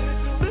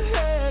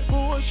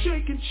boy,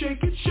 shaking,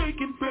 shaking,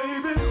 shaking,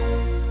 baby.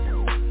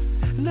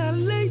 Now,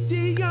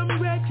 lady,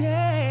 I'm ready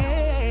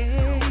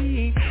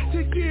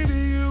to give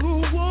you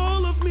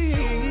all of me.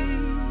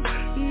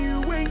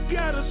 You ain't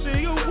gotta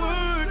say a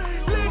word.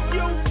 Let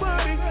your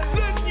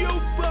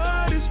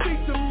body speak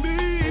to me,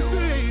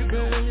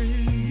 baby.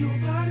 Your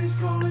body's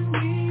calling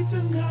me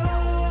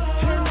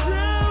tonight. And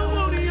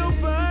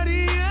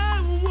I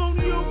want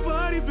your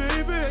body,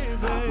 baby.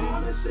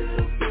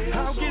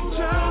 I'll get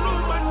down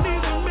on my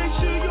knees and make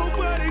sure your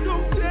body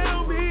gon' tell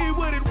me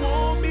what it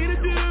want me to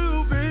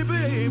do,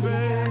 baby.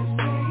 Let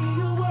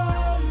your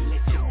body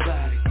talk.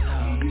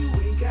 You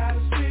ain't gotta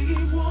say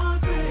one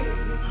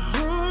thing.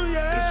 Oh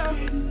yeah. It's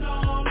written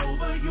all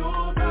over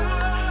your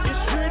body.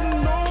 It's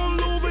written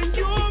all over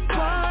your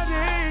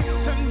body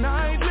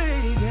tonight,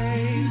 lady. You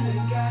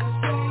ain't gotta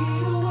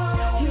say a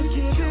word. You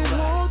give it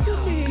all to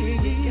me. You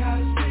ain't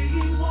gotta say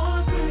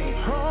one thing.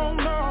 Oh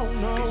no.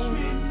 It's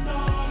written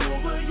all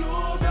over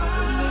your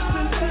body.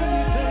 Listen to me,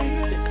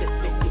 baby.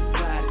 Let your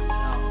body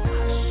talk.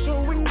 So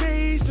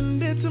engaged in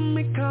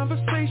intimate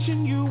conversation,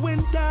 you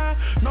and I.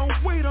 No,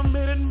 wait a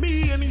minute,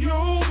 me and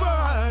your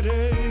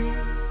body.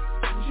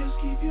 Just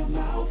keep your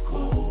mouth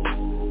closed.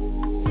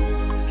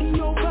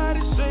 Your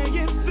body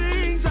saying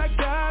things I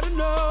gotta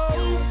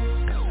know.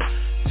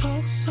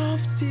 Talk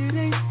soft, it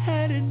ain't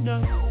had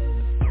enough.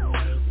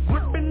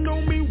 Gripping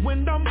on me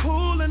when I'm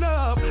pulling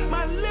up.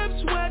 My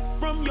lips wet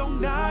from your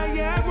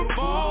Niagara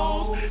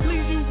Falls.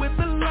 Leave you with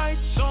the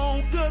lights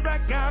on, 'cause I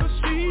gotta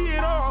see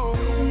it all.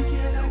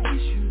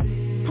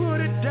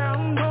 Put it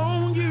down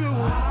on you.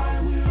 I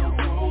will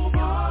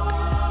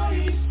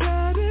provide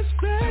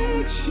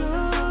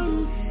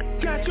satisfaction.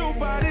 Got your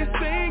body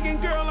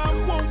singing, girl, I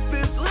want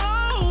this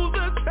all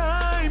the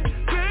time.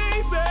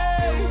 Baby.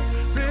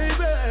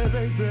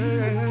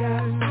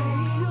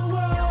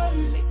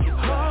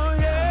 Oh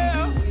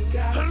yeah.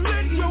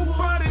 Let your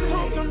body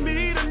talk to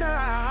me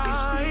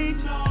tonight.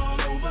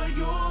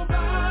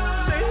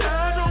 Say I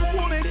don't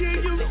wanna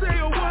hear you say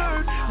a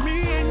word. Me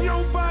and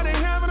your body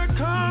having a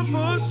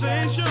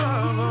conversation.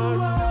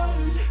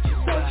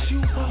 What you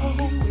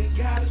want,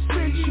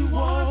 what you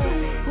want.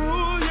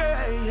 Oh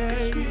yeah.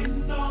 It's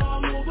written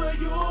all over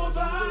your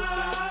body.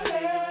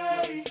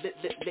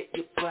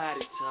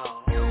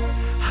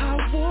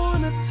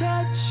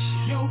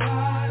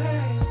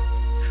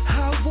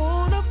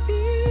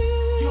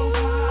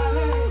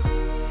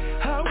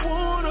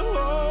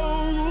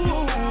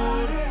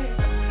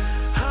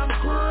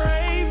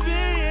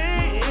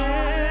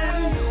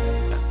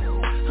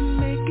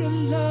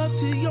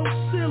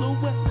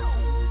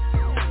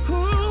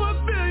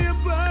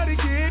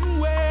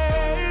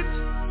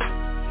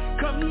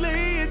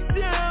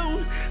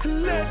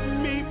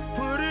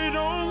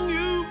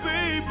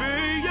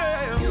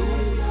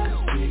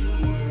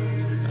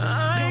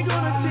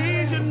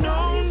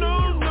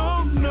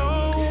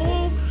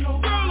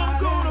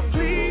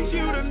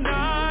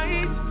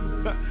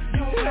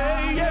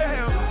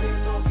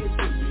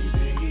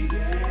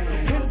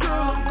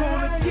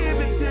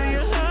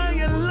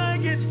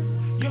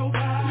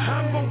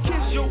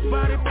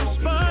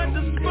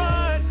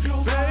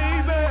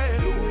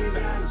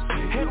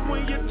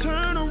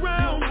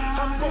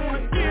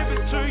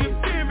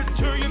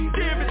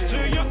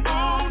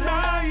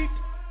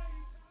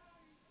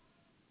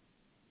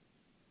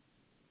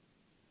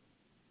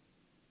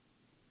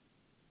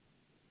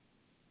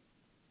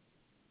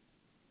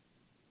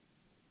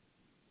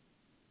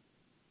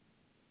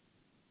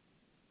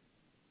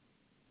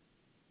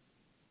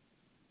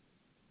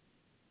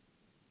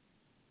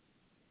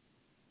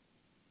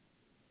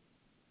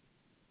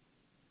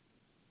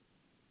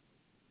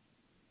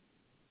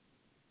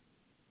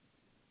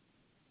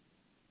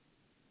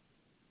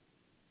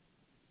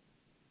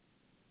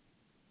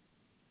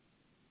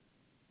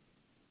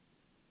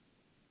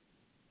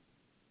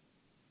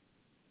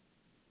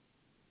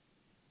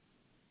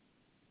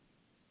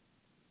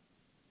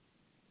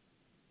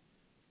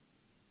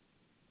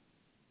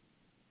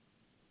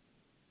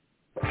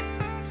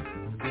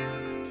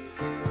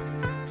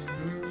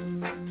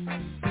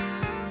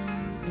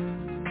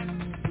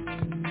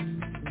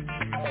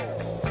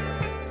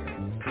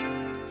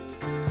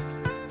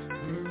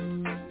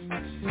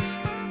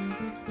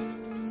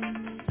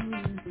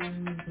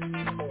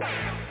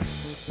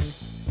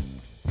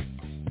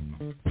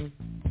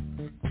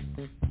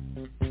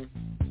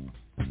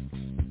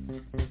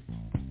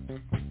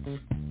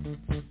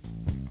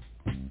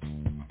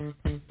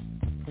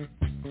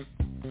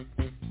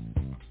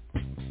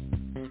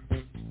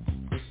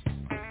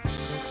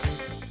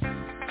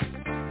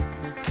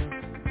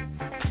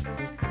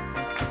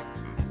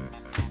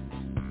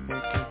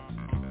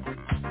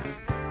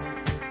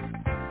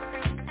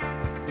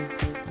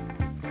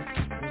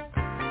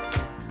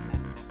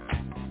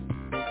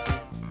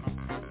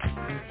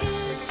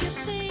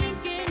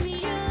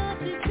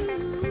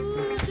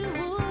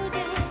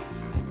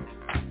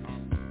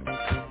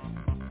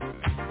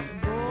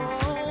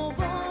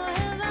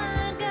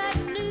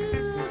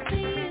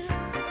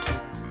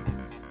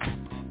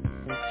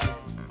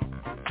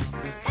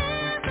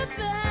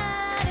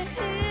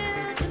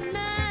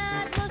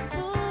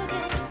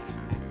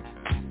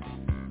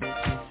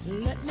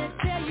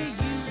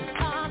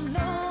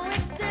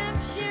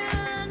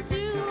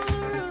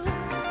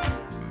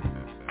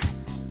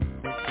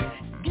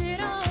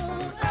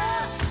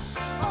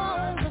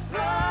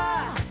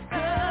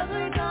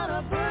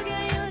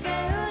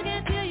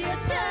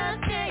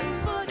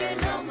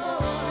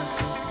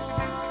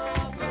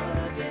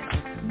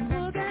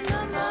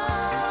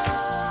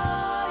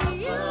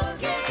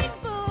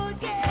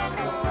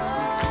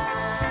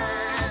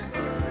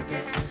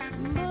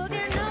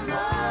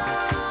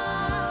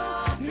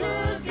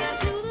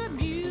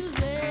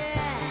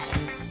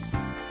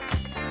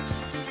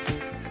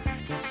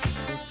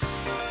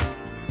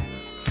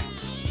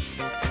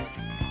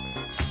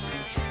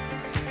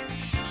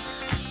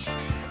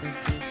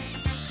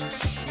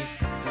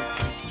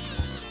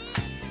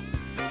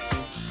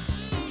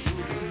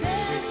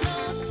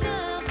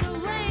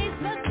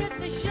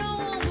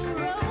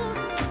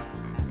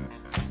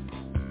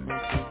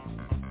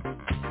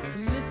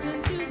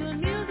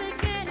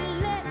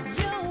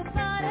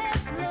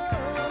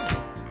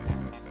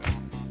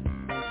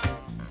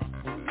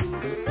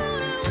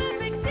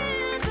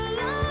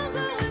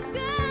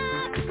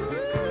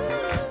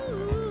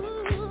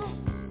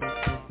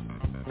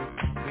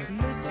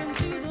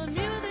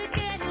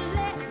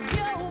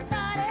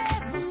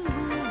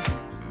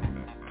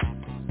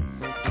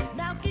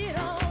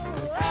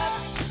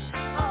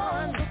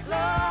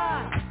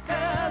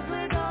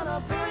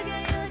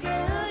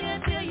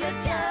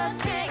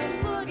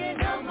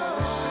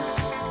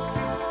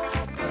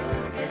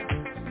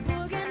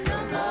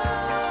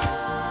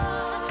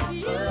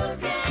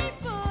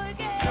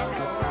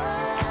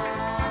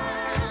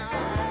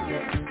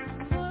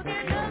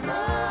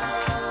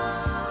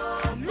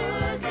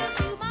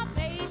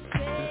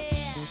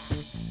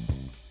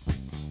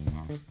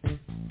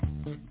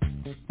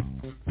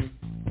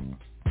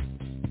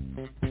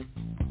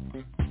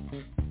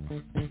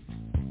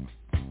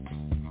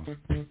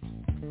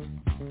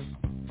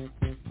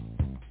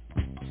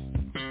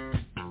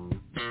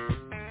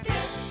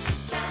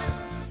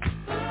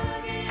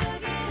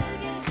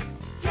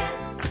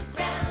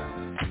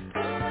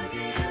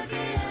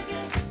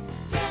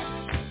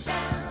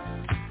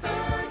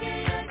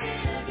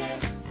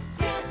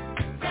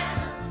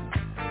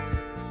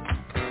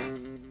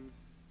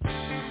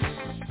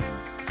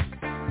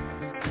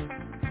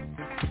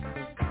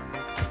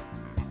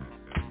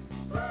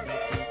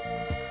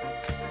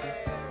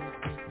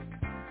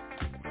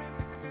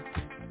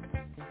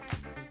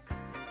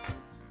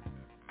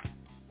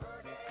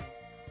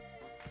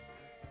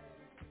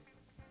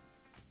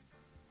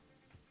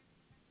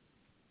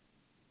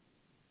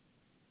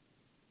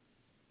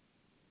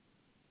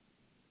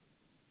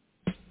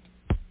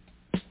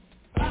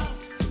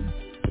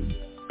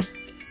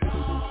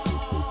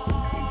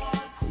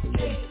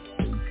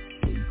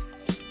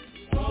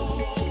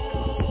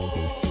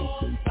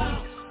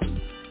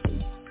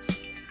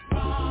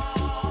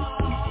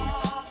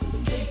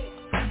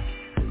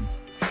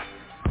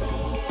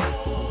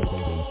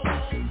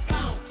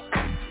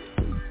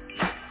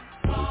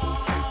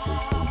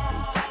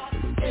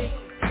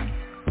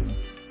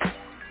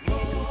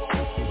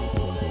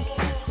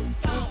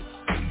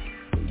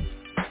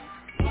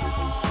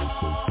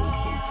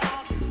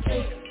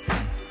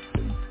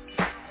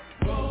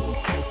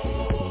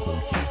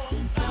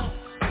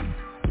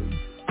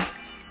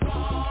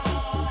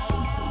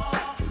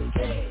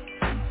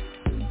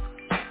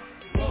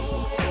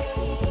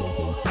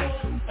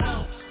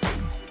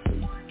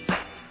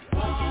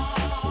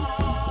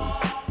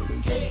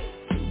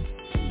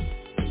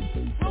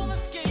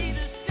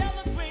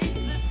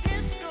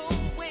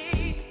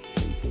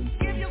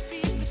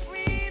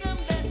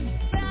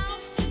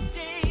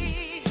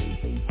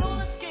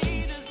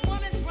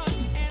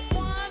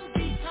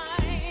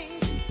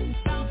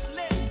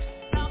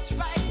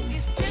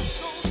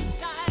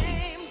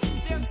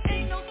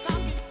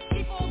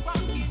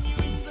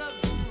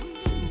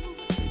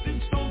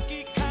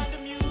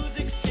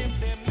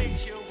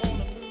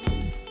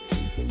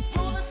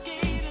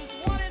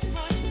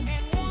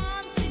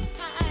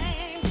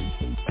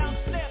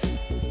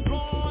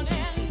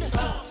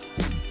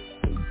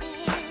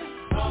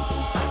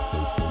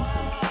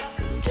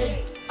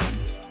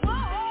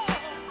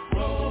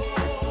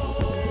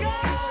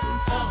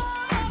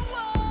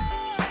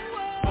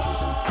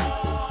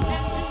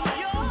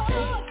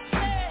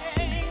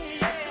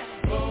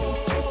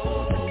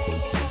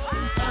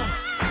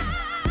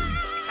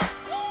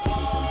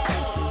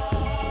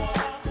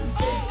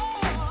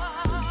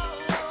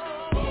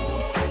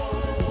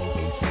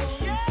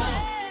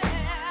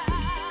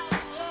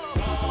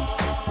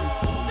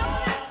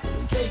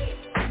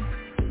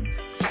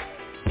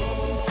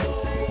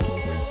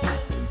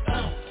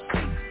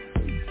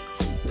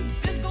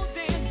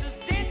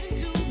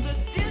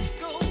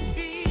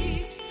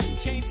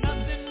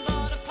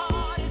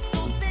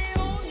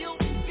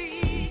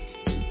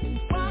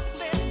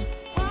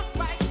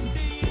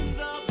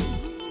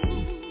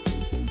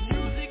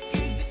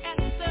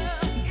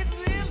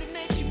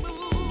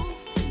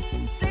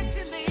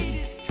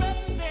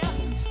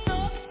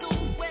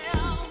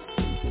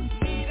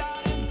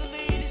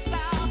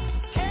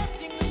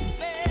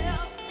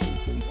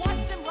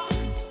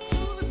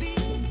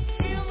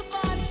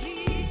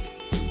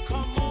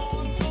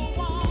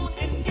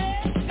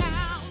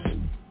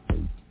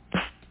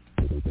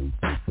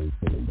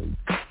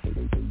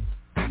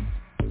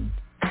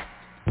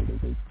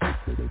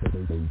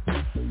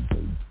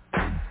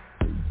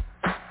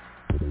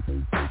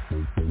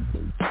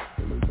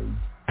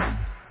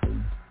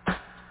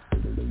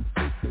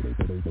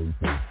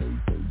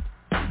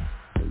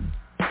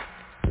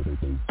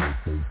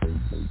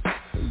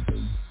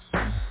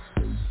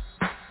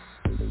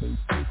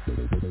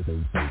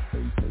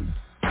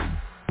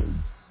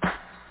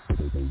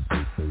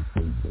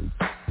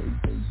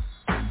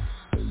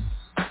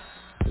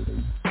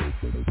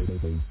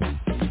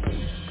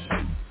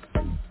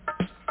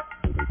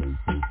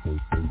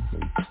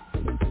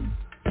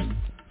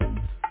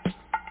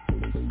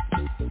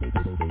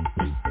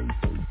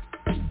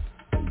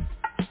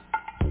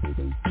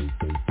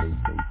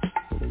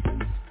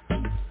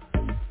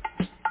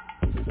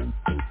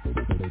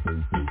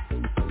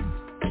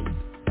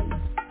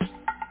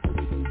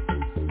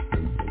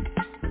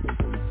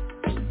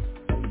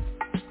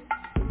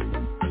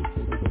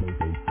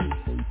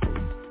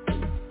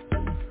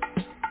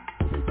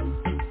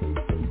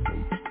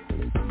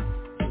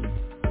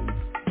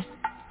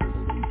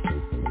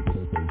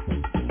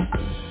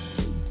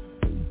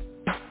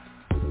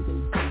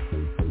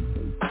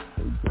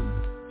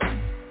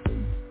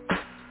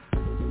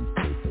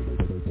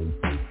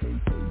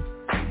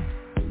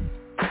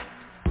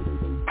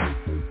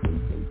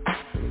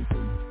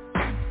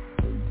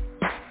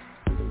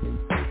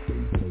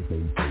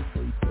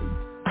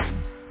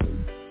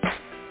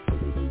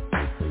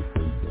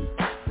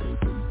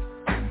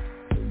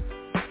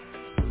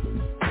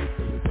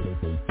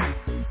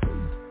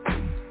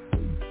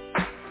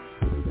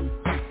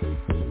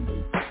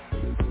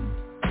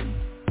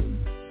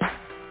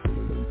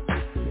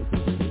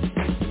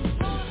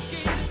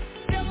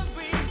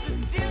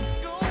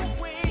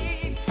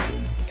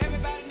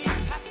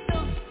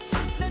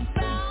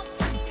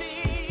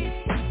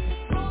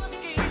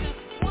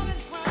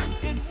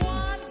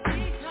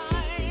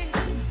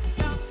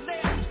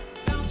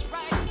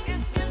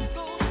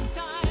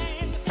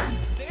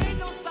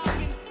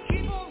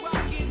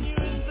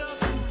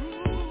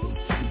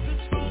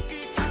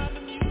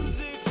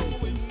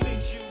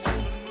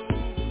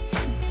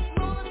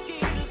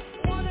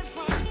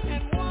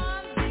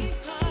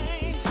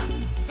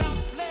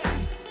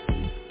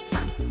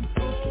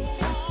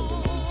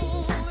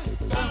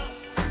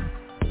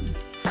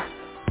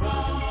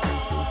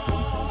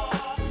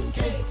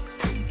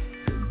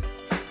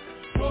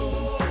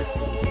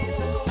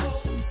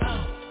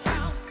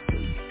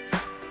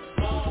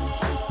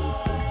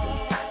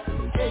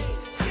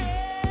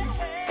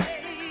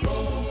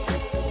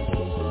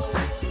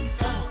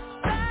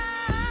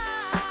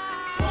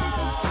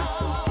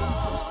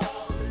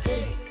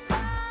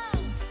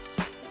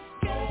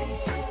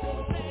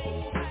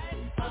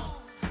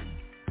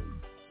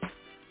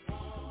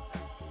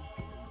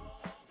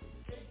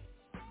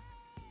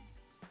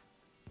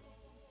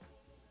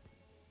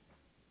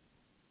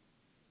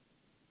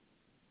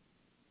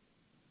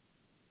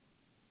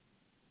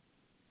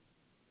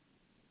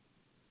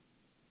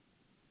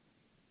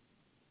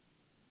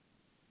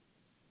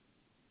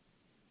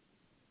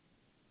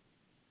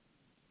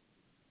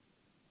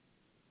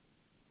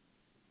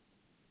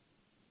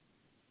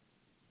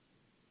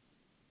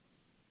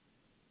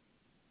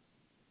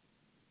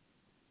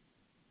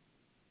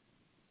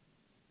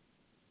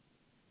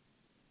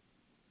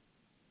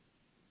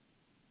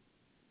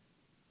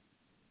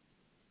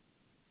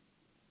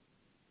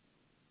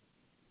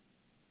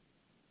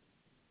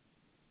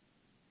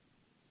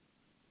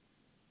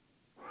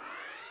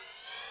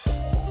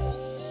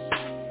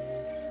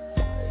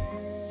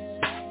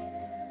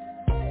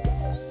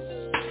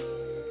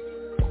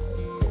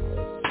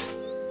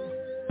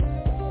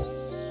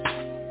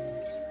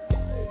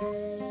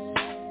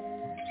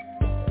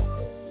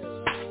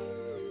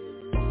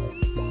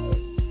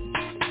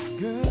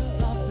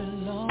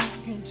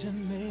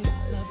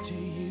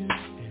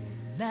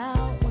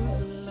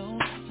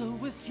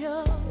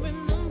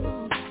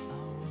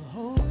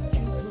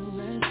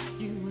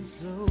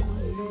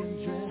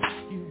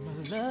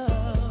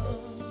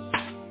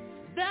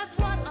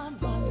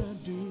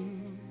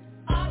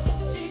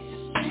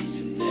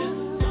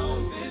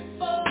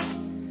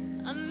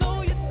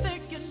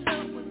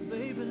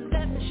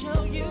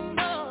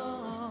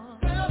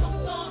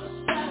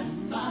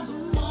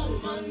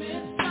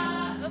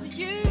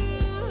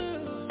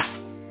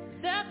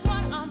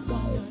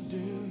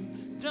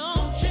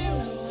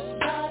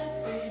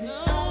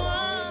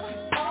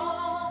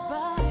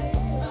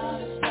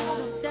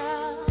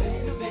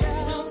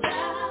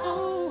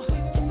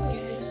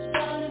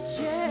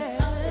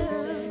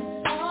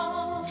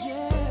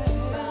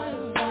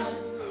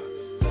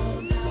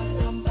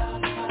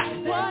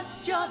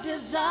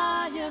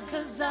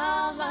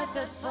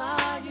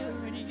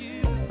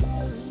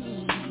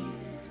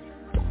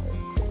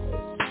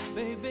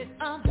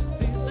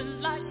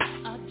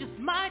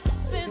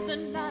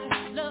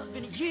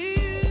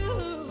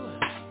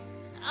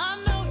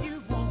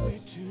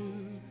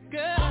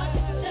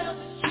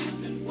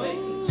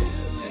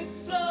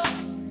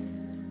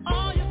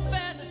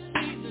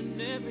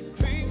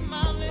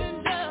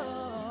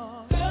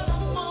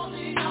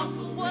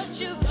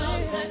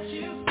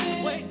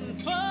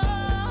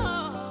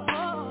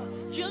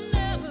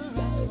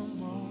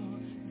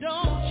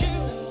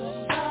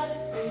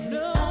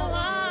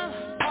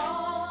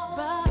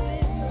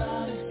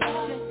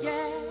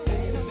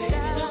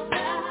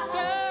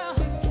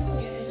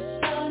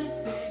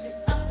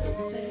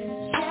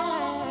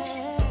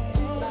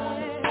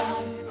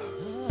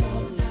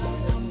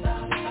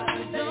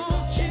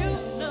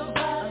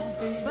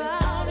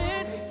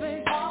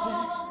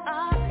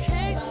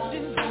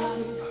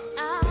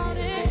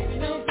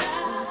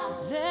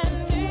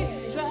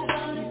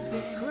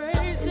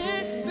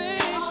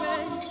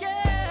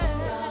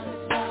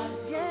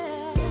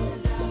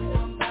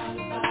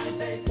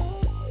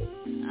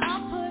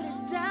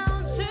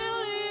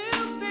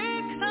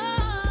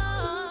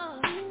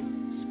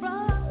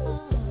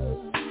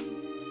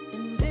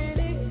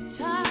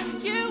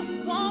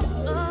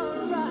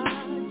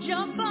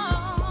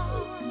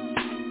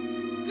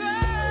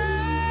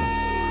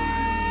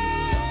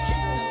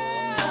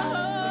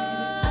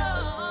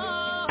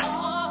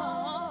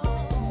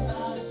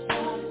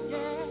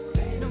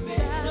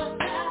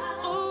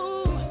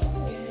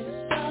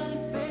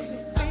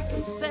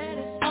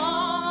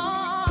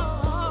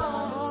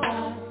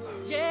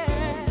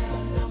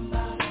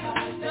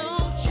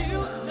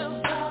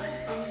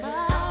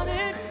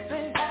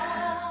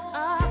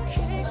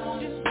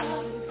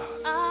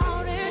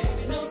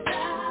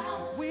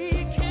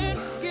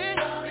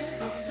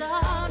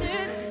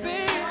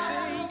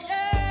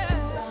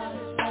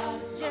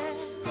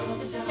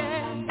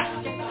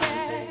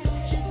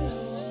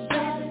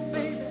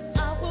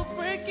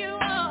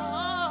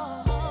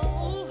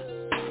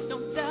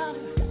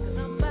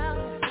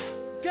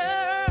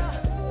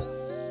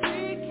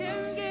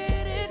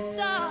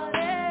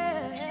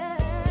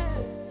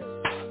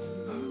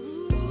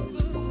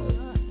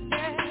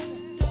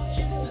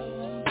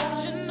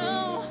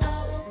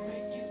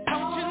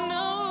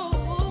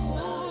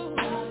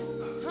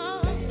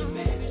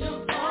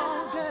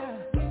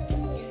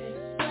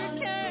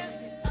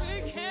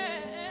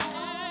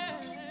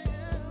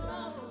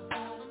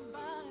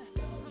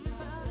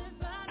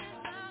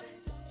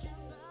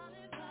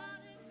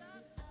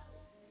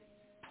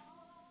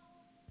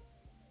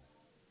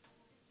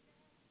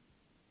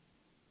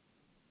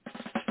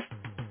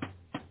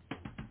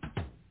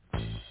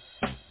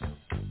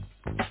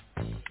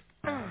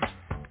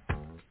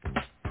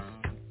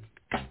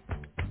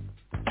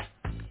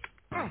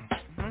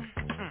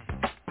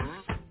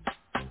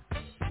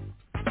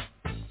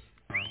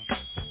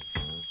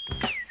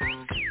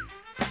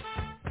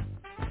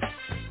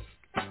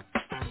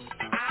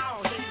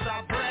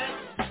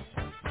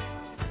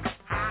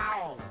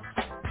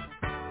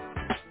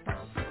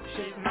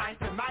 She's nice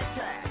and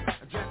mighty,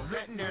 just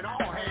letting it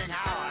all hang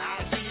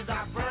out. She's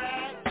a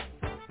friend.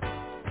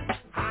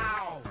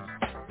 How?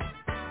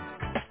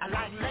 I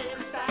like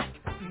lady stack,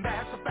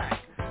 that's a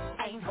fact.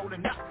 Ain't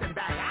holding nothing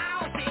back.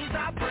 How? She's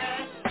a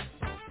friend.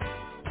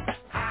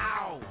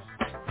 How?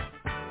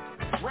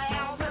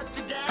 Well, look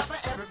together,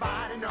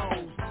 everybody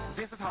knows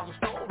this is how the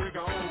story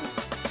goes.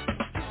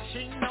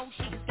 She knows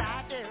she's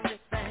got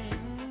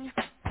everything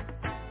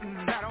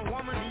that a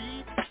woman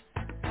needs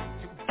to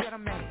get a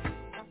man.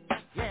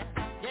 Yeah,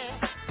 yeah.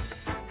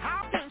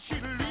 How can she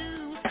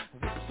lose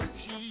with the suit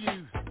she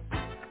used?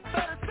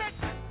 36,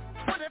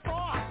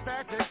 24,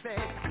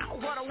 36.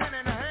 What a win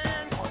in the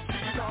hand, oh,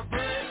 she's a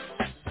bitch.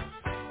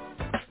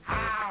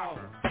 How?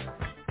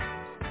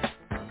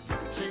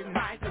 She's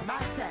nice and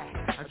mighty,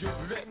 just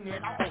letting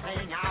it all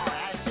hang out.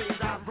 And she's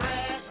a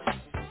bread.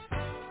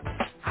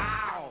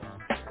 How?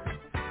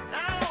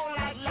 I don't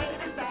like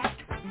ladies back,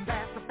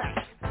 that's a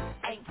fact.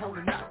 Ain't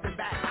holding nothing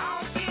back.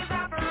 Oh, she's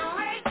a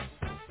break.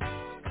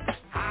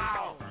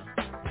 How?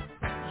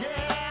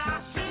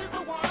 Yeah, she's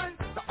the one,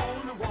 the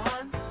only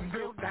one,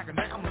 built like an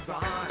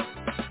Amazon.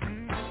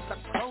 The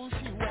clothes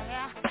she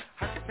wear,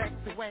 her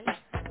sexy way,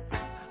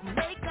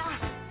 make a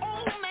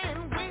old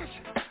man wish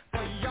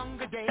for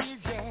younger days.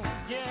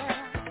 Yeah,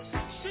 yeah.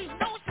 She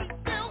knows she's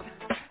built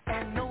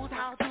and knows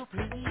how to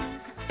please.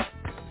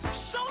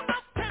 So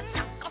enough can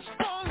knock a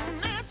strong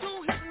man to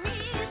his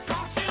knees.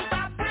 'Cause she's a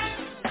brick.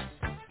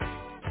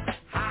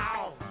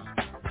 How?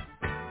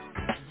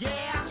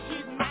 Yeah,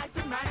 she's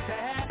mighty,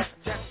 mighty,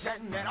 just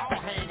letting it all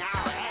hang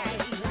out. Hey,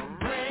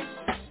 brick.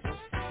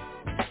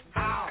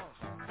 How?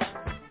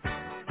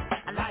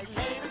 I like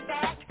ladies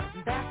back,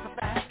 that's a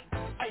fact.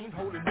 Ain't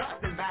holding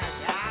nothing back.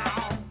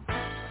 Ow.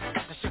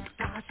 Shake it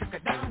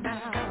down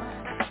now.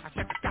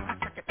 Shake it down now.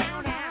 Shake it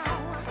down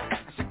now.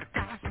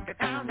 Shake it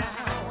down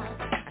now.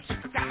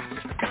 Shake it down now.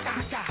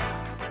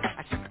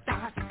 Shake it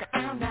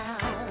down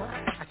now.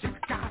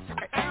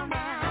 Shake it down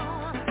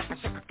now.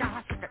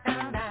 Shake it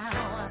down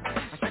now.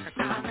 Shake it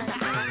down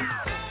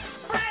now.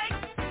 Break.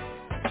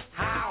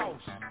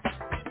 House.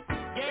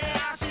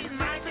 Yeah, she's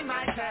mighty,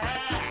 mighty.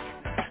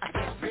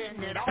 Just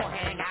letting it all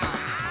hang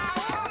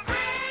out.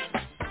 Break.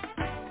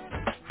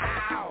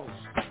 House.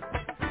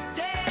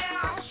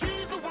 Yeah,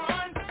 she's the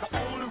one, the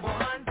only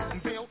one,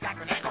 built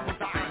like an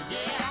Amazon.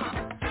 Yeah.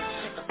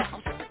 Shake it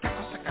down, shake it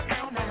down, shake it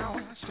down now.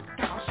 Shake it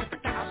down, shake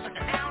it down, shake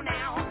it down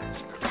now.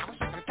 Shake it down,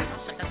 shake it down,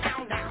 shake it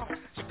down now.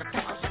 Shake it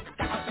down, shake it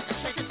down, shake it,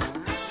 shake it.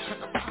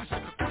 Shake it down,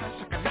 shake it down,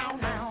 shake it down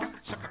now.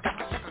 Shake it down,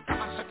 shake it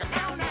down, shake it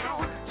down now. Shake it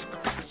down,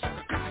 shake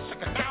it down,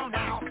 shake it down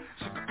now.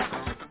 Shake it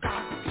down, shake it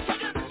down,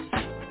 shake it.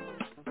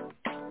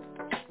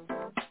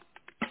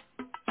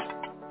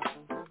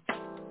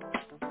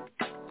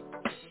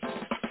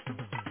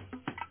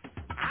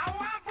 How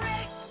I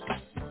break.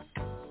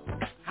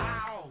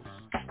 House.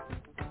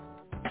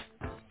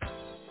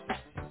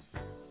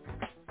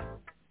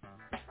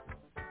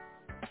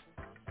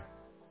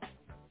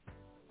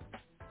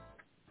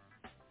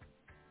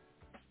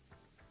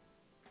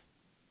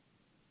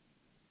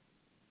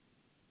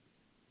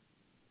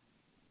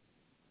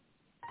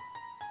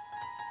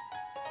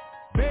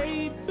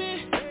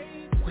 Baby,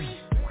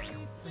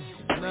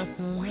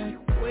 nothing like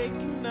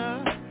waking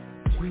up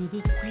to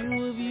the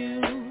view of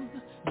you,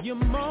 your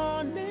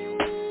morning.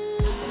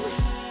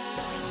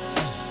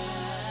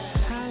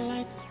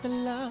 Highlights the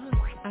love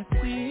I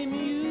see in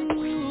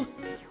you.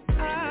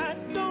 I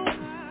don't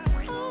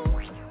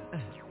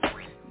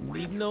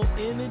need no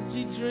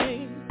energy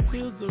drink,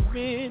 pills or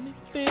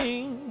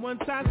anything.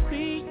 Once I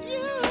see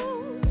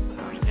you,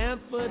 I am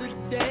for the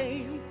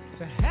day.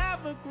 To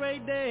have a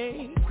great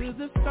day, 'cause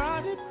it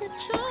started with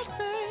your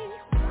face.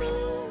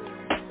 Ooh.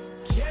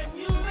 Can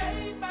you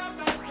lay by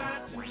my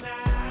side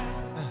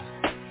tonight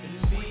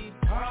and be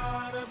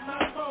part of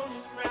my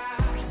morning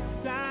ride?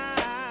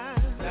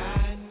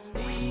 I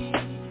need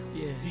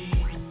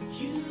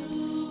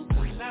you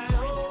when I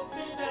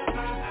open up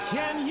my eyes.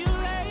 Can you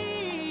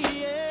lay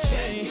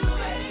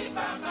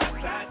by my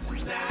side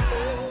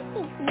tonight?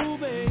 Ooh,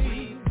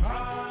 baby,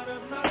 part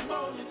of my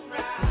morning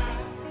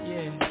ride.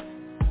 Yeah.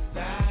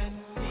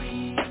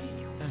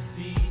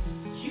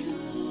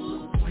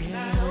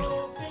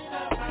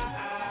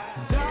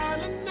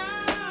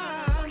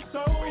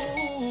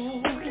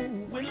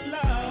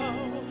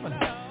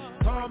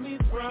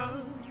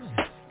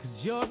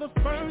 You're the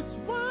first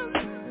one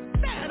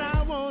that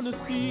I wanna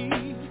see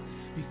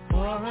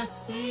before I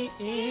see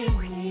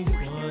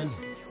anyone.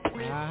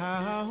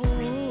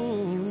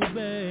 Oh,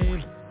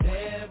 babe,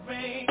 there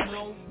ain't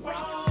no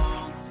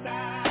wrong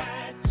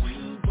side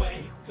to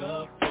wake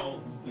up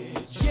on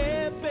with.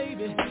 Yeah,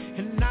 baby,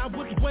 and I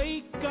would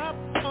wake up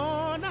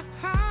on a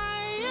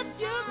high if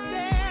you're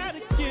there to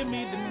give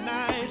me the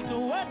night. So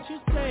what you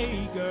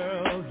say,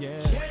 girl?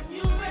 Yeah. Can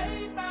you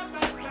lay by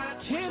my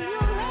side? Can you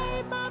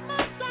lay by my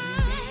side?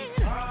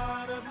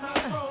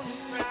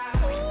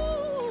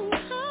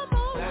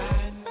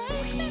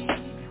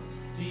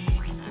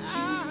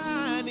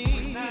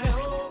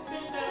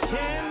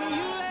 Can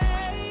you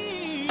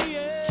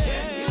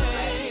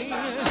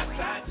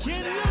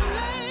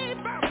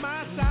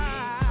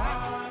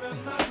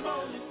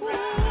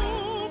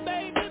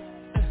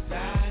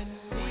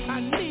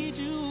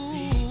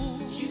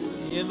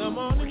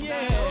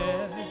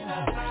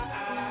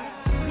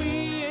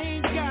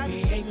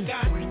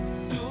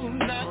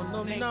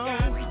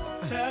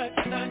touch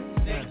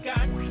nothing, ain't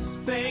got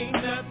to say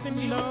nothing.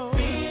 You've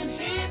been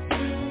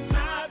into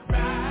my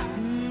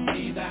ride.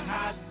 Be the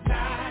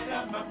highlight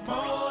of my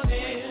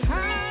morning.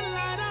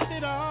 Highlight of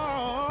it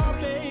all,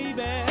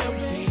 baby.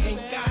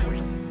 Ain't got to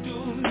do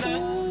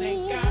nothing,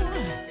 ain't got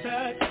to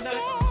touch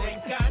nothing,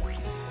 ain't got to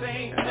say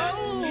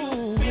nothing.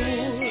 You've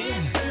been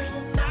into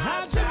my ride.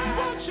 I just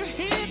want you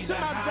here to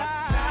my side.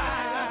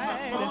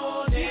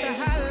 Be the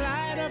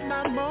highlight of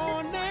my morning.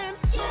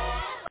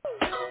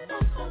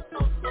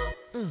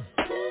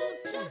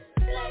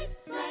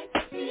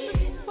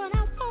 What I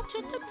want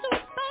you to do,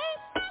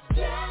 baby.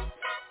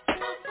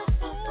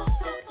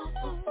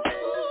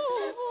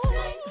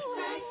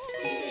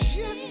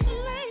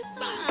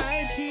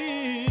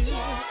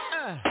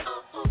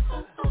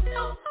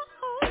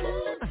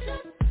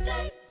 Just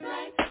lay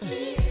right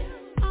here.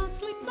 I'll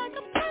sleep like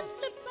a prince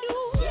if you.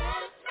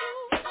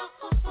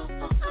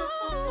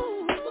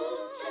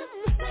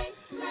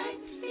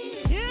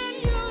 Can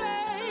you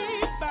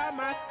lay by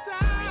my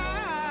side?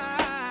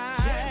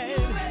 Can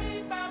you lay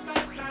by my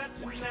side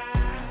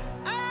tonight?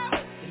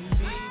 And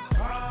be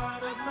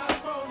part of my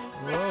morning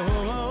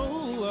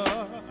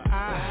ride. I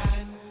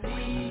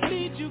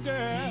need you,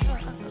 girl.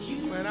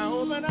 When I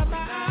open up my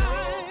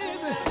eyes.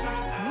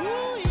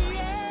 Ooh,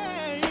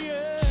 yeah,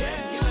 yeah.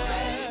 Can you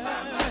lay by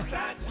my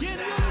side tonight? Can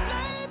you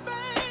lay,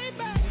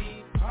 baby?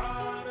 Be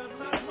part of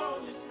my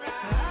morning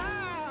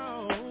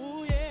ride.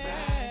 Oh,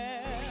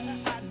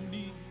 yeah. I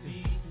need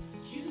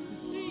you,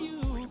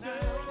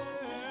 girl.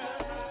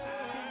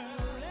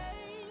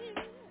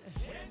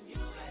 Can you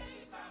lay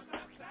by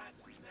my side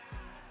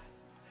tonight?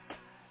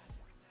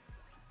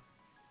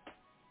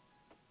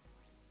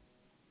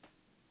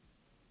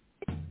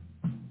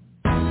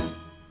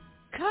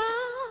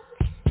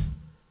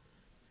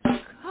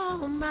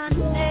 Call my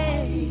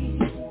name.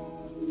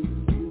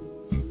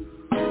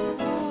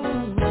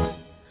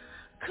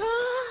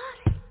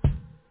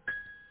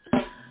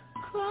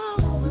 Call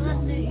my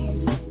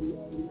name.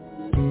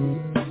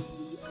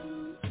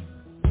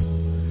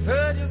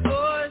 Heard your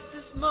voice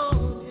this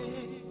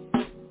morning,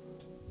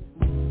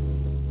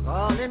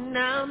 calling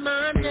out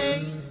my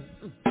name.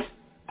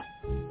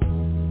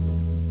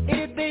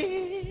 It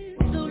been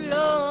too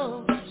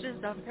long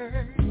since I've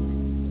heard,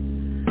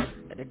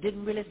 but it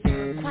didn't really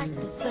sound quite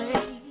the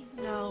same,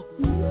 no.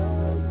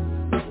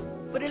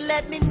 But it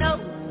let me know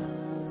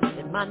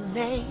that my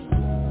name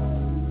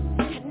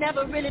had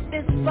never really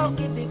been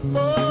spoken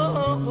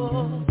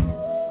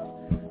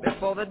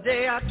before the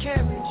day I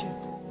carried you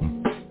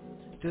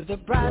to the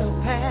bridal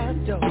path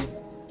door.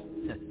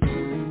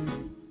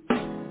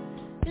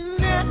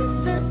 And ever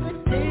since the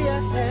day I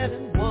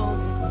haven't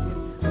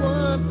wanted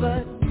one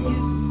but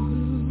you.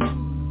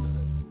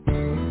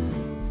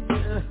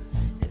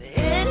 And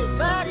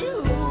anybody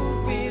who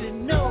really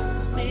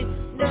knows me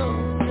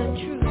knows the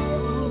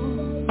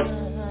truth.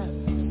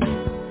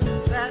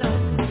 That I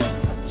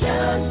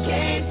just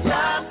can't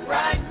stop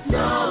writing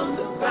songs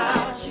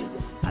about you.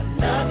 I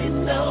love you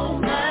so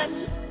much.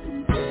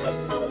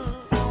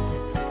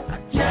 I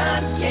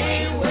just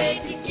can't wait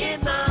to get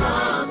my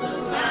arms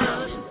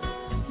around you.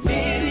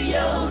 Feel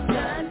your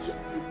touch.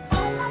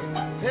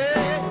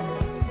 Hey,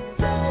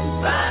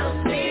 if I don't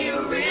see you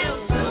real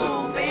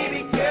soon,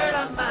 baby girl, I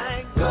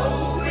might go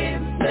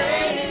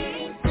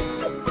insane.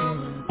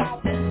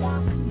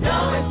 No,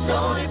 it's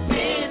only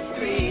been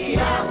 3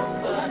 hours,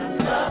 but I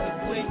love it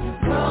when you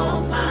call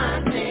my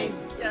name.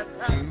 Yes,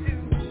 I do.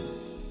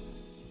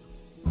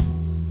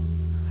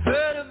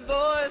 Heard a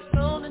voice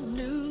on the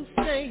news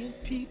saying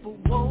people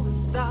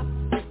won't stop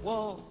the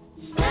war.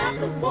 Stop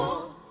the war.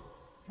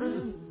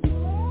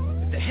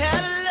 If they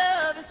had a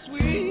love as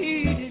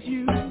sweet as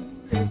you,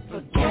 they'd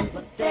forget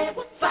what they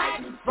were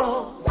fighting for.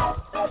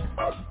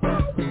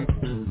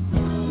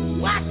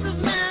 What's the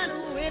matter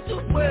with the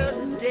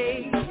world today?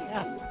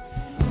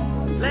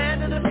 Land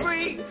of the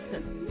free,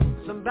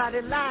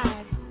 somebody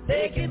lied.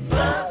 They can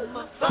blow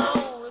my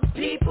phone and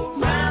people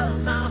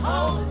round my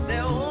home.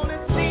 They'll only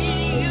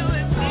see you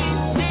and me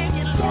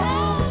singing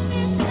long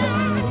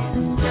inside.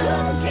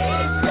 Just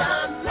can't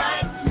stop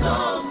writing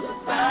songs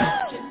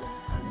about you.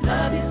 I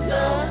love you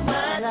so much.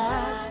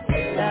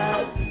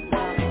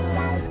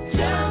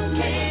 Just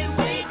can't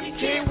wait to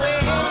get my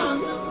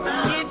arms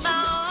around you.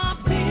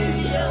 Feel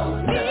your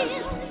touch.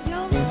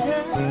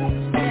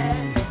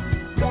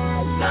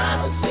 I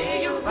don't see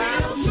you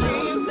real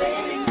soon,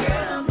 baby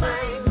girl, I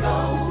might go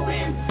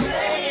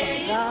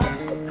insane.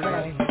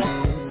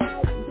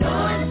 No,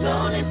 it's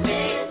only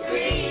been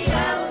 3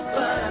 hours,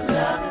 but I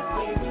love it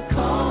when you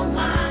call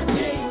my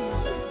name.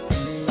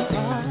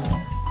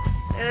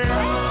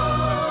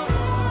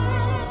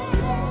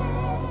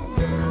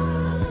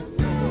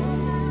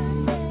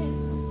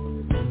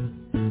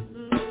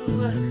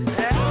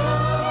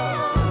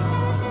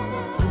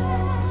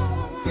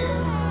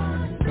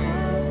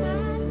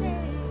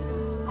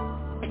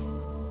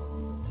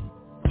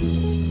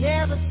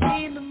 Never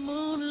seen the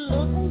moon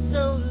look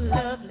so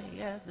lovely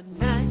as the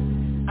night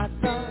I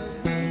saw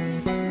it.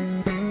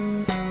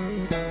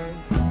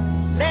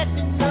 Let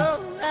me know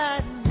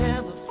I'd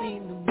never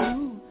seen the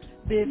moon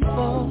before.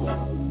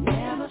 before.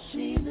 Never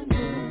seen the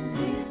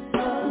moon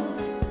before.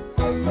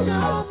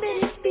 So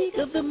many speak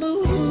of the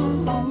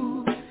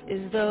moon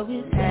as though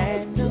it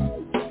had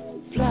no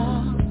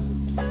flaws.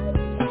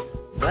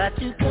 But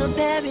to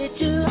compare it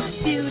to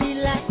a beauty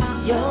like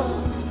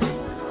yours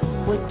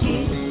would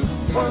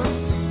give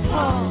one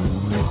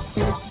pause.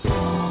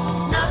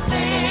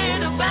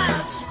 Nothing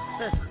about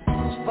you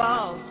is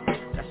false.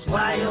 That's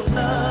why your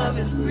love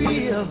is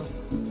real.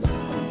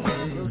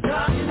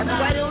 That's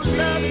why your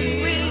love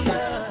is real.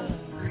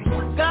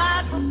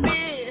 God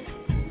forbid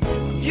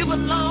you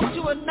belong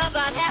to another,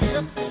 I'd have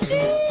to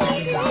take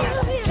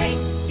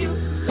you.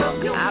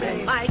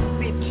 I might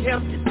be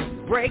tempted to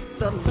break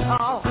the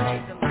law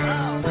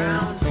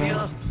around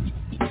here.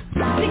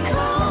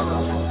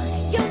 Because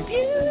your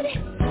beauty,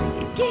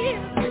 it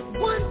gives me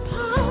one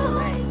pause.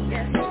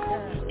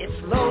 It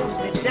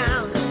slows me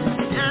down.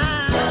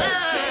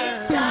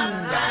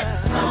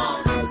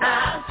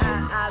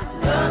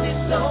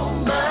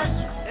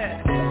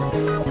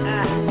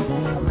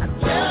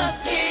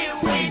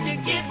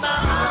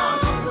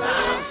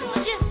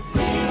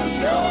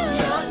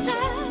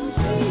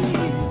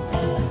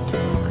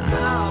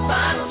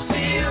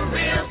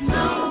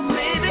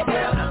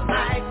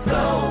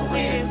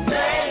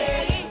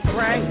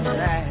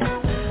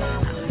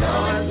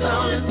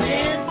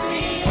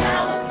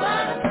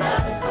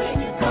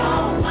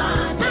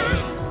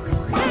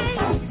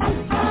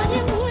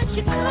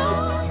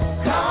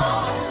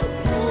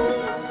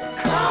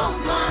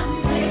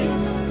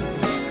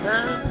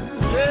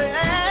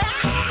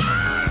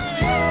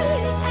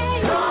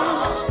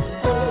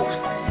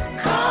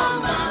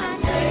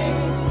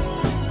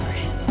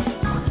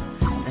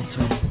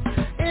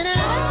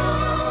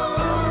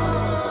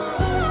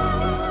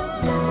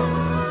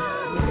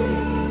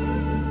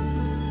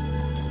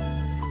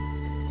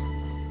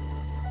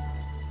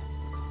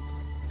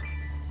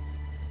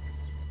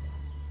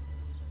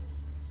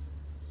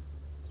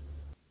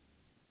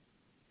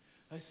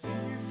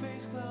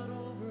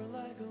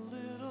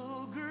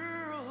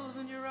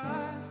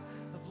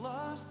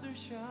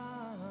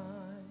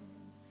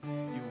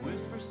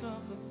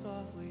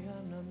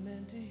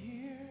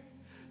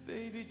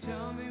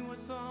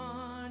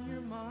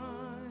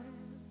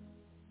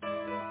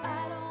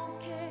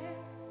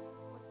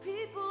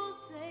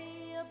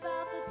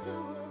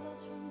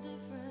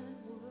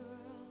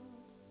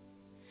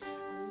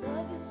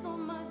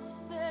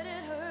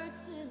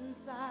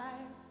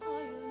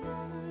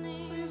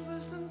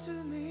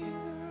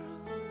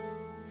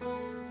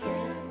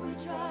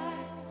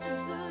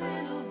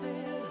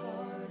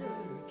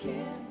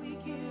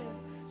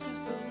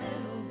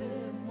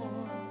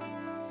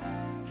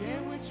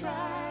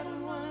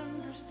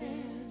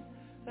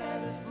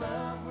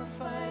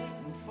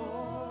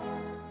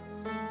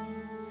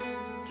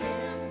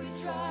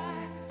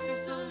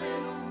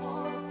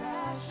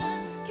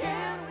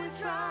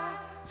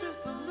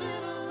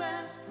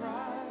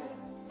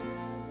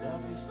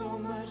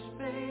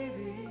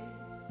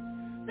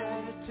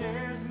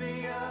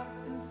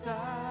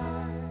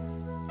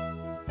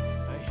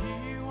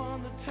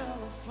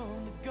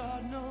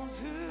 God knows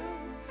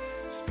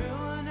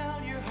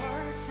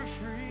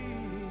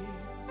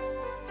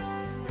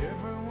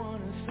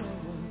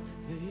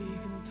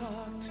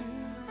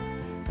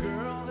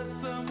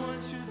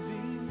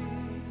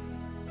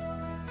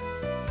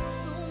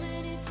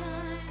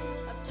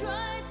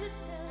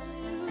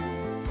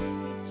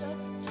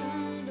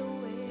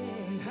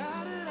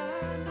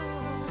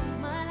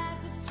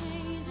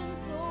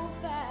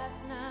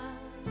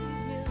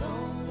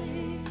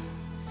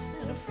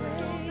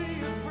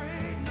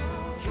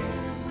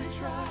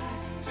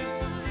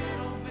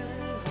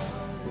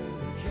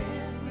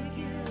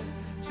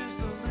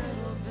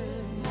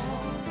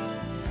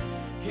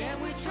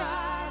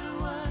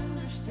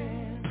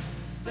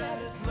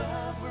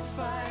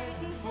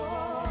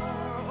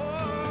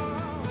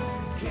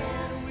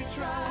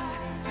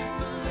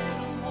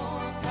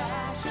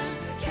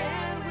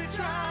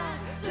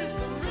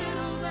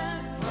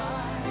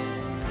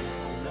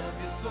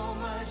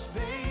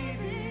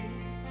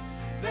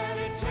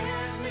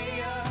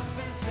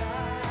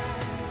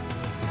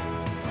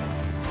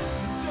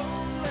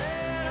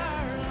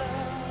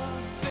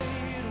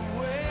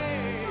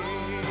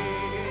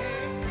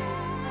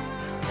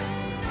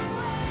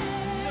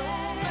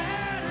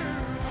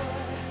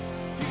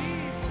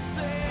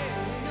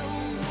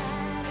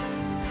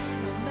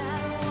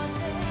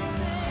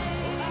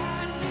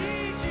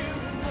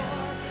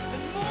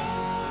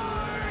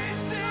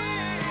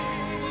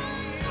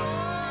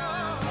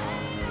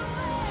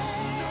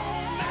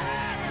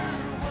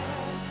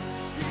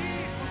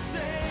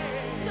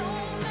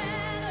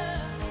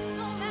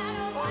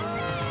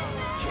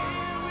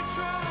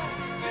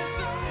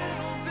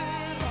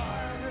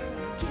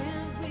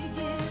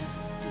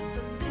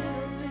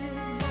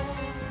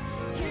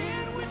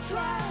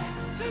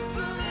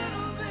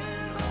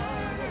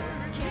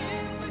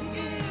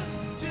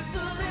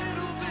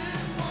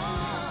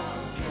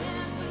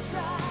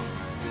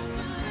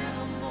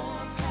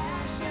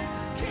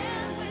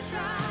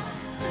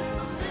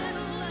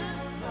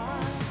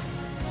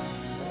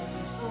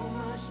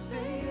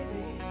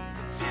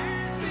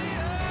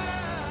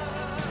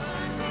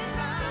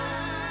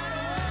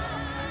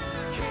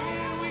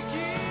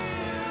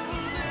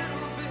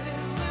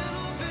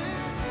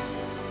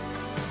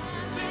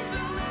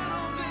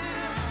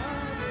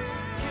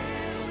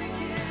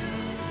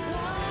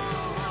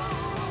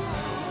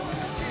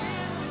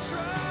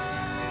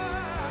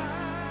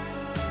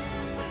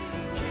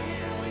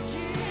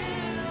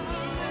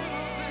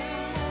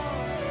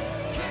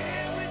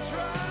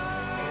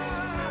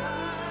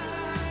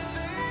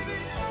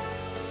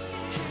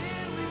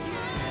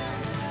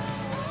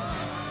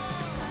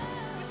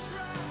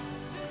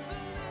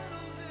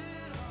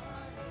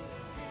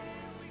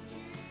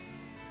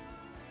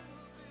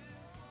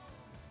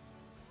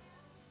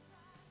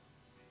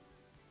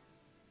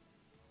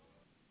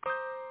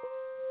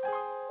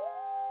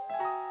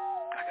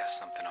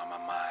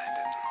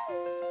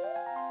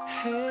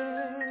I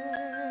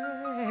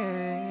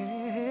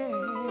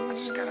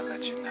just gotta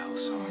let you know,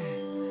 so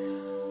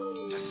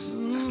just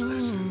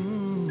listen.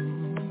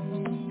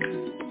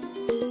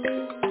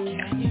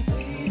 Can you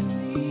feel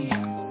me?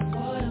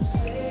 What I'm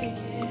saying,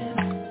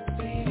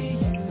 baby,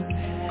 you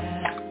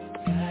have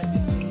got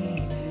me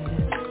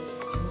feeling.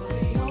 You're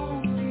the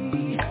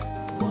only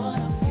one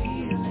I'm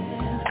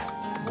feeling.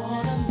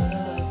 Wanna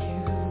love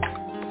you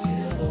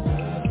till the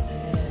world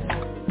ends.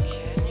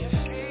 Can you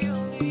feel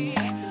me?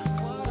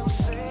 What I'm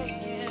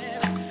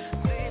saying,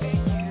 baby,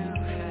 you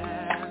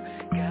have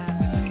got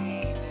me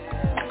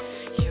feeling.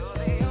 You're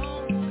the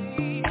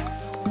only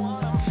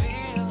one I'm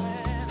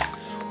feeling.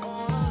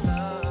 Wanna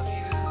love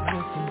you.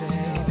 Listen,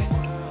 baby.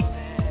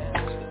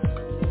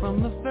 From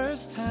the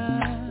first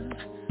time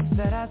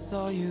that I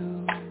saw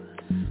you,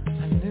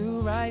 I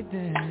knew right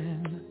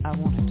then I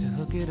wanted to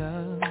hook it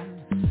up.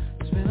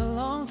 It's been a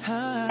long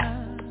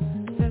time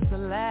since the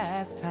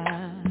last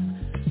time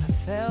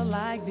I felt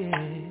like this.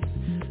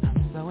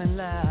 I'm so in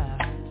love.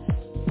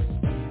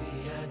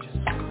 Baby, I just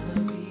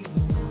wanna be the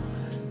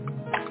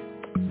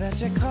one that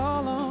you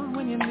call on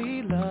when you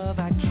need love.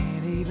 I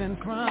can't even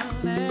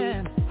front,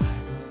 and I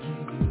will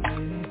give you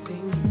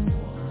anything you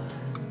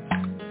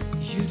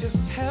want. You just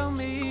tell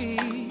me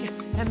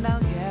and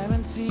I'll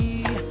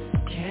guarantee.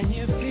 Can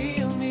you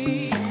feel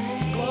me?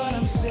 What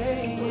I'm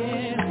saying,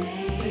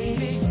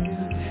 baby, you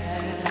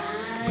have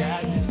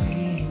got me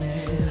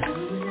feeling.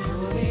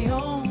 You're the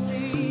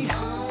only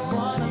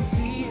one I'm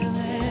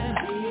feeling.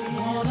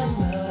 Wanna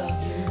love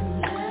you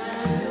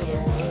till the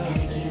world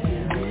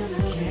ends.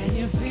 Can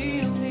you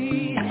feel me?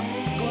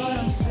 What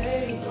I'm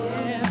saying,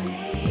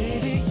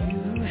 baby,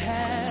 you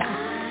have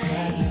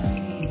got me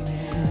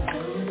feeling.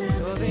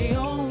 You're the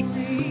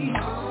only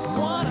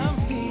one I'm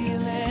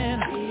feeling.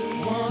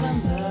 Wanna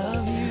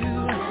love you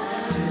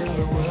till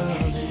the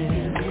world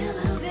ends.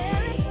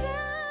 There is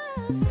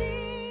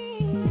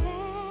something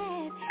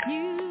that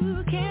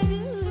you can do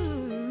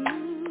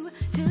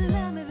to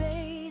love me,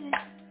 baby.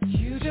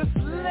 You just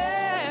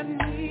let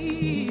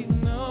me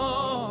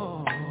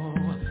know,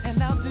 and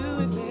I'll do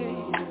it,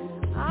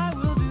 babe. I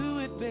will do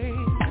it, babe.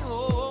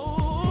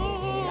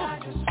 Oh, I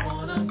just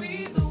wanna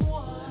be the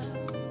one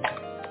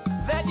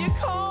that you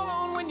call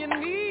on when you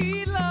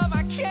need love.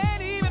 I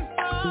can't even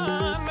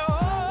front. No,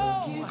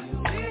 I'll give you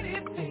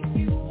anything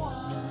you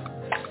want.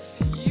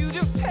 You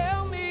just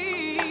tell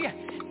me,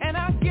 and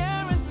I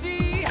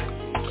guarantee.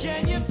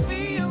 Can you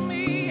feel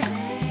me?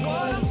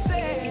 What I'm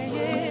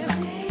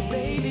saying,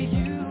 baby,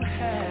 you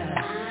have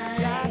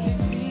got me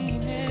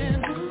feeling.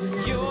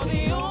 You're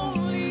the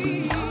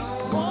only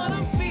one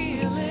I'm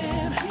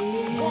feeling.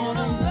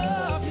 Wanna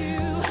love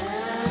you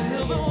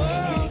till the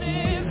world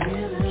ends.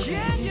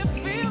 Can you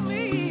feel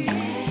me?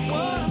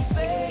 What I'm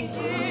saying,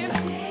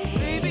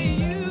 baby,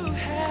 you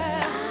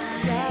have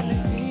got me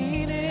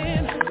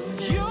feeling.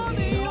 You're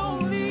the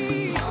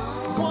only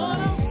one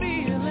I'm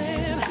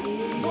feeling.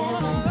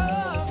 Wanna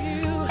love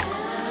you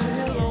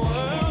till the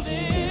world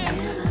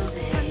ends.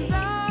 And I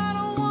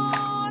don't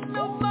want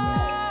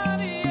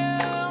nobody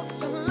else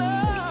to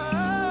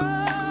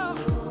love.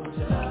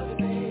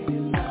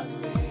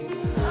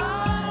 I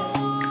don't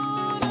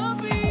wanna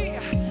be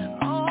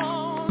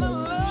all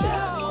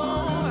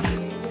alone.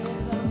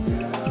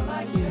 Girl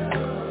like you,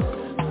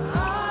 I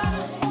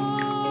just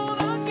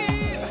wanna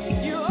give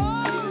you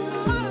all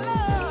my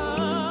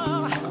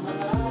love.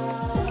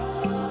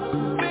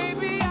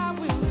 Baby, I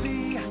will be,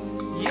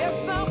 yes,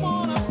 I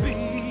wanna be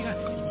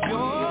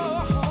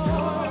yours.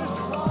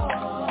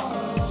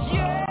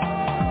 Yeah.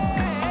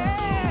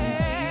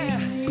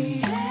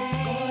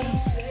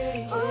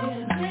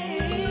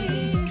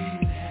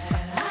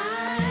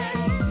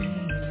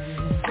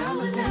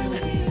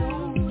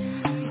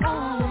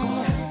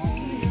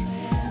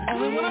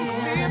 Only what I'm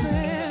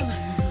feeling,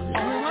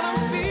 only what I'm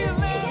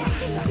feeling.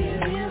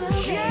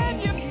 Can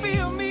you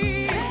feel me?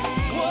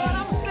 What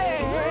I'm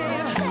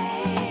saying,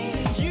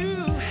 you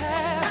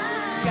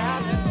have got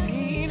me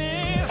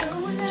feeling.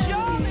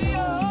 You're the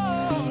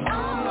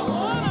only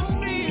one I'm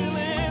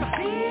feeling.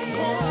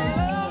 Wanna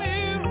love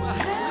you,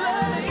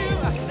 love you.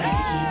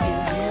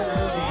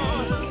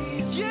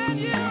 Can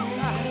you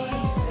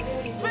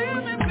feel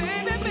me,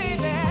 baby,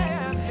 baby,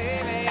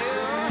 baby?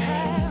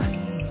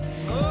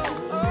 Oh,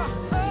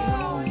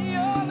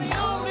 you're the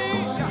only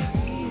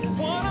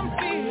one I'm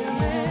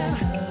feeling.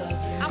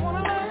 I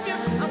wanna love you,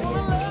 I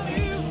wanna love you.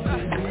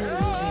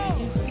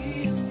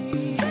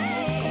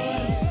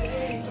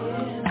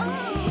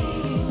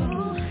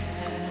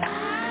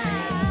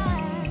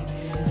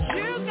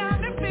 You got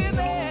me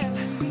feeling.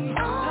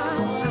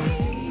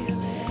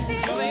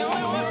 You're the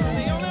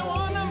only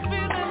one I'm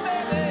feeling,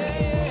 baby.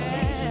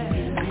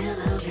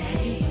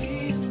 Can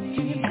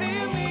you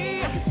feel me?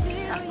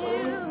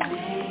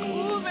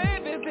 Ooh,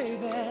 baby,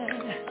 baby.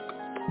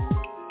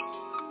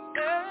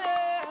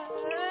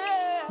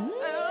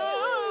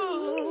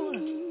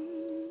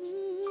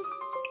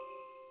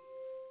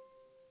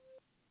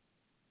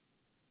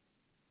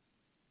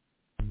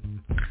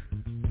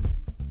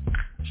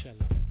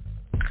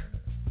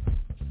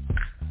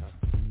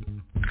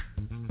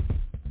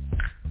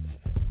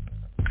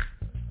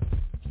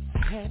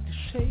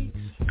 shakes.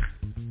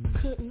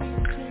 Couldn't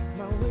even take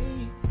my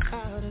weight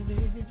out of it.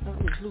 I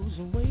was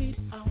losing weight.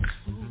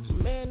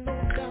 Man, no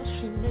doubt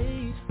she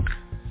made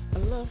a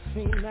love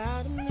fiend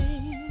out of me.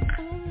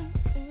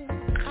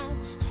 I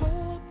was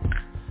told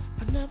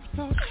I never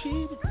thought she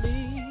would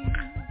leave.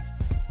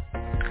 I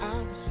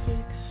was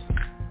fixed.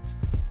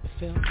 It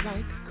felt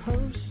like a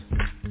curse.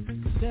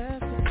 'Cause as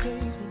the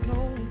days went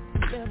on,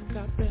 it never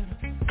got better,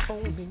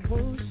 only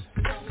worse.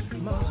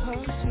 My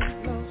heart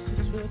lost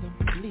its rhythm,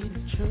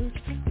 leaving church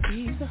to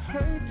ease the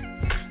hurt.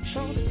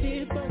 Thought it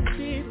did, but it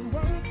didn't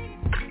work.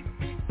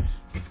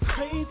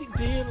 Crazy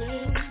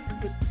dealing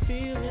with the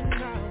feeling I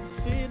was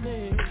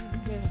feeling.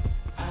 Yeah.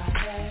 I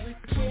had a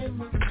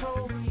chemical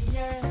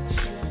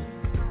reaction.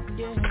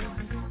 Yeah.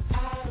 I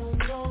don't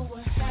know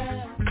what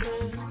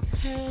happened.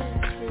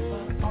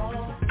 But all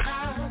I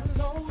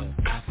know is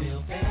I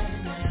feel better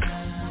now.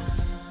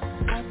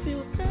 I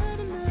feel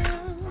better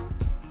now.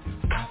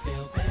 I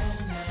feel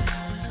better now.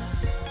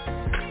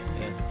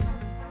 Yeah.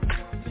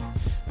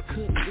 I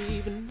couldn't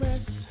even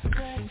rest.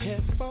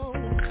 Had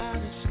fallen out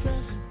of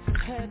stress.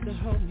 Had to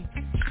hold me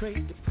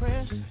straight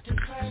depressed.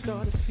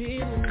 Started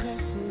feeling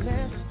less and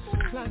less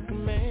like a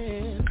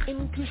man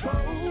in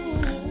control.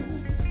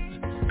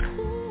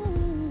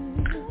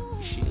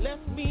 Ooh, she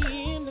left me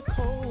in the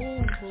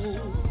cold.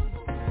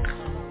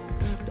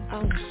 After I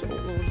was so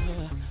on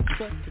her,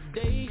 but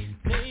today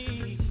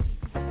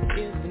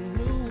is the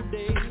new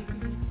day.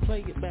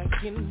 Play it back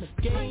in the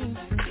game.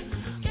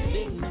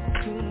 Living up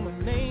to my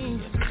name.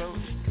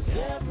 'Cause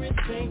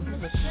everything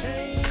has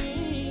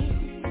changed.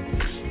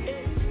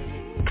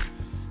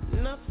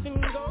 Nothing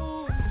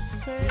goes the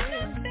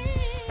same,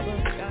 but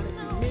I gotta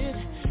admit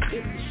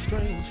it was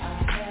strange. I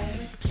had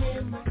a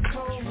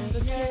chemical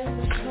reaction.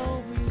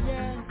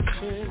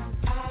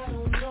 I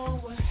don't know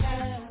what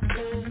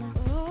happened.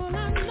 All I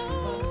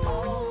know,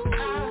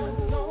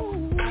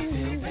 I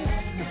feel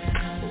better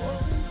now.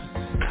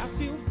 I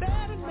feel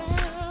better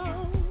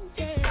now.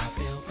 Yeah, I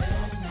feel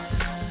better now.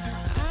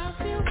 I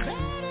feel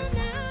better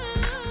now.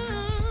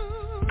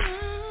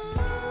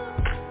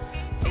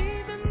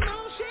 Even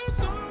though she's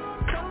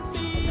gone from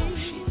me,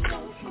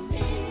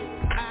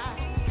 I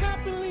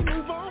happily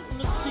move on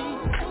to see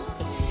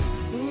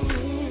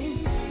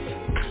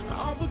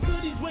all the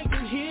goodies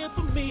waiting here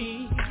for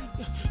me.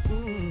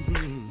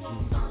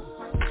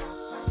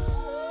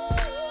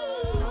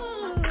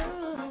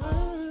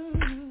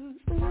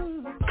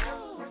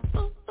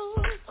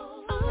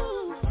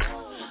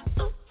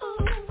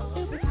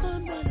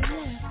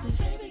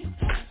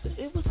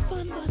 It was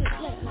fun while it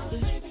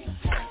lasted.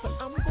 But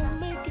I'm gonna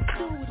make it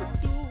do what it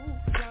do.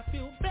 I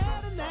feel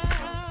better now.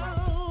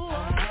 I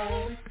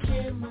had a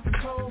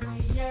chemical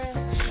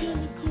reaction,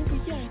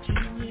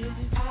 yeah.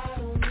 I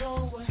don't know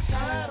what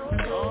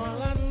happened.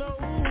 All I know,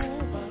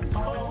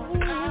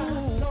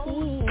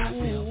 I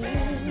feel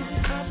better now.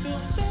 I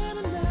feel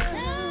better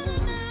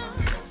now.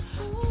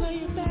 Play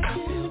it back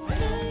in the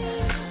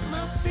game. I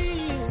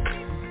feel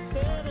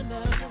better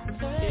now.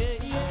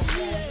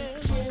 Yeah.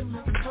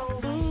 Chemical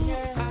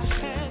reaction. I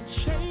had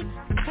shakes,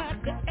 had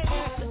the ache.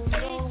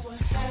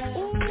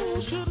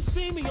 Ooh, should've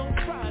seen me on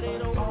Friday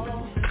though.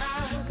 I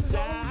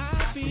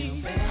feel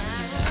better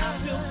now. I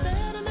feel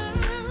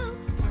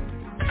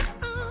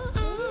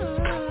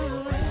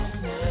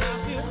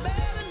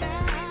better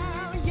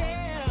now,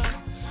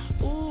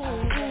 yeah. Ooh,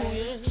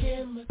 yeah.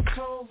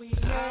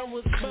 I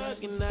was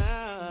bugging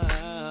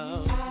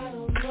out. I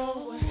don't know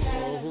what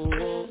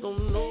happened.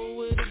 Don't know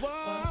what it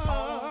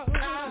was.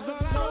 I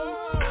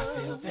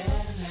feel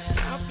better now.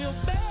 I feel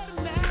better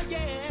now,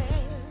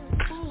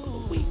 yeah.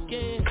 Ooh,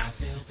 weekend. I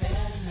feel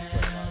better now.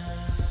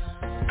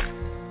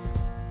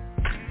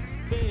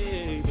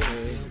 Baby. I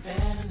feel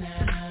better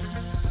now.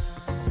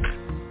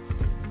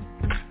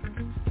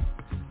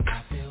 I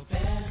feel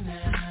better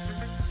now.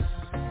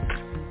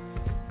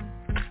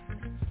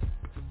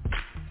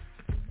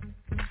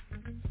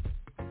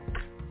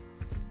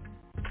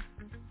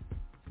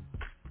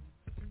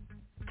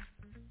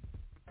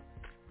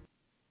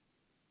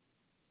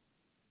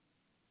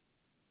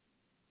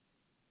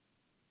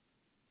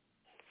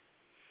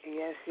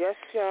 Yes,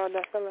 y'all.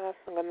 That's the last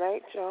song of the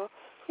night, y'all.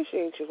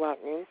 Appreciate you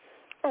rocking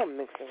on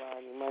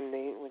Mixed-A-Rowdy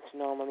Monday, which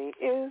normally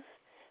is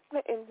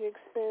the Indie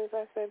Experience.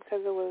 I said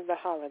because it was the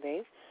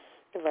holiday,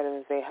 the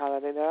Veterans Day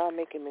holiday, that I'll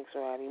make it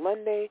Mixed-A-Rowdy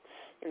Monday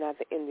and not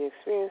the Indie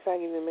Experience. I'll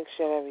give you a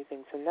mixture of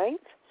everything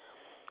tonight.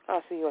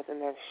 I'll see you at the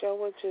next show,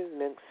 which is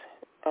the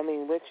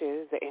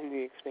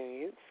Indie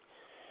Experience.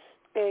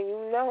 And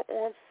you know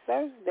on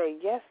Thursday,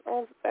 yes,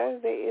 on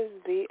Thursday is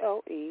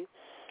BOE.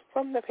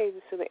 From the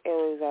pages to the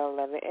airways at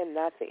 11 and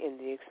not the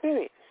Indie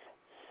Experience.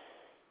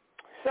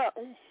 So,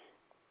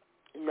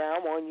 now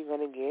on you're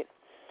going to get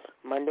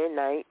Monday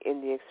night,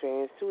 Indie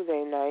Experience,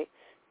 Tuesday night,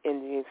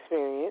 Indie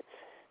Experience,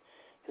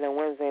 and then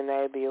Wednesday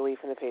night, BOE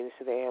from the pages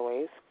to the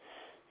airways,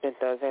 then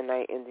Thursday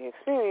night, Indie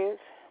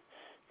Experience,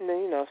 and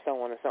then,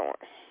 so on and so on.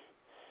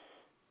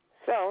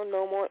 So,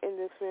 no more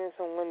Indie Experience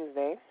on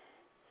Wednesday.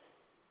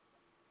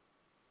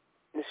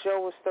 The show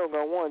will still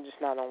go on,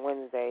 just not on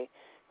Wednesday,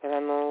 And I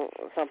know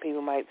some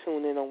people might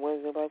tune in on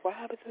Wednesday like, what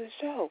happened to the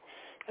show?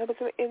 What happened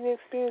to the indie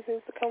experience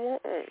needs to come on?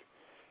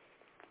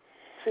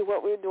 See,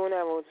 what we're doing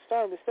now with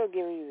Stardom, we're still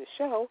giving you the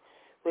show.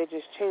 We're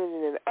just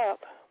changing it up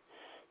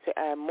to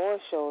add more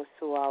shows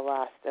to our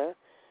roster.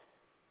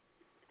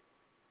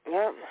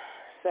 Yep.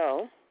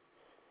 So,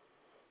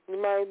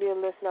 you might be a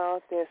listener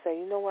out there say,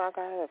 you know what, I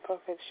got a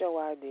perfect show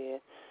idea.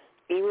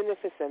 Even if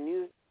it's a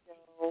music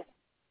show.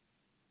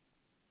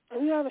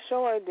 If you have a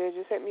show idea,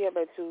 just hit me up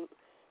at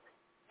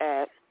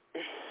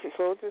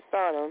go to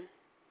Stardom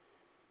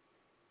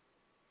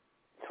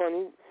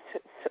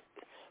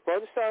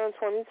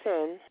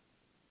 2010